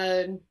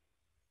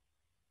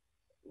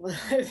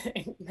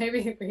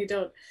maybe we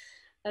don't.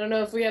 I don't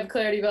know if we have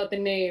clarity about the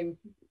name.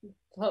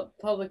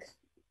 Public.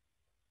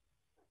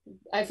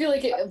 I feel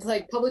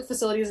like public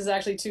facilities is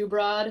actually too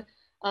broad.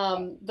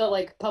 But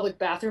like public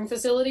bathroom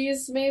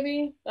facilities,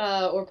 maybe,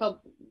 or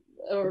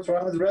what's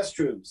wrong with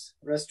restrooms?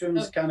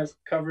 Restrooms kind of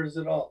covers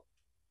it all.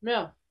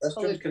 Yeah,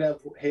 restrooms could have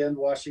hand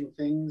washing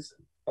things.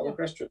 Public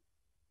restroom.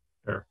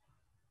 Sure.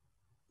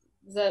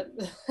 Is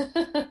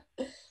that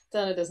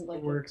Donna doesn't like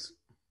it? Works.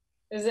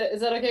 Is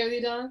that okay with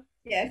you, Donna?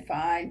 Yeah,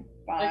 fine.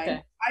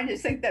 Okay. I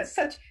just think that's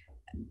such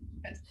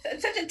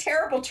a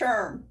terrible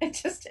term.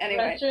 It's just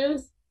anyway.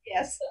 Restrooms?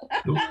 Yes.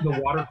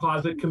 The water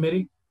closet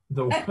committee.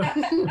 The water.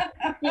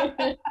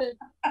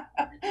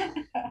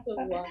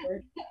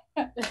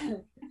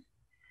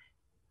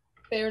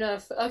 Fair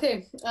enough.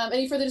 Okay.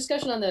 Any further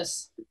discussion on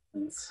this?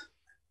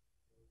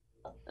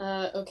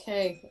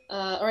 Okay.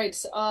 All right.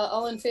 So,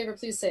 all in favor,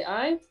 please say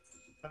aye.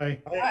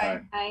 Aye.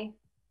 Aye. Aye.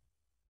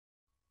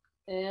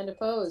 And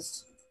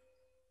opposed.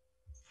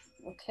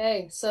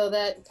 Okay, so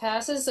that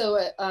passes. So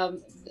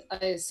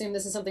I assume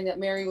this is something that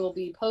Mary will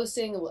be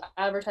posting, will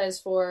advertise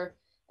for,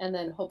 and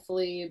then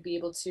hopefully be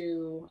able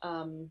to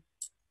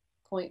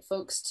point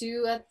folks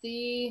to at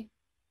the,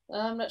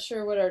 I'm not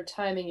sure what our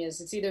timing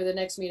is. It's either the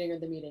next meeting or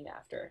the meeting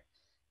after.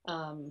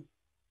 But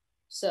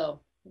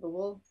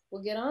we'll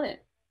get on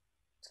it.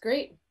 It's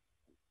great.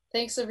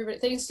 Thanks everybody.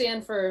 Thanks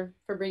Dan for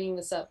bringing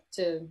this up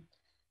to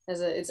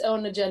as its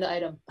own agenda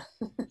item.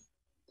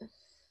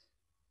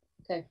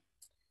 Okay.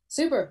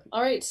 Super.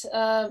 All right.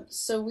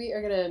 So we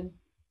are gonna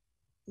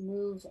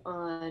move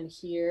on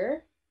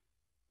here.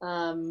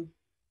 And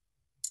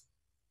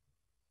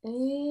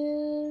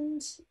all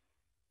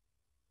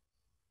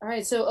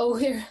right. So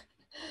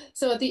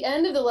so at the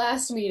end of the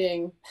last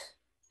meeting,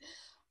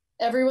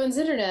 everyone's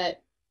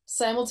internet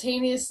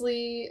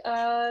simultaneously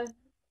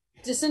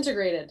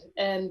disintegrated,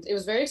 and it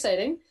was very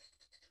exciting.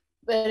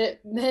 But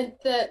it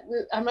meant that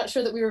I'm not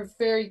sure that we were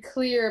very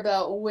clear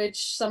about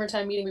which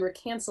summertime meeting we were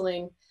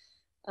canceling.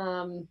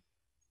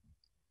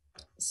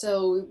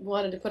 So we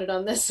wanted to put it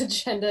on this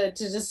agenda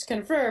to just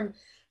confirm,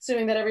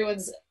 assuming that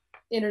everyone's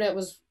internet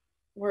was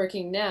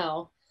working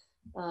now.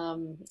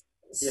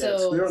 Yes,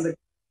 we were on the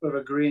of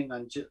agreeing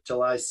on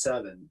July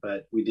 7,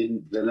 but we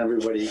didn't. Then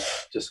everybody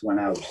just went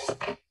out.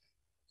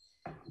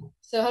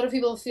 So how do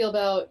people feel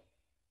about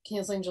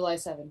canceling July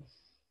 7?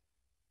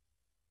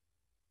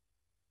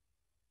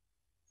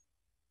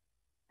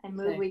 I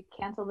move we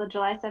cancel the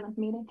July 7th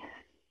meeting.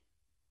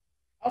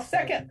 I'll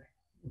second.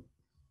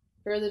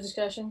 Further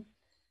discussion?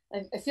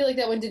 I feel like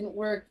that one didn't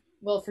work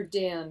well for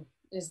Dan.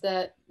 Is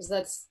that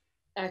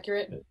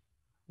accurate?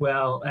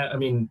 Well, I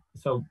mean,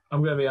 so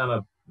I'm going to be I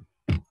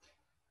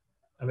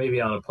may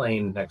be on a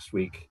plane next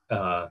week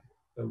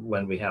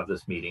when we have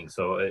this meeting.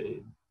 So,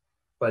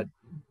 but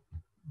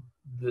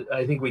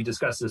I think we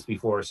discussed this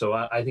before. So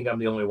I think I'm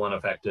the only one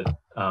affected.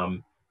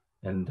 And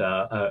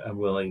I'm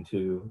willing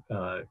to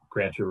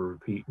grant you a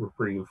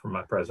reprieve for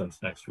my presence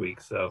next week.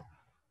 So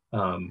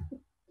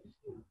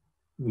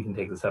we can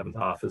take the 7th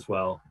off as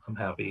well. I'm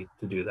happy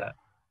to do that.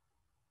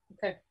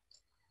 Okay.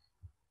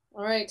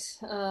 All right.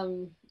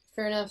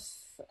 Fair enough.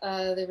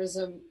 There was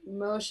a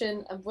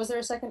motion. Was there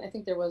a second? I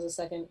think there was a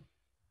second.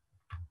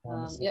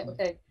 Yeah.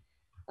 Okay.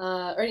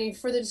 Any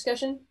further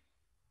discussion?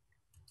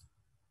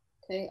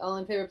 Okay. All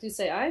in favor, please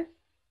say aye.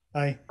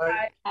 Aye.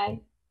 Aye.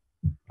 Aye.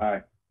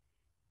 Aye.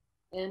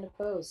 And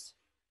opposed.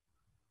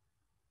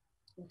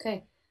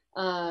 Okay.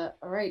 All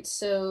right.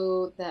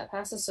 So that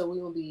passes. So we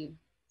will be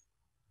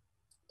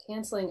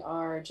canceling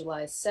our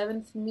July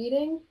 7th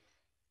meeting.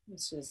 I'm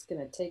just going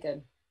to take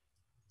a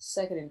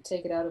second and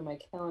take it out of my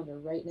calendar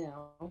right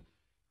now.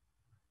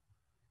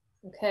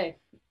 Okay.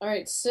 All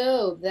right.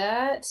 So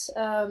that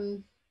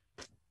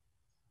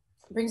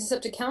brings us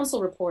up to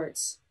council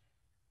reports.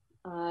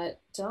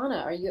 Donna,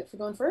 are you up for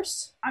going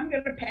first? I'm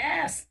going to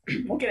pass.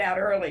 We'll get out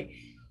early.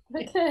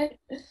 Okay.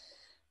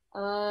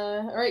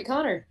 All right,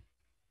 Connor.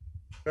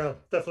 Well,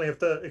 definitely have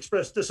to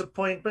express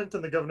disappointment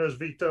in the governor's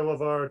veto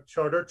of our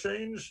charter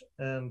change.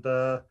 And,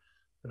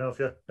 if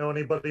you know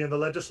anybody in the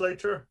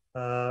legislature,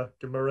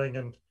 give them a ring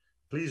and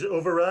please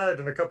override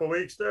in a couple of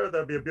weeks there.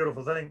 That'd be a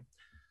beautiful thing.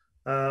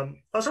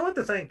 Also want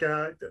to thank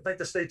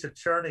the state's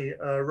attorney,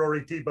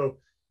 Rory Thibault.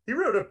 He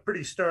wrote a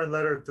pretty stern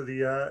letter to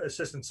the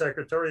Assistant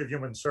Secretary of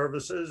Human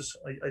Services.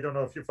 I don't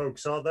know if you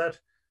folks saw that.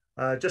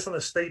 Just on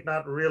the state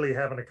not really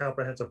having a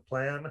comprehensive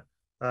plan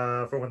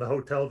for when the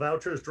hotel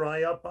vouchers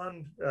dry up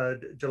on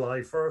July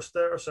 1st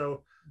there.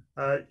 So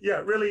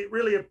yeah,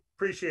 really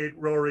appreciate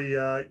Rory,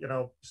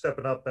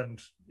 stepping up and,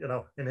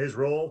 in his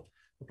role,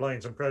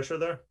 applying some pressure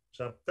there.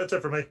 So that's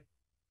it for me.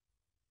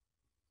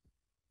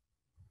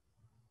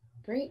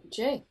 Great.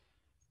 Jay.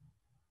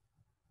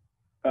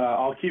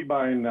 I'll keep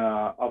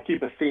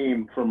a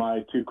theme for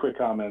my 2 quick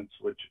comments,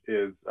 which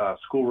is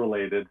school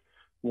related.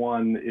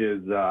 One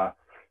is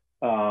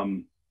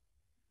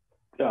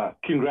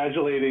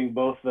congratulating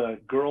both the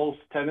girls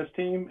tennis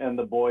team and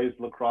the boys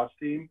lacrosse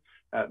team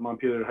at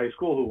Montpelier High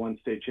School who won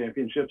state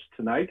championships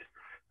tonight.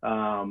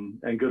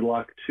 And good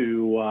luck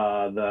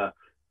to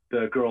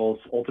the girls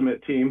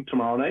ultimate team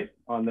tomorrow night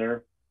on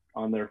their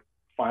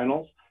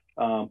finals.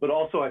 But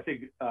also I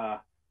think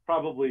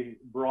probably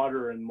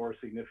broader and more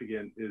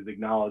significant is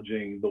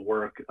acknowledging the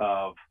work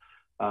of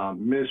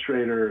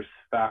administrators,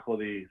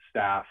 faculty,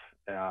 staff,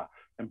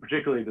 and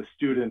particularly the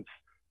students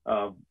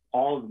of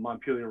all of the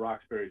Montpelier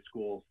Roxbury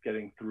schools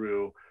getting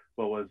through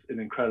what was an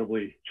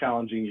incredibly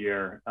challenging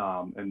year,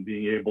 and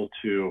being able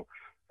to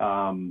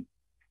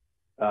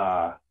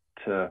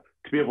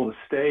be able to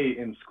stay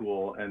in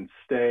school and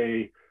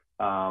stay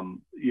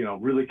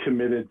really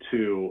committed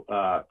to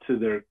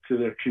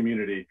their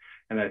community.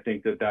 And I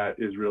think that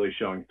is really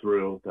showing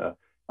through. The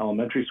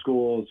elementary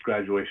schools,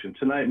 graduation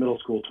tonight, middle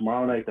school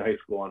tomorrow night, the high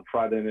school on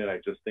Friday night. I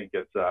just think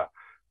it's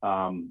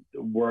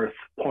worth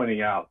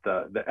pointing out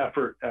the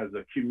effort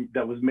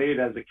that was made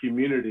as a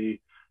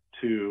community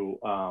to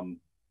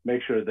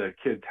make sure that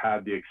kids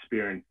had the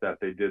experience that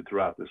they did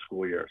throughout the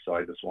school year. So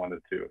I just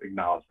wanted to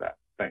acknowledge that.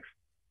 Thanks.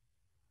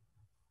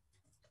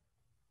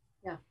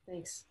 Yeah,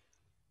 thanks.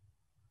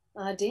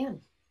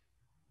 Dan.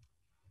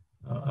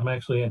 I'm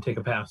actually going to take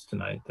a pass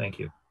tonight. Thank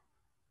you.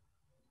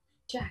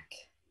 Jack.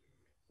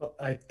 Well,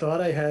 I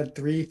thought I had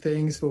three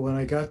things, but when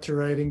I got to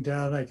writing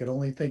down, I could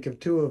only think of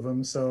two of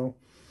them. So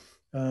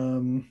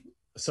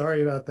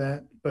sorry about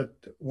that. But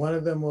one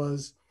of them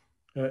was,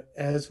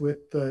 as with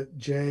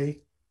Jay,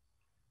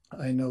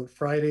 I note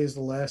Friday is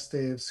the last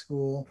day of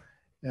school.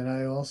 And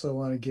I also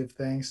want to give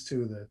thanks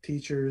to the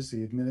teachers,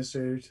 the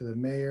administrator, to the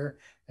mayor,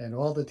 and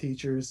all the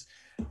teachers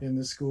in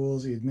the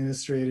schools, the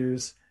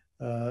administrators.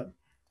 I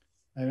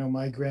know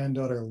my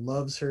granddaughter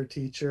loves her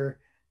teacher,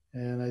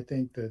 and I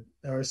think that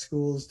our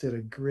schools did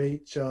a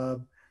great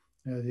job,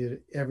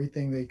 did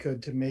everything they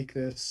could to make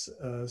this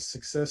a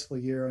successful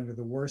year under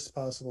the worst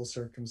possible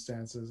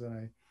circumstances. And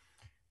I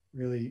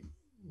really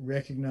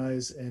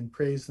recognize and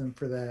praise them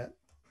for that.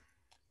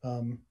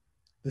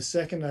 The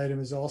second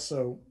item is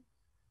also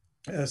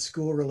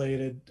school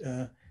related.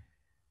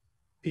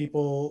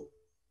 People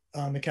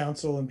on the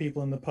council and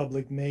people in the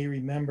public may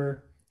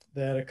remember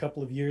that a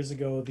couple of years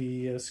ago,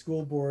 the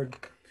school board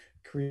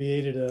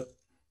created a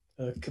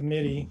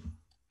committee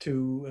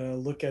to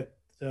look at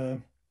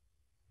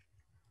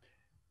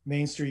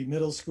Main Street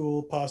Middle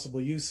School,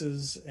 possible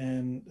uses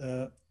and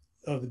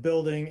of the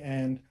building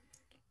and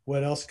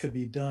what else could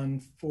be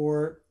done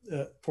for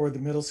the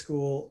middle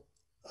school.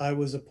 I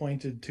was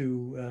appointed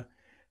to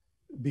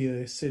be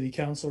a city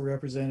council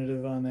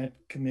representative on that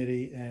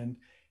committee, and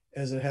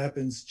as it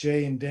happens,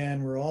 Jay and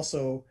Dan were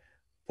also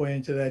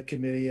appointed to that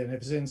committee and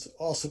have since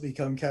also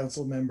become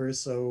council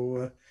members.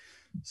 So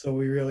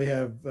we really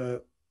have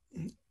a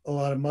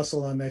lot of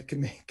muscle on that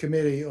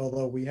committee,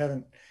 although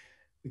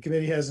the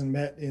committee hasn't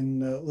met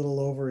in a little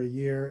over a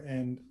year,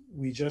 and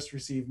we just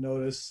received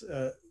notice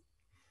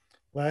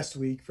last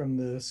week from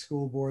the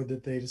school board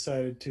that they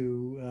decided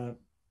to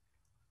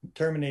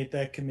terminate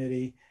that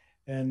committee,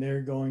 and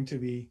they're going to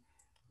be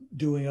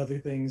doing other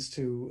things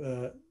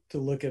to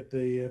look at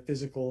the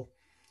physical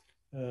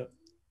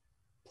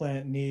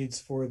plant needs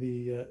for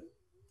the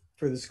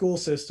school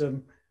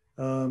system.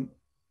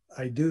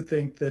 I do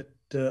think that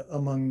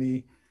among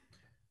the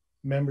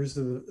members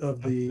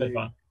of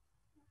the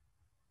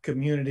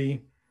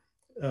community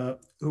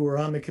who were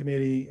on the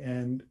committee,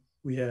 and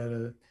we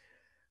had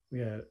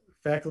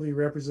faculty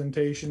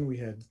representation, we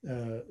had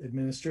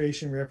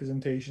administration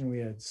representation, we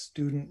had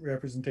student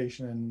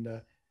representation,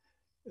 and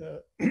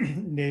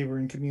neighbor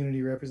and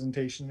community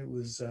representation.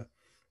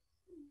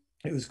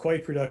 It was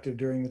quite productive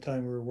during the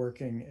time we were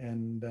working,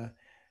 and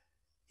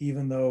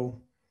even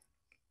though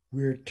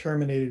we're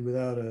terminated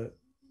without a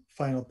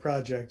final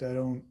project, I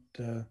don't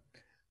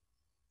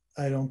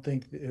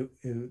think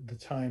the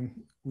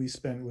time we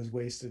spent was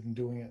wasted in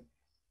doing it.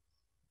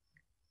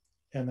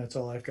 And that's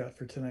all I've got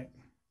for tonight.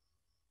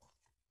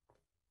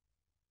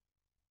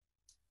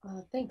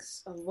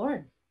 Thanks.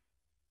 Lauren.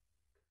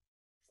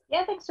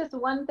 Yeah, thanks. Just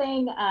one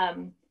thing.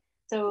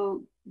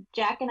 So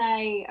Jack and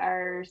I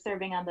are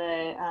serving on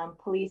the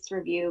police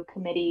review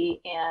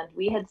committee, and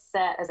we had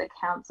set as a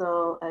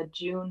council a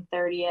June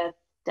 30th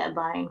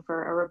deadline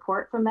for a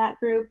report from that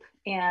group.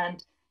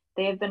 And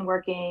they have been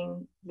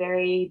working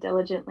very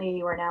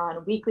diligently. We're now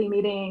on weekly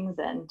meetings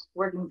and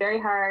working very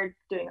hard,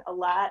 doing a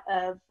lot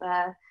of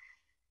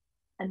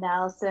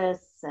analysis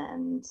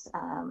and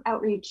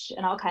outreach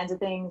and all kinds of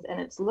things. And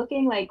it's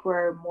looking like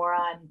we're more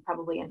on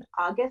probably an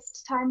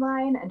August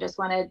timeline, and just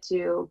wanted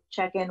to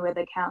check in with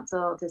the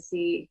council to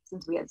see,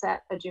 since we had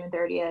set a June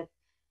 30th,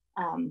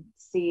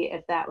 see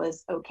if that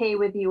was okay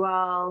with you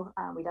all.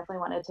 We definitely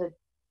wanted to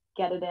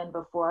get it in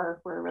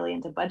before we're really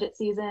into budget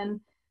season.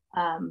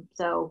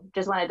 So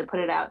just wanted to put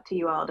it out to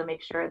you all to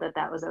make sure that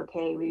that was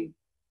okay.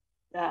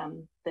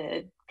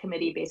 The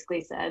committee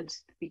basically said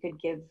we could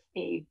give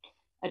a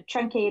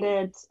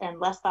truncated and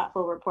less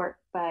thoughtful report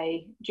by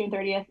June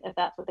 30th, if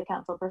that's what the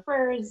council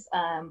prefers.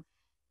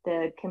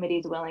 The committee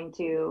is willing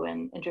to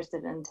and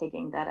interested in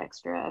taking that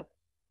extra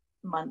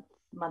month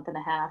and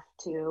a half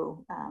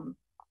to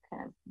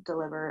kind of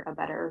deliver a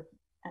better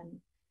and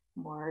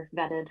more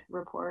vetted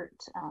report.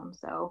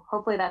 So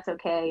hopefully that's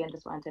okay, and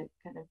just wanted to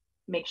kind of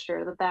make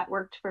sure that that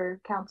worked for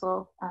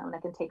council, and I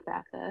can take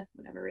back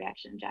whatever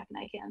reaction Jack and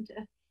I can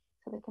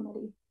to the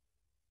committee.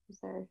 Does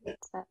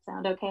that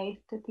sound okay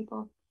to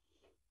people?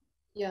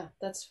 Yeah,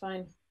 that's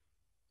fine.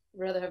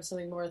 I'd rather have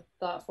something more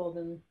thoughtful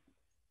than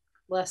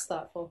less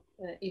thoughtful,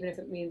 even if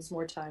it means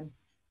more time.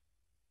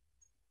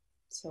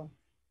 So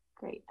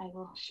great. I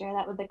will share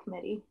that with the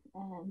committee,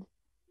 and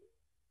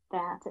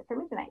that's it for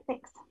me tonight.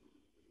 Thanks.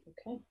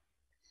 Okay.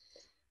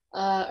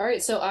 All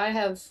right, so I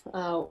have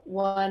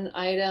one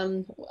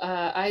item.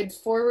 I'd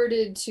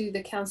forwarded to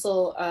the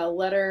council a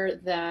letter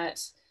that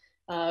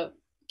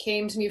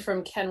came to me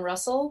from Ken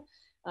Russell,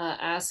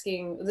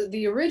 asking,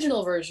 the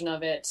original version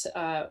of it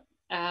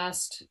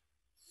asked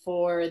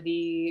for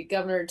the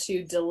governor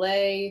to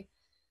delay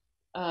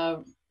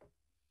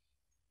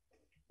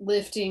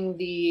lifting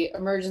the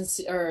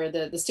emergency or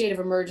the state of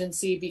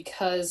emergency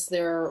because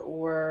there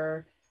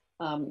were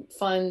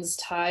funds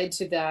tied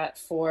to that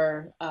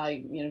for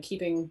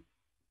keeping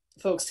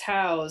folks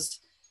housed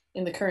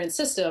in the current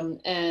system.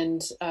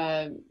 And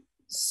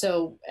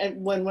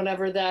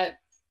whenever that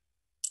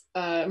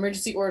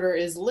emergency order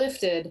is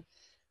lifted,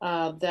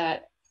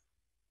 that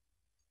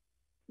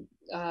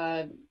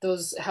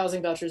those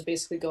housing vouchers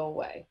basically go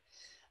away.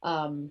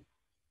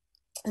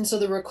 And so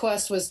the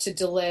request was to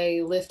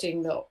delay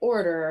lifting the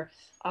order.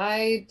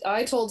 I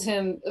told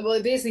him,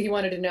 well, basically he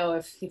wanted to know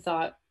if he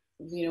thought,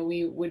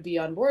 we would be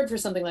on board for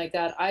something like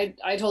that.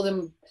 I told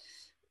him,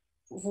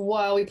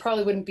 while we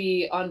probably wouldn't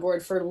be on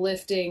board for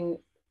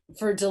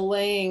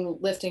delaying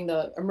lifting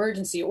the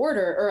emergency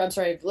order, or I'm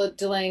sorry,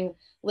 delaying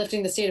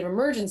lifting the state of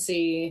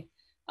emergency,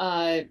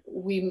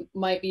 we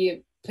might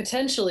be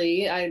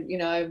potentially, I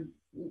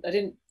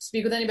didn't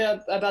speak with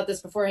anybody about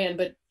this beforehand,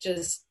 but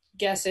just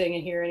guessing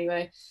here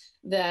anyway,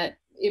 that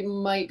it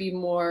might be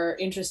more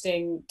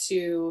interesting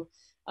to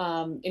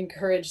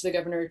encourage the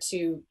governor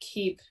to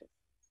keep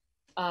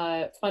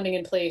funding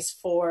in place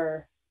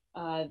for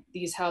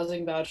these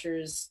housing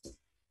vouchers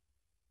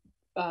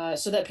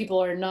so that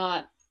people are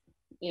not,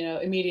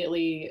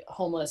 immediately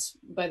homeless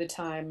by the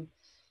time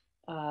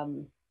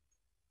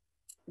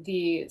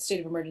the state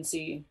of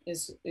emergency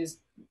is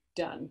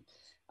done.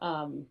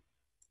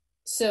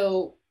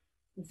 So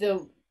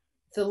the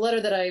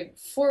letter that I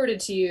forwarded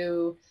to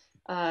you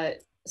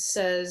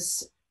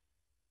says,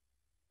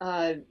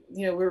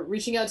 we're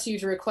reaching out to you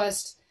to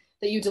request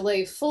that you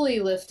delay fully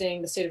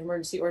lifting the state of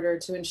emergency order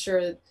to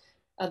ensure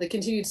the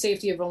continued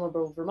safety of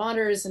vulnerable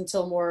Vermonters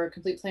until more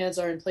complete plans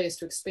are in place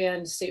to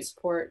expand state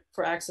support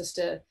for access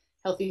to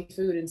healthy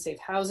food and safe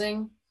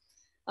housing.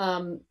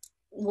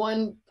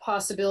 One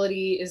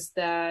possibility is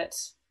that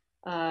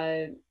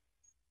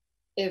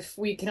if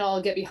we can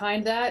all get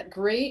behind that,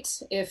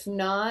 great. If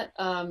not,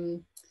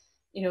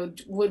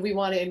 would we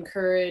want to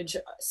encourage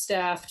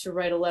staff to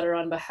write a letter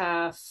on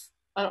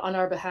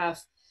our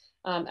behalf,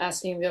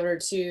 asking the governor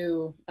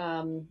to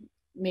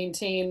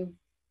maintain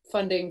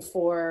funding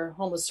for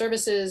homeless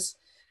services,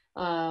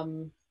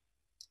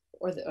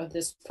 or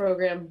this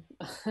program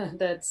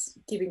that's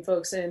keeping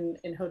folks in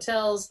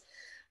hotels,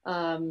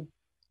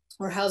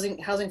 or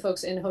housing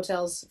folks in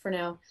hotels for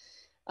now.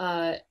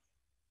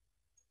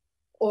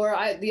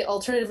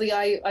 Alternatively,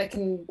 I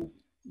can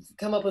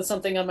come up with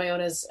something on my own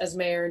as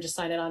mayor and just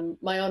sign it on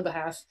my own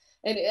behalf.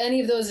 And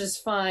any of those is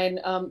fine.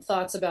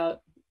 Thoughts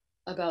about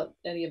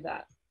any of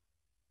that?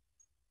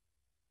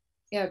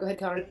 Yeah, go ahead,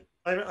 Connor.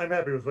 I'm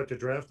happy with what you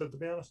drafted, to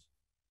be honest.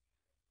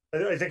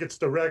 I think it's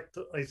direct.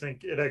 I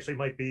think it actually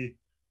might be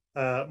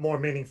more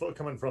meaningful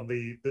coming from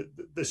the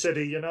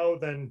city,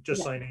 than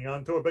just signing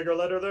on to a bigger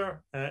letter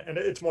there. And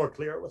it's more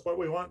clear with what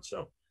we want.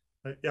 So,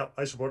 yeah,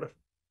 I support it.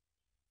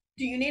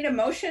 Do you need a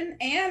motion,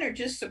 Anne, or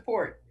just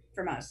support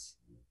from us?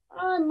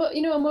 A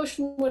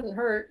motion wouldn't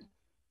hurt.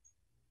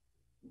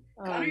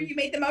 Connor, you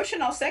made the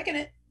motion. I'll second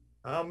it.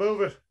 I'll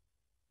move it.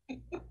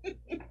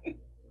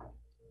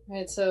 All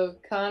right, so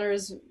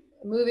Connor's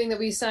moving that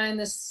we sign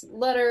this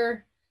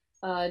letter.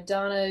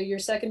 Donna, you're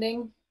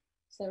seconding.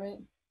 Is that right?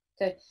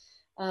 Okay.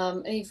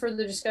 Any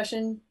further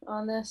discussion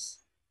on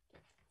this?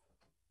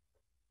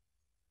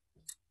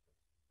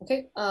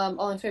 Okay.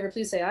 All in favor,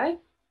 please say aye.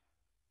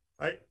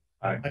 Aye.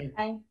 Aye.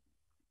 Aye.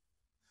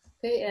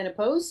 Okay, and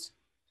opposed?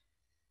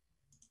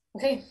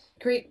 Okay,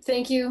 great.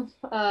 Thank you.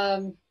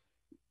 I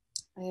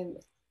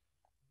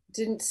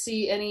didn't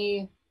see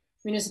any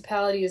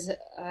municipalities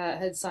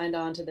had signed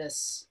on to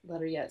this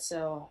letter yet,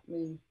 so I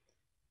mean,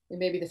 we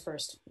may be the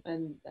first,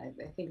 and I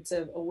think it's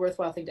a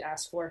worthwhile thing to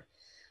ask for.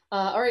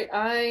 All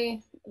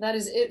right, that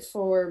is it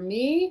for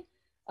me.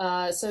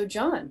 So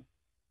John.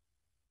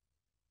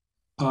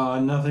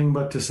 Nothing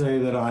but to say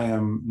that I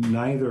am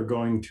neither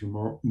going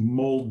to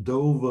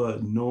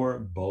Moldova nor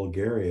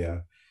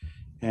Bulgaria.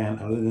 And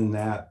other than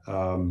that,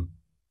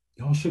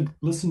 y'all should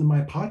listen to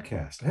my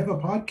podcast. I have a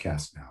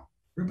podcast now.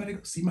 Everybody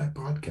go see my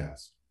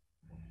podcast.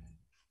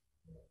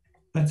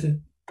 That's it.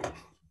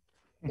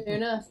 Fair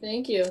enough.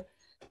 Thank you.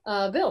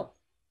 Bill.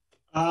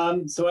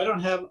 So I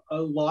don't have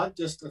a lot,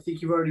 just I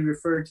think you've already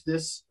referred to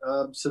this,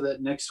 so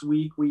that next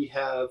week we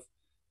have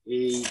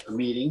a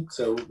meeting.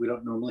 So we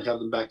don't normally have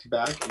them back to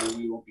back, and then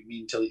we won't be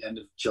meeting until the end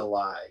of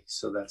July.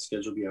 So that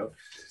schedule will be out.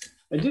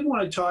 I did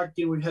want to talk,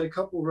 we've had a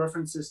couple of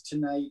references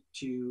tonight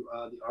to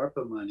the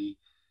ARPA money,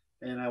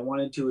 and I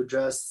wanted to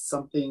address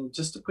something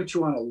just to put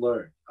you on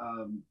alert.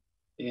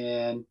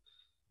 And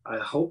I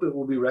hope it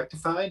will be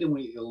rectified and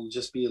it'll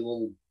just be a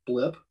little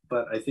blip,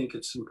 but I think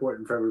it's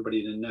important for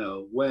everybody to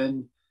know.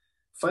 When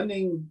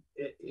funding,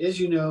 as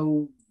you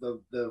know,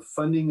 the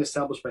funding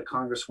established by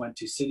Congress went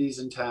to cities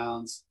and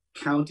towns,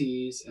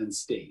 counties, and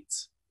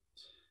states.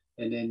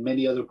 And in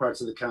many other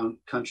parts of the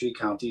country,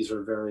 counties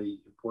are a very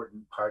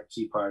important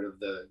key part of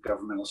the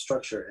governmental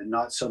structure, and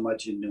not so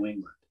much in New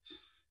England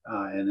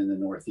and in the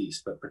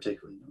Northeast, but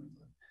particularly New England.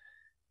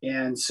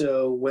 And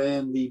so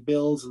when the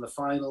bills and the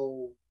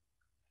final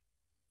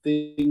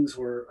things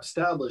were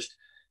established,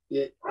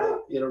 it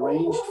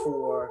arranged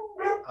for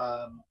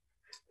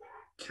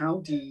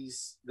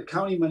the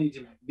county money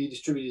to be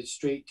distributed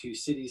straight to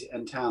cities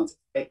and towns,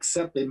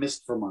 except they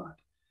missed Vermont.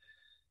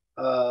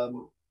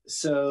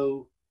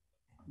 So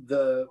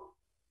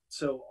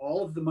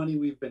all of the money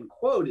we've been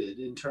quoted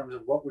in terms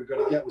of what we're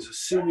going to get was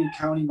assuming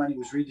county money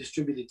was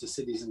redistributed to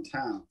cities and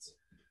towns.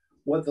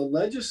 What the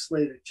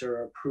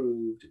legislature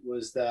approved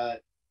was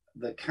that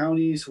the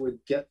counties would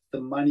get the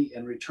money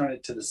and return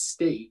it to the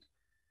state,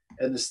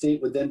 and the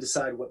state would then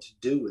decide what to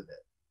do with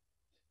it.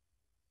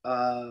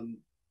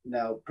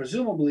 Now,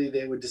 presumably,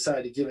 they would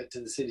decide to give it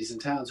to the cities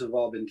and towns who have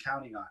all been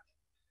counting on it.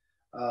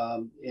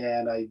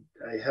 And I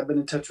have been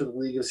in touch with the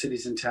League of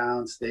Cities and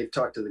Towns. They've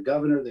talked to the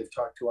governor. They've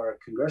talked to our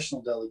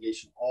congressional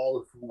delegation, all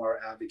of whom are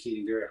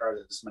advocating very hard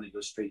that this money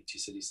goes straight to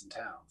cities and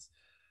towns.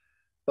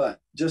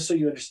 But just so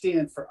you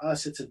understand, for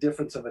us, it's a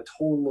difference of a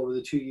total over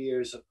the 2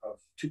 years of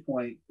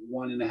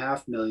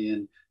 2.1.5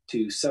 million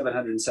to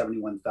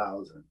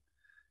 771,000.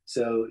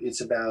 So it's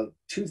about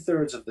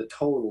 2/3 of the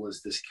total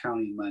is this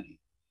county money.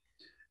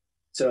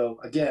 So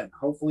again,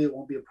 hopefully it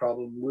won't be a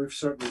problem. We're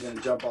certainly going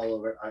to jump all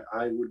over it.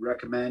 I would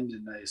recommend,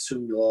 and I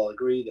assume you'll all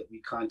agree, that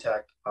we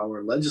contact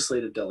our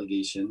legislative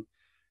delegation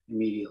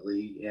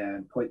immediately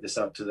and point this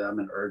out to them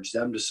and urge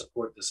them to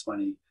support this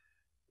money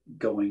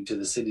going to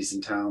the cities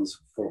and towns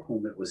for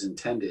whom it was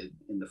intended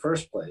in the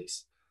first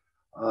place.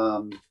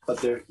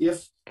 But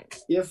if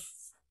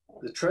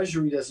the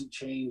Treasury doesn't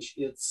change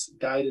its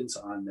guidance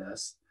on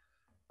this,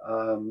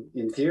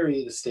 in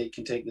theory, the state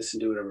can take this and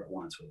do whatever it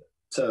wants with it.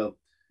 So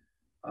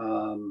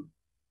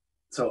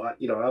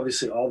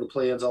obviously all the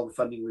plans, all the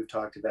funding we've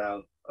talked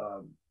about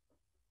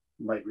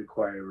might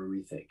require a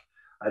rethink.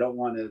 I don't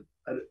want to,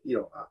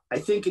 I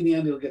think in the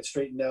end it'll get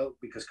straightened out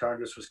because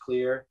Congress was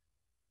clear,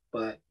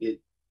 but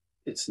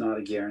it's not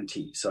a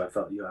guarantee. So I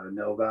felt you ought to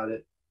know about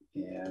it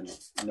and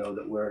know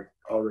that we're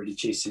already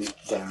chasing it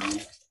down.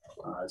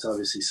 It's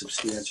obviously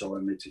substantial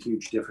and makes a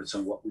huge difference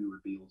on what we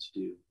would be able to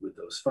do with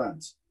those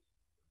funds.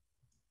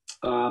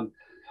 And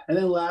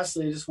then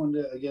lastly, I just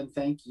wanted to, again,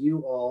 thank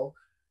you all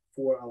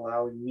for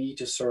allowing me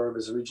to serve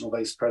as a regional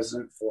vice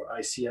president for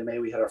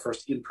ICMA. We had our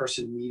first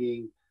in-person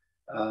meeting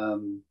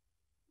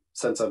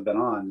since I've been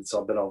on. It's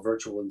all been all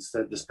virtual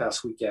instead this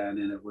past weekend,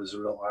 and it was a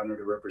real honor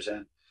to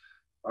represent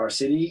our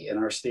city and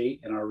our state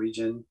and our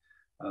region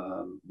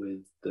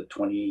with the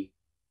 20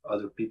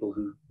 other people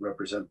who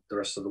represent the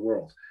rest of the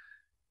world.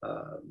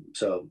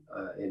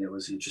 And it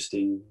was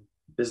interesting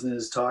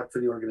business talk for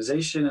the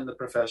organization and the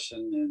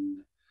profession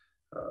and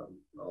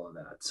all of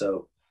that.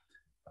 So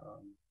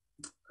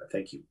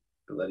thank you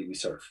for letting me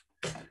serve.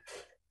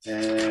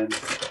 And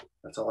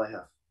that's all I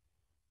have.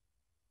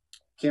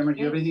 Cameron, do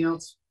you have anything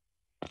else?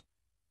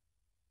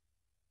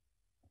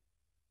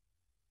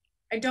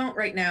 I don't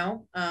right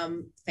now.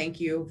 Thank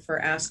you for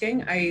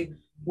asking. I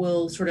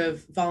will sort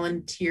of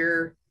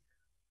volunteer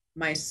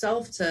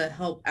myself to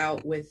help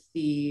out with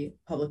the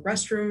public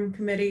restroom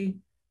committee.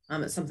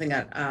 It's something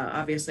that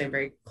obviously I'm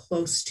very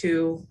close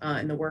to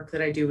in the work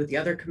that I do with the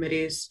other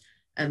committees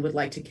and would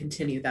like to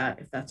continue that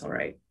if that's all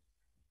right.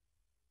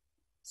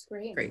 That's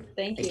great. Great.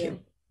 Thank you.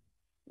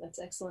 That's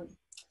excellent.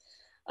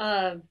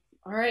 All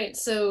right.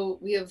 So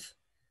we have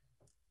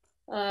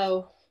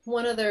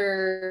one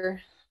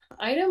other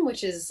item,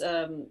 which is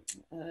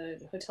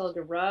hotel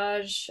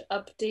garage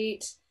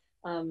update.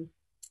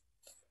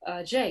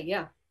 Jay,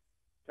 yeah.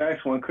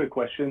 Thanks. One quick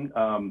question.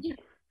 Yeah.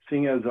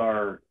 Seeing as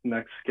our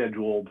next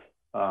scheduled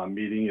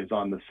meeting is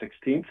on the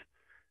 16th,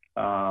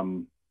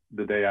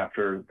 the day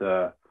after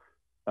the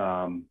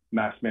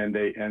mask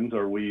mandate ends,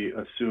 are we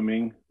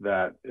assuming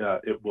that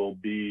it will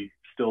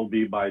still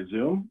be by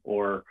Zoom,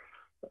 or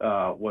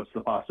what's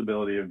the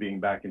possibility of being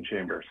back in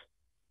chambers?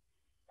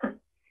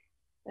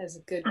 That's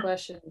a good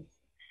question.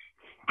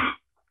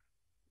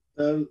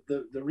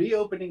 The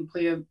reopening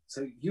plan,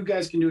 so you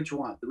guys can do what you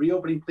want. The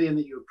reopening plan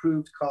that you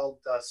approved called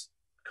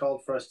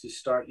for us to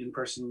start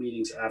in-person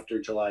meetings after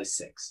July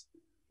 6th.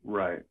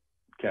 Right.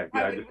 Okay.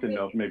 Yeah, I just didn't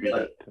know if maybe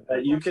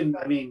that you can,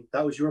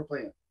 that was your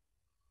plan.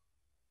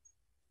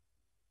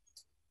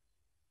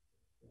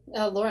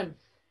 Lauren.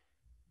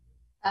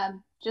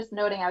 Just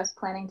noting I was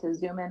planning to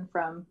Zoom in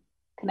from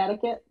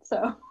Connecticut,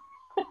 so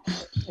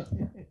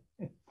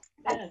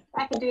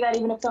I could do that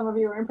even if some of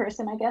you were in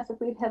person, I guess, if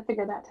we had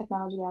figured that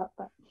technology out.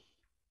 But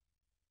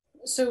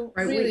so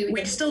right, really,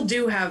 we still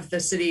do have the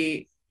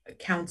city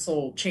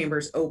council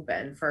chambers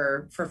open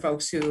for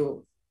folks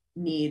who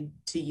need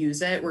to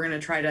use it. We're going to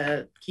try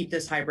to keep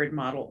this hybrid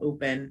model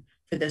open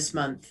for this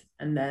month,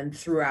 and then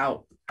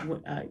throughout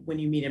when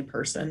you meet in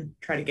person,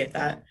 try to get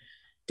that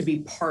to be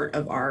part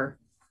of our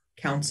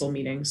council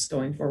meetings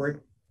going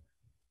forward.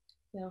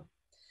 Yeah.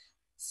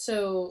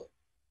 So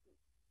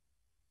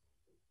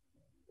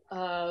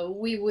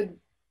we would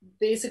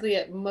basically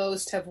at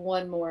most have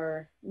one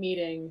more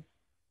meeting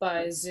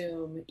by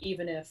Zoom,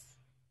 even if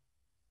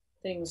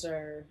things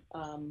are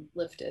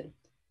lifted.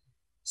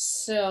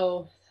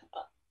 So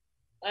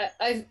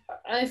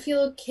I feel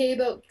okay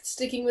about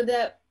sticking with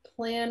that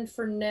plan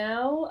for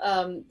now.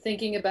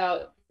 Thinking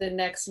about the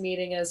next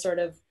meeting as sort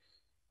of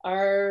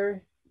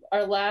our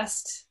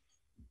last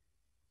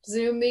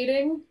Zoom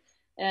meeting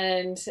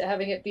and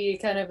having it be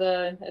kind of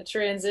a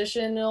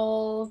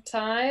transitional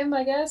time,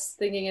 I guess,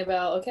 thinking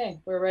about, okay,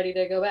 we're ready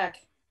to go back.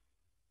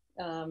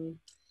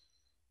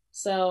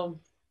 So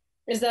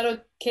is that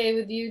okay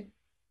with you?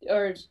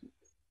 Or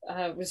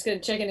we're just going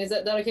to check in. Is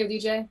that okay with you,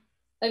 Jay?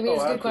 I mean,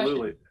 it's a good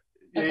absolutely. question.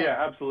 Yeah, Okay.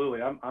 yeah,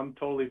 absolutely. I'm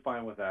totally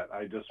fine with that.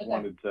 I just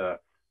wanted to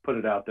put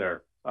it out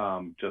there,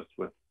 just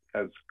with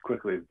as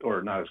quickly,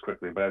 or not as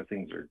quickly, but as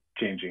things are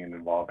changing and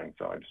evolving.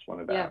 So I just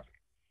wanted to ask.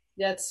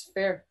 Yeah, it's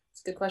fair.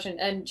 It's a good question.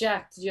 And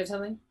Jack, did you have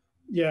something?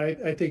 Yeah,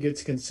 I think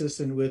it's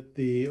consistent with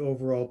the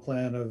overall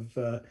plan of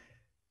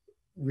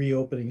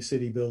reopening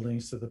city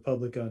buildings to the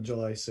public on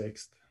July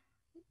 6th.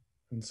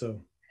 And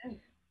so,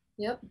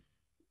 Yep.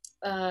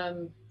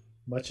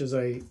 much as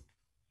I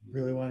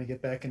really want to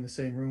get back in the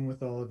same room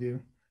with all of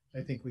you,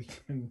 I think we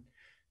can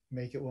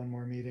make it one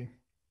more meeting.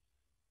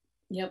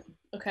 Yep.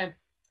 Okay.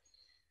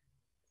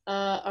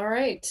 All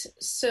right.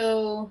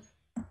 So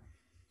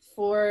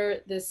for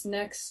this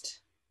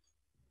next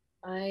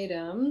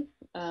item,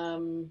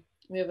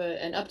 we have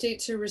an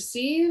update to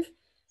receive,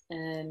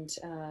 and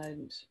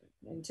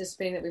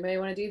anticipating that we may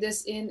want to do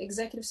this in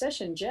executive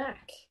session.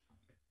 Jack.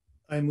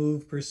 I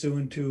move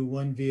pursuant to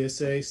 1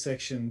 VSA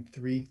section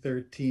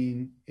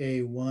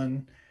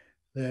 313A1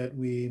 that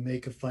we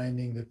make a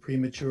finding that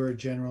premature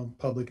general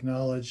public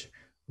knowledge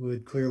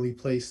would clearly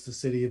place the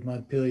city of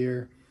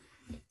Montpelier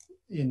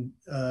in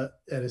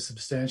at a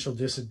substantial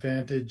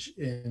disadvantage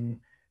in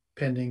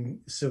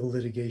pending civil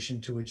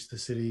litigation to which the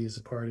city is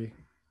a party.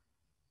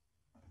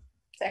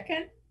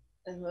 Second.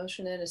 A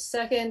motion and a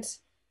second.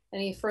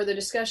 Any further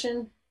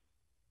discussion?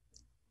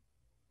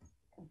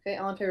 Okay,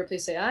 all in favor,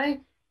 please say aye.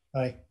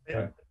 Aye.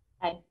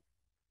 Aye.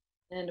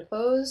 And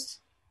opposed?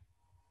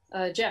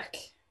 Jack.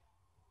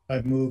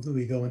 I move that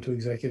we go into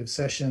executive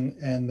session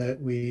and that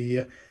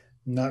we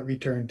not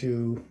return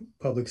to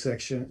public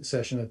session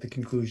at the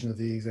conclusion of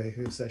the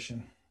executive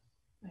session.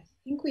 I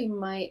think we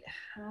might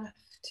have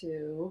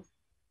to.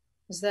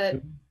 Is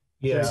that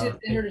Yeah.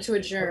 in order to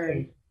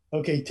adjourn?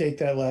 Okay, take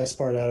that last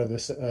part out of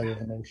this out of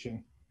the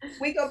motion.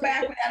 We go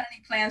back without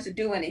any plans to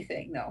do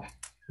anything, no.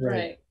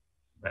 Right.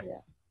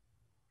 Yeah.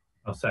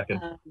 I'll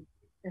second.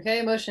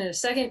 Okay, motion and a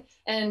second.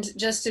 And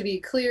just to be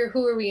clear,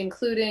 who are we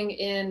including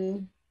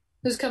in?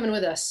 Who's coming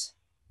with us?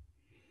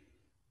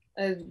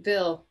 Bill. The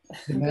Bill's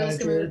coming with.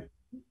 manager.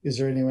 Is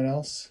there anyone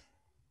else?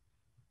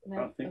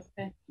 No?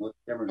 Okay.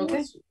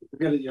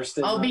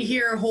 I'll be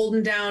here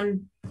holding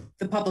down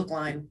the public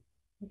line.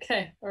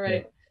 Okay. All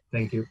right. Yeah.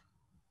 Thank you.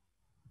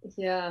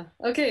 Yeah.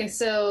 Okay.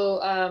 So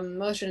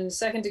motion and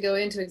second to go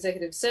into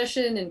executive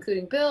session,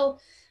 including Bill.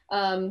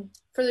 Further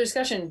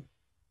discussion.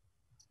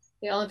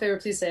 Yeah, all in favor,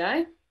 please say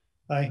aye.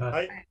 Aye.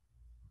 Aye.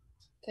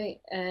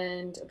 Okay.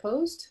 And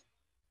opposed?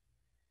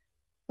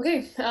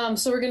 Okay. So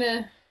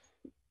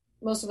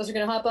most of us are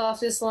gonna hop off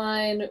this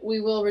line. We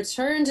will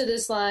return to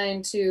this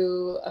line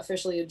to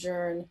officially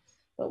adjourn,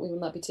 but we will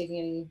not be taking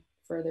any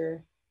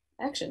further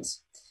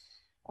actions.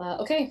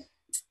 Okay.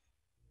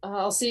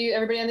 I'll see you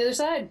everybody on the other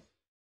side.